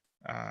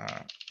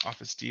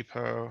 Office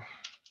Depot,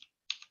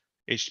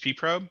 HTTP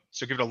probe.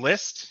 So give it a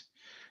list,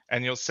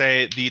 and you'll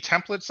say the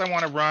templates I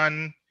want to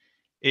run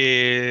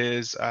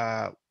is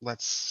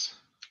let's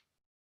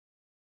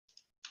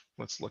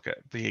look at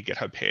the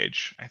GitHub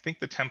page. I think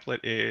the template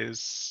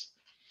is,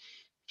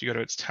 if you go to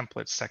its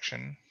templates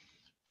section,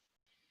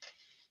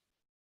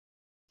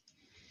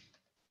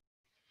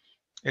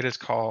 it is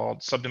called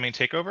subdomain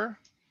takeover.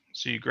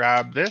 So you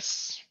grab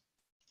this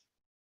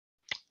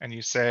and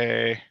you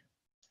say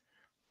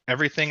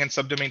everything in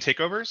subdomain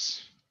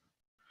takeovers,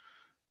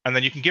 and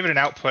then you can give it an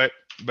output,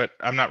 but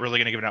I'm not really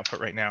going to give it an output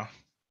right now.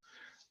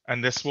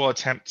 And this will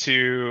attempt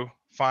to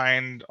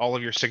find all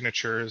of your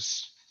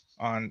signatures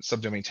on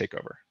subdomain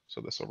takeover.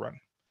 So this will run.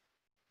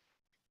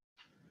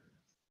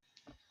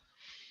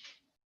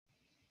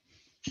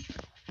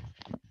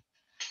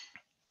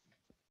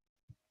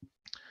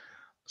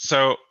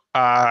 So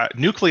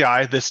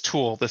Nuclei, this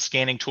tool, the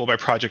scanning tool by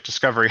Project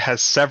Discovery,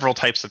 has several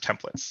types of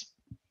templates.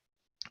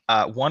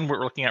 One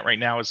we're looking at right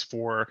now is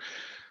for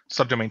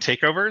subdomain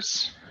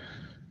takeovers.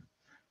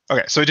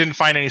 Okay, so it didn't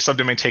find any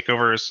subdomain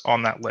takeovers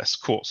on that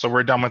list. Cool, so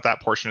we're done with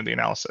that portion of the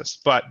analysis.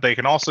 But they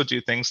can also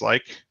do things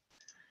like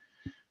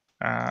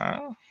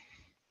admin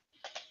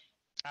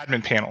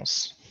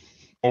panels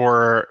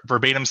or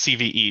verbatim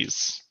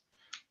CVEs.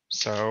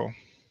 So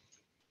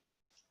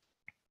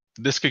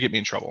this could get me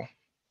in trouble.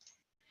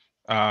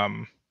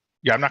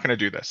 Yeah, I'm not going to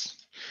do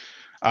this.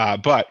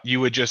 But you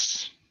would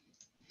just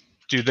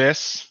do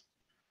this,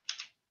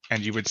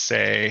 and you would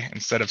say,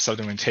 instead of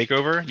subdomain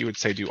takeover, you would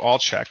say do all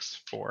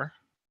checks for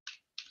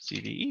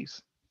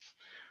CVEs.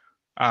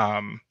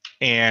 And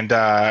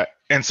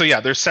so, yeah,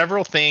 there's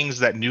several things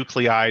that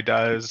Nuclei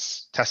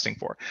does testing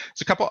for.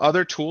 There's a couple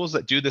other tools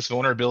that do this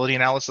vulnerability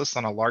analysis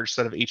on a large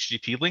set of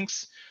HTTP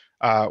links.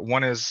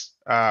 One is,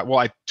 well,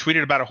 I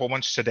tweeted about a whole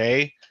bunch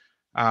today.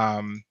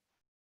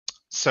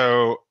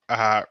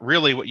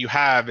 Really what you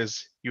have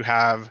is you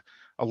have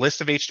a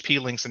list of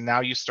HTTP links, and now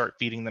you start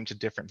feeding them to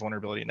different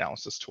vulnerability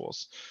analysis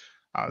tools.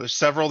 There's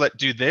several that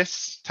do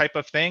this type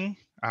of thing.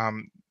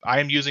 I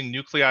am using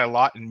Nuclei a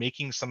lot and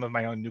making some of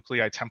my own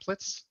Nuclei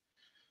templates.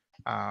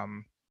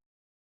 Here,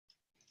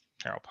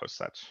 I'll post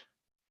that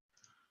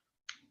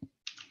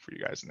for you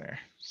guys in there.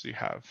 So you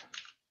have,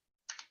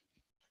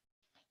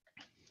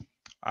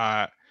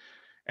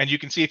 and you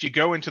can see if you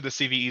go into the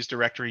CVEs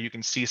directory, you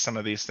can see some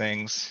of these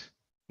things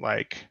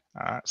like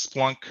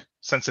Splunk,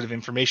 sensitive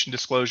information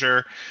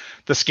disclosure.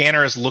 The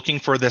scanner is looking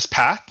for this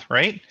path,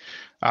 right?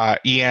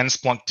 EN,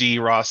 Splunk D,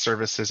 raw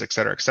services, et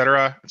cetera, et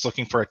cetera. It's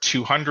looking for a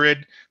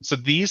 200. So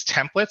these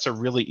templates are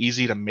really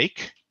easy to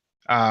make.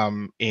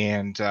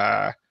 There's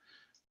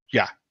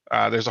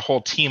a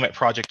whole team at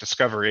Project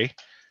Discovery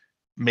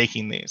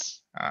making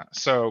these.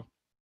 So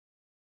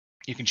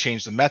you can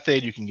change the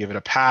method, you can give it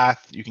a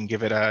path, you can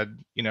give it a,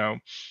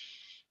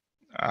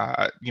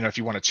 if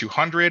you want a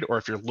 200, or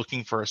if you're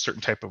looking for a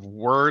certain type of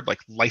word like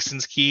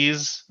license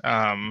keys,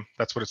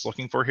 that's what it's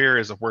looking for here,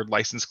 is a word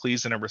license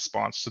keys in a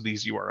response to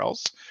these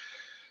URLs.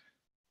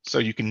 So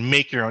you can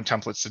make your own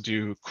templates to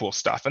do cool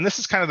stuff. And this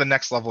is kind of the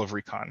next level of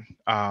recon.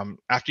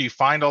 After you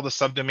find all the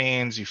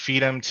subdomains, you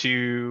feed them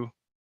to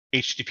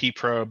HTTP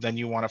probe, then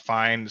you want to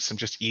find some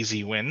just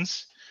easy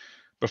wins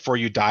before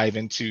you dive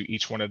into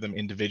each one of them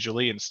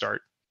individually and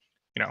start,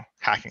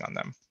 hacking on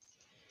them.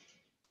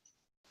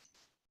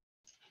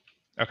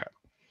 Okay.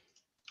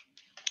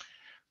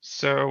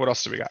 So what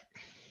else do we got?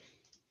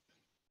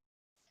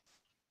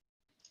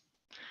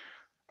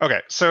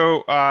 Okay,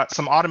 so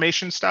some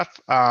automation stuff.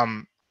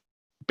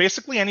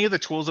 Basically, any of the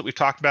tools that we've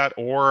talked about,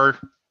 or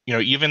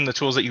even the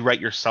tools that you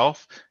write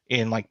yourself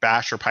in like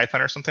Bash or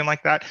Python or something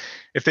like that,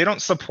 if they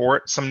don't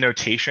support some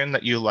notation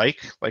that you like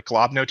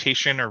glob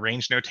notation or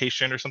range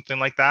notation or something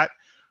like that,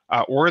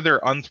 or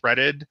they're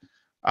unthreaded,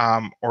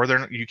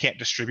 or you can't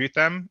distribute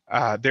them,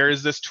 there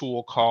is this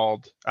tool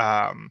called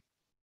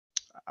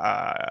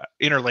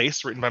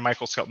Interlace, written by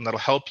Michael Skelton, that'll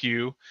help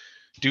you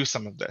do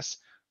some of this.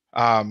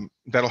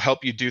 That'll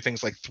help you do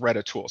things like thread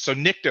a tool. So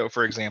Nikto,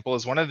 for example,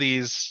 is one of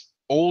these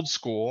old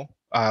school,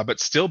 but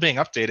still being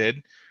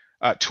updated,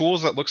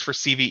 tools that looks for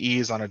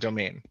CVEs on a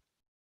domain.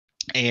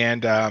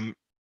 And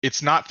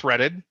it's not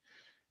threaded.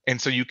 And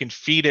so you can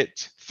feed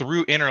it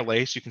through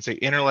interlace. You can say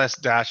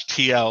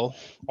interlace-TL,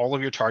 all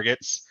of your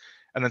targets,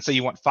 and then say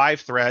you want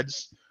 5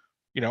 threads,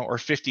 or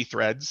 50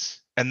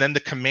 threads. And then the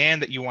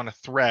command that you want to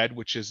thread,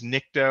 which is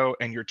nicto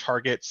and your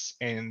targets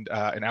and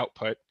an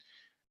output,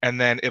 and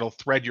then it'll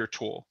thread your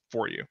tool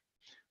for you.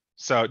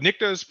 So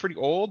nicto is pretty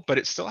old, but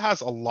it still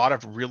has a lot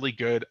of really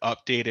good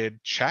updated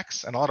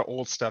checks and a lot of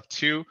old stuff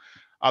too.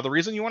 The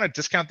reason you want to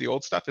discount the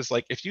old stuff is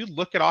like if you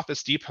look at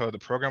Office Depot, the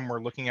program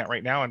we're looking at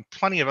right now, and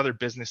plenty of other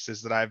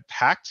businesses that I've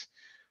hacked,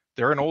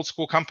 they're an old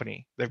school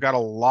company. They've got a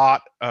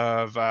lot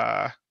of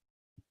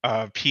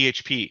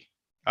PHP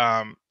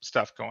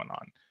stuff going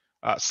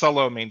on.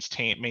 Solo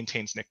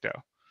maintains nicto.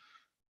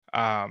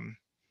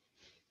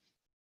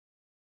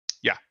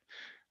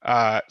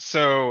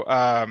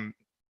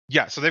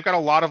 So they've got a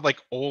lot of like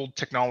old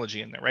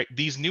technology in there, right?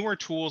 These newer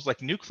tools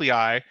like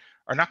Nuclei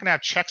are not going to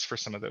have checks for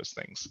some of those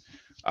things.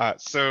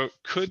 So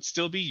could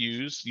still be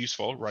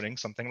useful running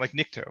something like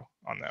nicto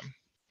on them.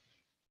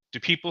 Do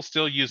people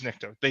still use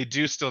nicto? They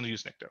do still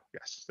use nicto.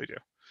 Yes, they do.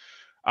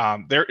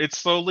 It's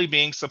slowly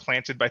being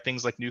supplanted by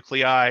things like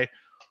Nuclei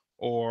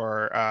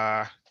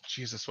or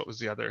Jesus, what was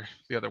the other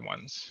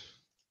ones?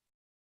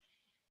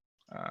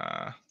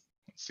 Let's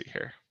see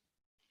here.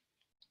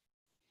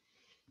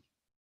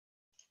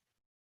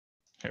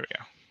 Here we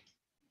go.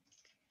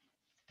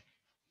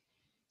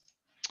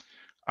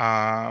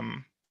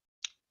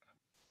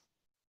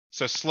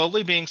 So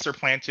slowly being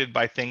supplanted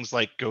by things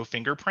like Go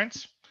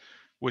Fingerprint,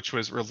 which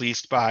was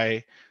released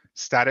by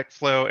Static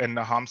Flow and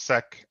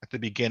Nahamsec at the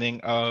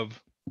beginning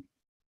of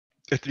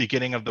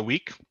the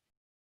week,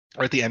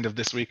 or at the end of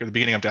this week, or the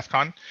beginning of DEF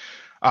CON.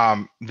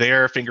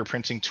 Their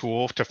fingerprinting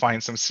tool to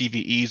find some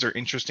CVEs or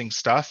interesting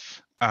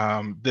stuff.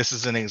 This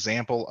is an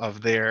example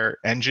of their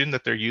engine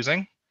that they're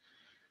using.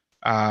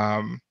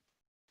 And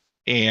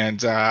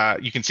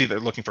you can see they're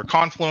looking for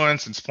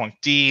Confluence and Splunk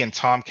D and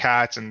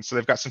Tomcat, and so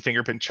they've got some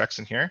fingerprint checks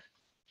in here.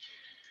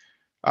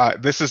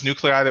 This is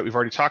Nuclei that we've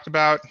already talked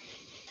about.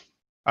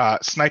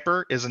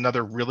 Sniper is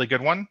another really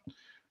good one.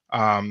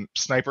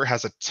 Sniper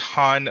has a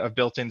ton of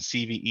built-in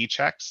CVE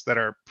checks that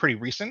are pretty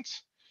recent.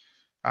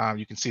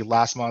 You can see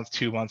last month,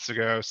 2 months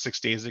ago, 6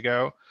 days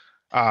ago.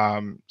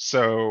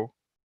 So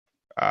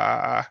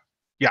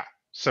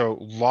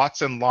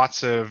lots and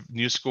lots of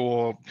new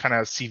school kind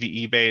of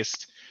CVE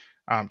based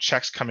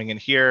checks coming in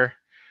here,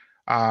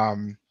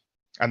 and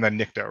then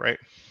nicto, right?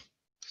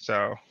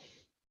 So,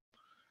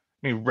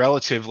 I mean,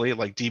 relatively,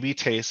 like DB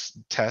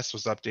test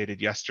was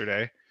updated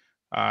yesterday,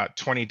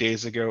 20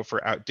 days ago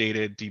for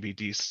outdated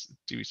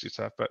DBC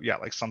stuff, but yeah,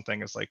 like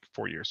something is like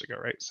 4 years ago,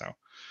 right? So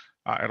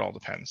it all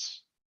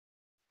depends.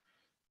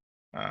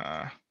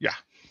 Yeah,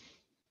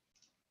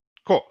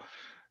 cool.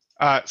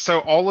 So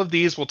all of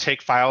these will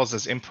take files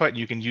as input, and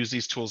you can use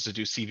these tools to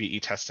do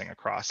CVE testing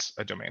across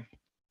a domain.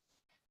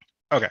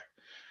 Okay,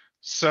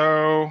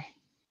 so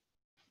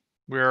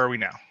where are we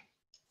now?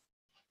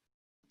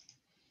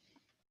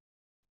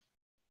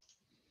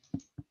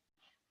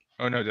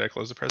 Oh no, did I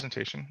close the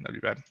presentation?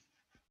 That'd be bad.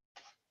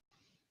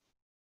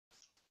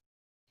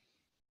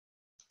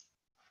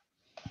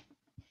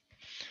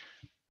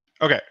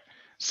 Okay,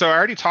 so I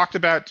already talked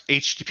about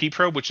HTTP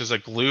probe, which is a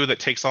glue that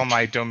takes all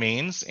my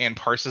domains and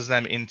parses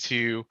them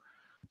into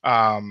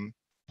web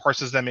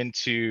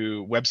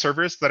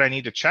servers that I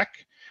need to check.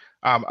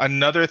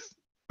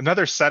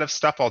 Another set of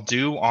stuff I'll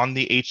do on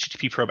the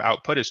HTTP probe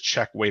output is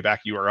check wayback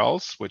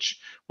URLs, which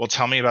will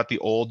tell me about the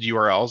old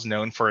URLs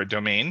known for a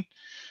domain.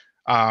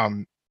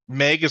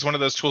 Meg is one of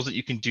those tools that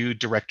you can do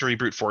directory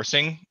brute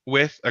forcing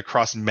with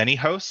across many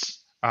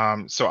hosts.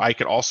 So I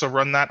could also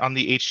run that on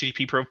the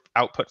HTTP probe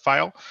output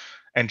file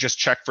and just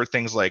check for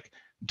things like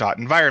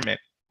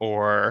 .environment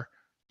or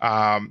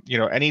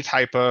any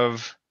type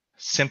of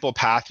simple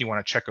path you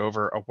want to check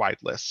over a wide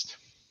list.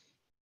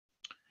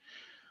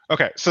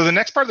 Okay, so the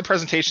next part of the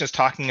presentation is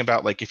talking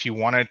about like if you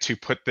wanted to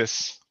put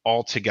this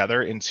all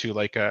together into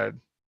like a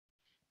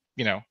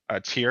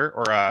tier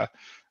or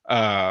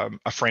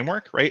a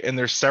framework, right? And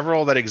there's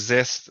several that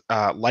exist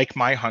like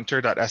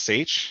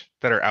myhunter.sh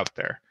that are out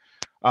there.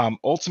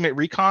 Ultimate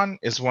Recon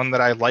is one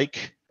that I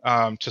like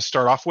to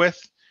start off with.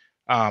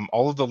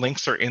 All of the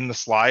links are in the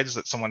slides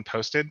that someone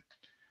posted.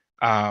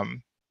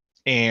 All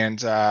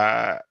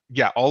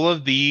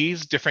of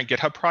these different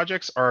GitHub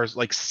projects are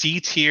like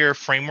C-tier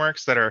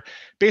frameworks that are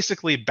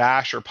basically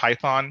Bash or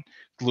Python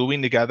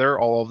gluing together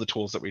all of the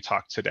tools that we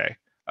talked today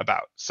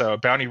about. So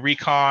Bounty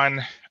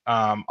Recon,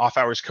 off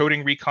hours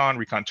coding recon,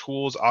 recon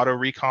tools, auto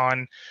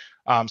recon.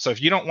 So if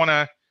you don't want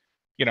to,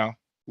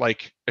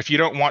 if you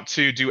don't want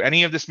to do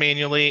any of this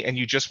manually and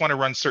you just want to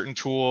run certain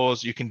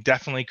tools, you can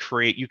definitely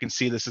create, you can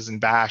see this is in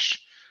Bash,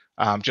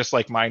 just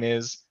like mine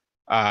is.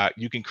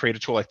 You can create a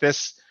tool like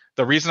this.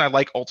 The reason I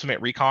like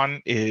Ultimate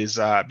Recon is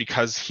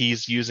because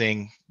he's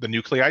using the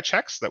Nuclei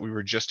checks that we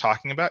were just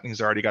talking about, and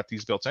he's already got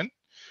these built in.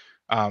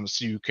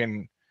 So you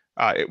can,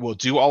 it will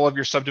do all of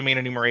your subdomain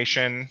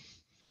enumeration.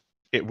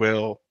 It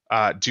will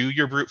do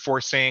your brute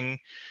forcing.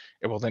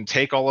 It will then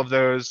take all of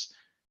those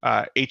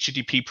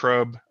HTTP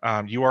probe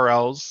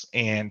URLs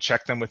and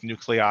check them with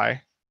nuclei.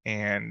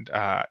 And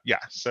yeah,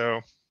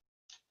 so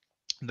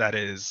that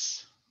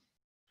is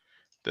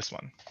this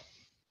one.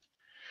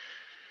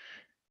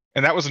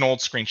 And that was an old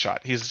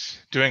screenshot. He's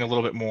doing a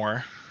little bit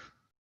more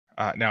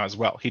now as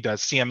well. He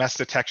does CMS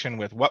detection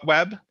with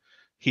WhatWeb.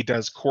 He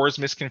does CORS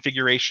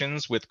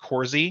misconfigurations with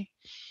CORSy.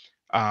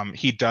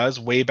 He does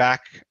wayback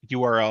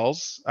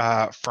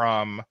URLs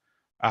from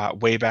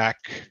wayback.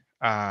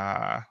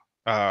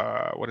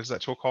 What is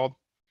that tool called?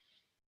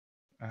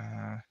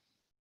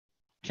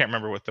 Can't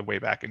remember what the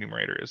wayback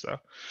enumerator is though.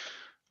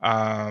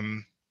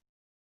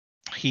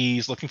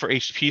 He's looking for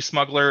HTTP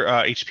smuggler,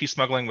 HTTP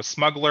smuggling with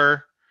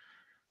Smuggler.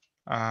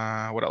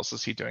 What else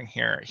is he doing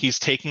here? He's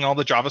taking all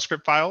the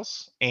JavaScript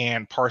files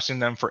and parsing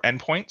them for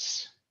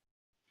endpoints,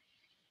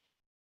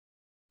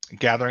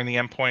 gathering the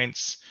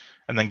endpoints,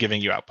 and then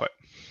giving you output.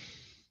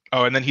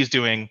 Oh, and then he's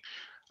doing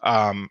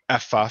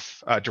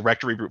FFUF,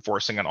 directory brute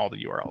forcing on all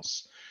the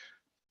URLs.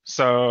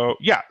 So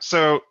yeah,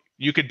 so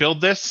you could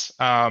build this,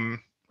 or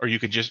you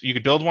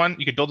could build one.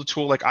 You could build a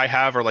tool like I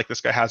have, or like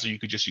this guy has, or you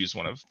could just use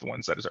one of the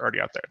ones that is already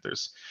out there.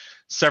 There's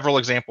several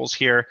examples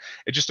here.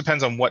 It just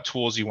depends on what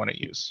tools you want to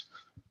use.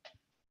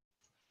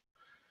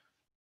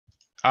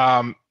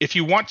 If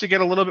you want to get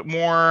a little bit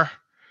more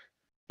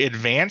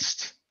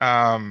advanced,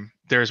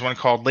 there's one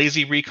called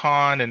Lazy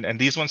Recon, and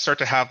these ones start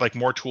to have like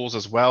more tools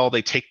as well.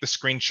 They take the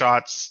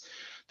screenshots,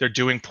 they're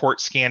doing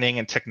port scanning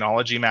and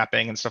technology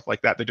mapping and stuff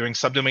like that. They're doing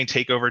subdomain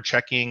takeover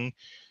checking,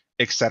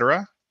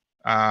 etc.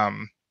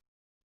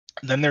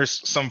 Then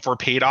there's some for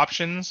paid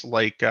options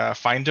like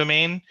Find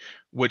Domain,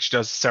 which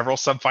does several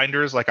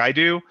subfinders like I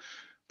do,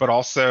 but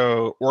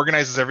also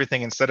organizes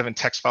everything instead of in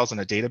text files in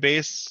a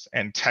database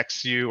and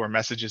texts you or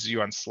messages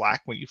you on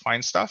Slack when you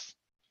find stuff.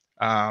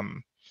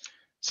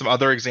 Some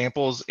other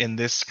examples in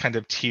this kind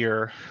of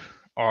tier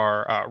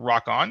are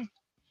Rock On.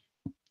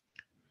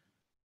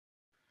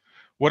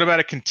 What about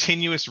a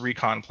continuous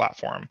recon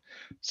platform?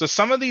 So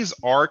some of these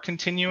are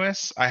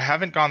continuous. I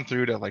haven't gone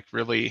through to like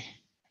really,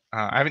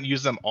 I haven't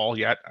used them all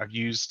yet. I've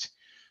used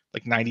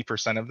like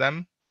 90% of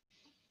them.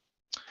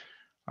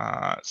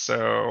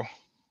 So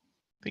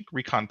I think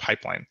Recon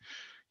Pipeline.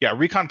 Yeah,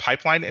 Recon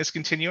Pipeline is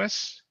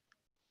continuous.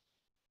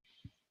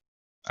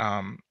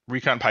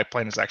 Recon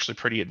Pipeline is actually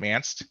pretty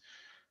advanced.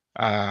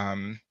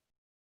 Yeah,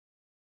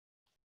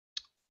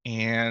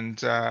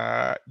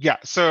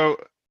 so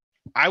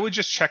I would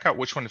just check out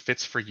which one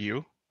fits for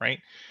you, right?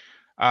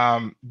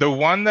 The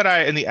one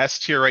that in the S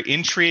tier, right,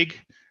 Intrigue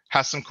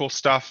has some cool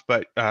stuff,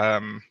 but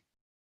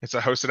it's a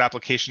hosted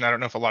application. I don't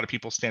know if a lot of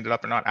people stand it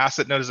up or not.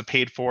 Asset Node is a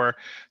paid for.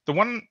 The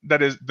one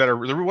the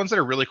ones that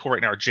are really cool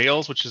right now are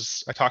Jails, which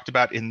is I talked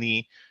about in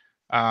the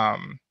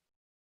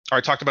or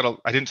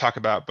I didn't talk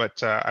about,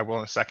 but I will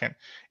in a second,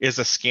 is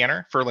a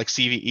scanner for like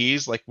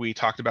CVEs, like we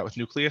talked about with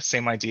Nucleus,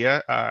 same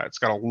idea. It's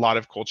got a lot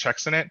of cool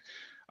checks in it.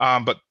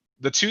 But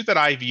the two that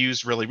I've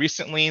used really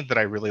recently that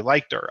I really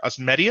liked are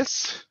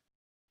Asmedius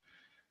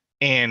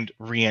and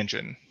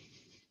Reengine.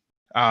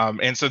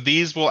 And so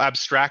these will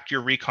abstract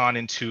your recon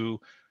into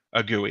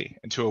a GUI,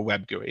 into a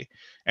web GUI,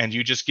 and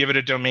you just give it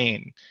a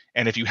domain.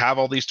 And if you have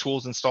all these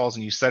tools installed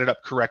and you set it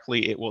up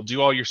correctly, it will do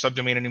all your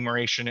subdomain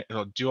enumeration,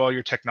 it'll do all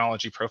your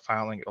technology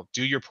profiling, it'll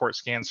do your port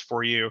scans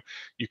for you.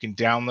 You can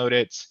download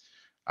it,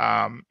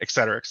 et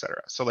cetera, et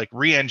cetera. So like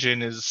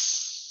Reengine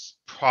is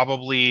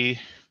probably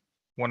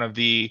one of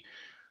the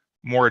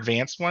more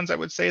advanced ones, I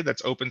would say,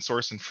 that's open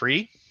source and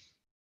free.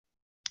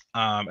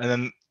 And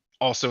then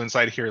also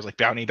inside here is like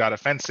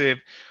Bounty.offensive,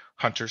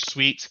 Hunter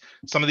Suite.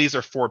 Some of these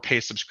are for pay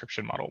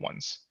subscription model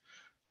ones.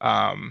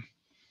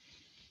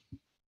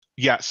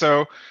 Yeah,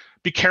 so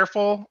be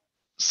careful.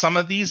 Some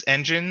of these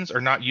engines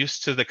are not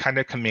used to the kind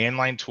of command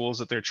line tools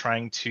that they're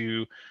trying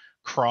to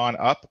cron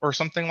up or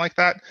something like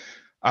that.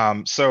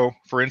 So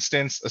for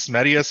instance,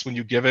 Asmedius, when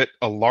you give it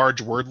a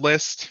large word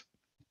list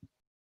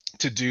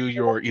to do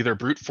your either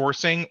brute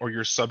forcing or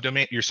your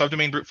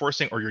subdomain brute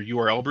forcing or your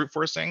URL brute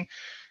forcing,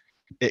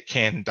 it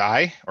can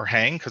die or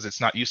hang because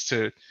it's not used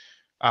to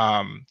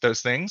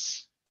those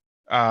things.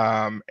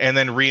 And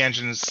then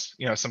Reengines,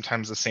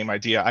 sometimes the same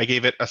idea. I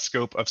gave it a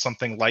scope of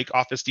something like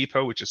Office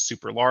Depot, which is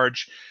super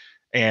large,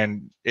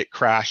 and it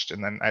crashed,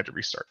 and then I had to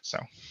restart. So,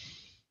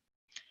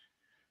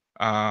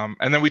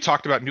 and then we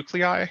talked about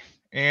nuclei,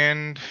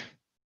 and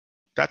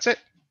that's it.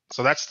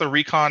 So that's the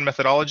recon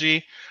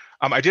methodology.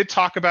 I did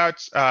talk about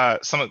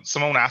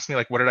someone asked me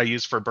like, what did I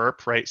use for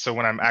burp, right? So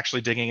when I'm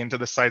actually digging into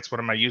the sites, what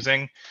am I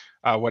using?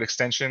 What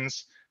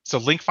extensions? So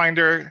Link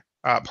Finder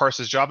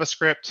parses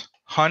JavaScript.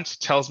 Hunt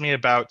tells me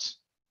about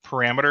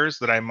parameters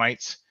that I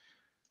might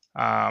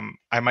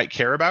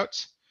care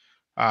about.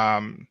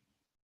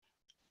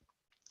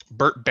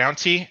 Burp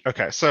Bounty.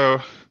 Okay,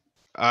 so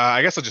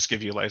I guess I'll just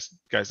give you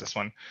guys this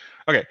one.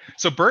 Okay,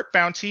 so Burp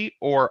Bounty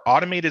or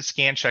Automated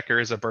Scan Checker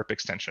is a burp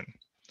extension.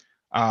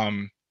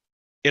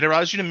 It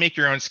allows you to make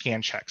your own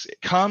scan checks. It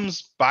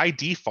comes by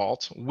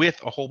default with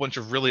a whole bunch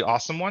of really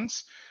awesome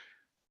ones.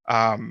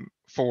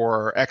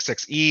 for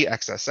XXE,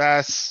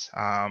 XSS,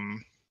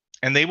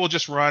 and they will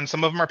just run.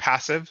 Some of them are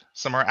passive,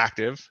 some are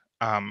active.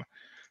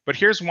 But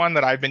here's one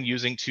that I've been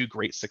using to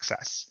great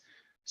success.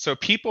 So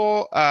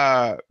people,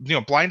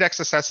 blind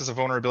XSS is a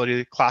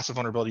vulnerability, class of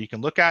vulnerability you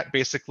can look at.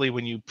 Basically,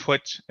 when you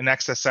put an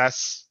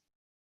XSS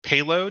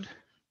payload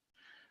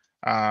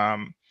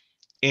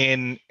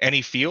in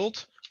any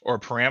field or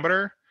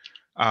parameter,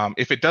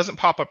 if it doesn't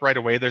pop up right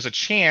away, there's a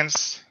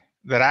chance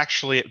that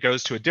actually it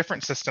goes to a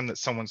different system that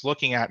someone's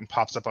looking at and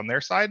pops up on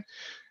their side.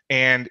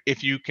 And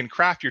if you can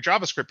craft your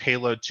JavaScript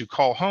payload to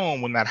call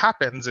home when that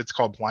happens, it's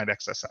called blind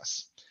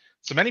XSS.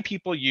 So many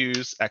people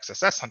use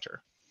XSS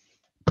Hunter.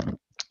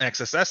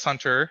 XSS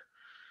Hunter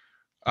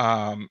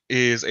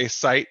is a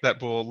site that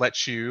will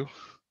let you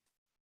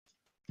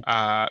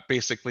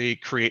basically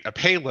create a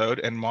payload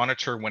and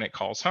monitor when it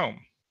calls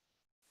home.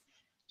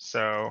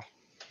 So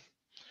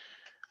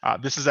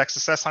this is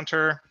XSS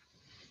Hunter.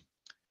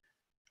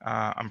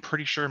 I'm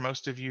pretty sure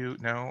most of you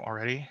know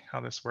already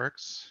how this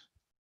works.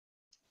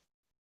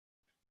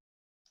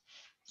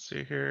 Let's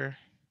see here.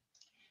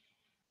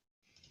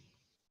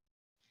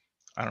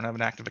 I don't have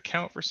an active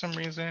account for some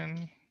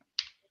reason.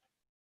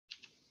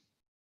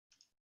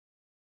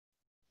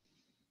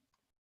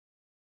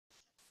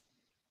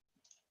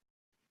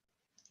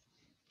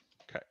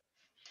 Okay,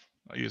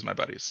 I'll use my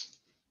buddies.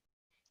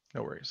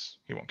 No worries,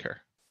 he won't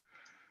care.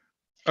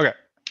 Okay,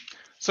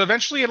 so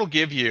eventually it'll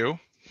give you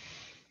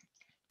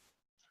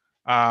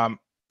some,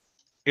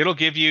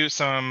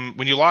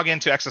 when you log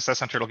into XSS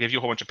Hunter, it'll give you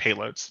a whole bunch of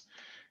payloads.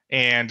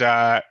 And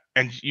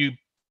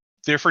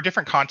they're for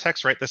different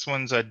contexts, right? This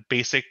one's a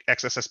basic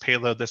XSS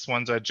payload. This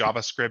one's a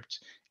JavaScript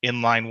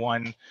inline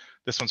one.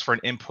 This one's for an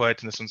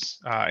input, and this one's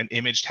an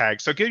image tag.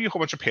 So it'll give you a whole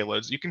bunch of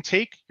payloads. You can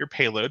take your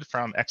payload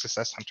from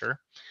XSS Hunter,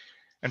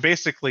 and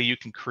basically you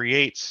can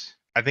create,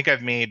 I think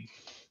I've made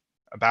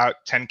about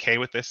 10K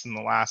with this in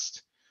the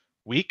last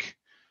week.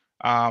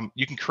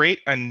 You can create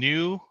a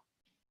new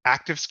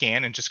active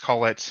scan and just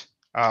call it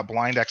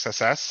blind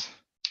XSS.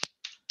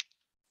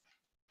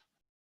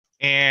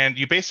 And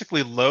you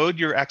basically load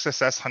your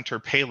XSS Hunter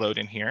payload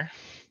in here,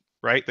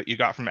 right, that you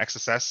got from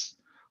XSS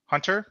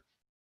Hunter.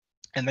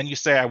 And then you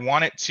say, I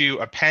want it to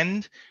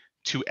append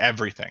to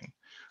everything.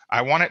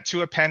 I want it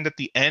to append at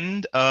the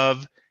end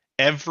of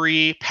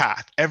every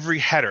path, every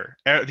header,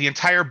 the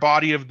entire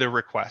body of the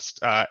request,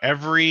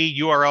 every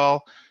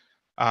URL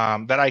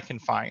that I can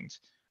find,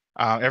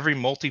 every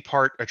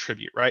multi-part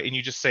attribute, right? And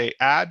you just say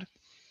add,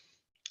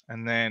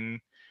 and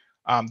then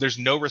there's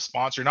no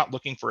response. You're not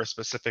looking for a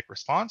specific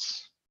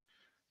response.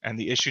 And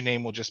the issue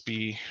name will just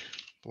be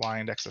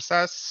blind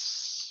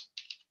XSS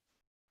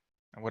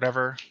and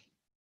whatever.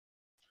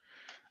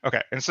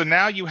 Okay, and so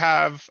now you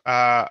have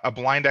a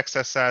blind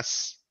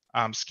XSS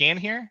scan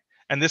here,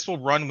 and this will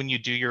run when you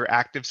do your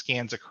active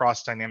scans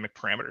across dynamic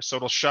parameters. So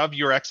it'll shove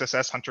your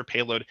XSS Hunter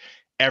payload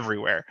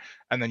everywhere,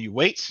 and then you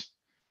wait,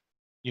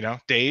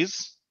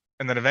 days,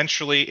 and then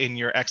eventually in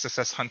your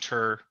XSS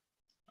Hunter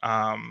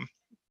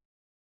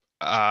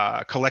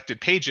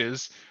collected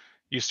pages,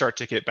 you start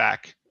to get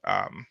back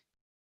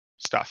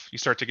stuff. You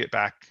start to get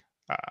back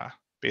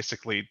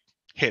basically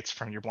hits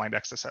from your blind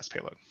XSS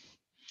payload.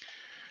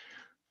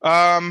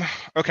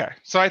 Okay,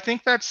 so I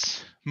think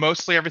that's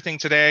mostly everything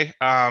today.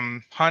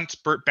 Hunt,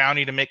 Burt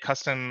Bounty to make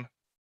custom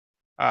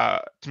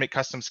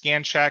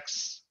scan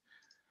checks,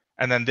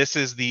 and then this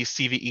is the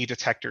CVE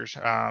detectors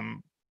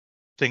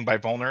thing by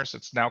Vulners.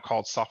 It's now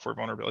called Software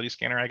Vulnerability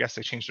Scanner. I guess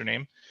they changed their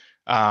name,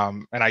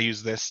 and I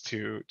use this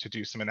to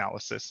do some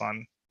analysis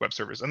on web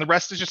servers, and the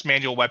rest is just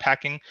manual web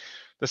hacking.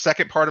 The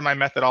second part of my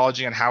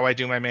methodology on how I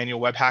do my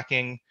manual web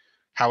hacking,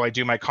 how I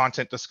do my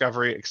content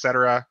discovery,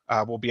 etc.,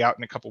 will be out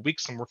in a couple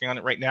weeks. I'm working on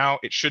it right now.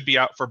 It should be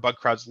out for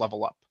BugCrowd's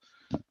Level Up.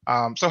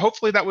 So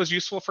hopefully that was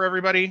useful for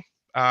everybody.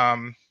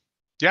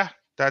 Yeah,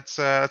 that's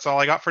all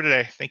I got for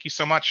today. Thank you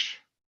so much.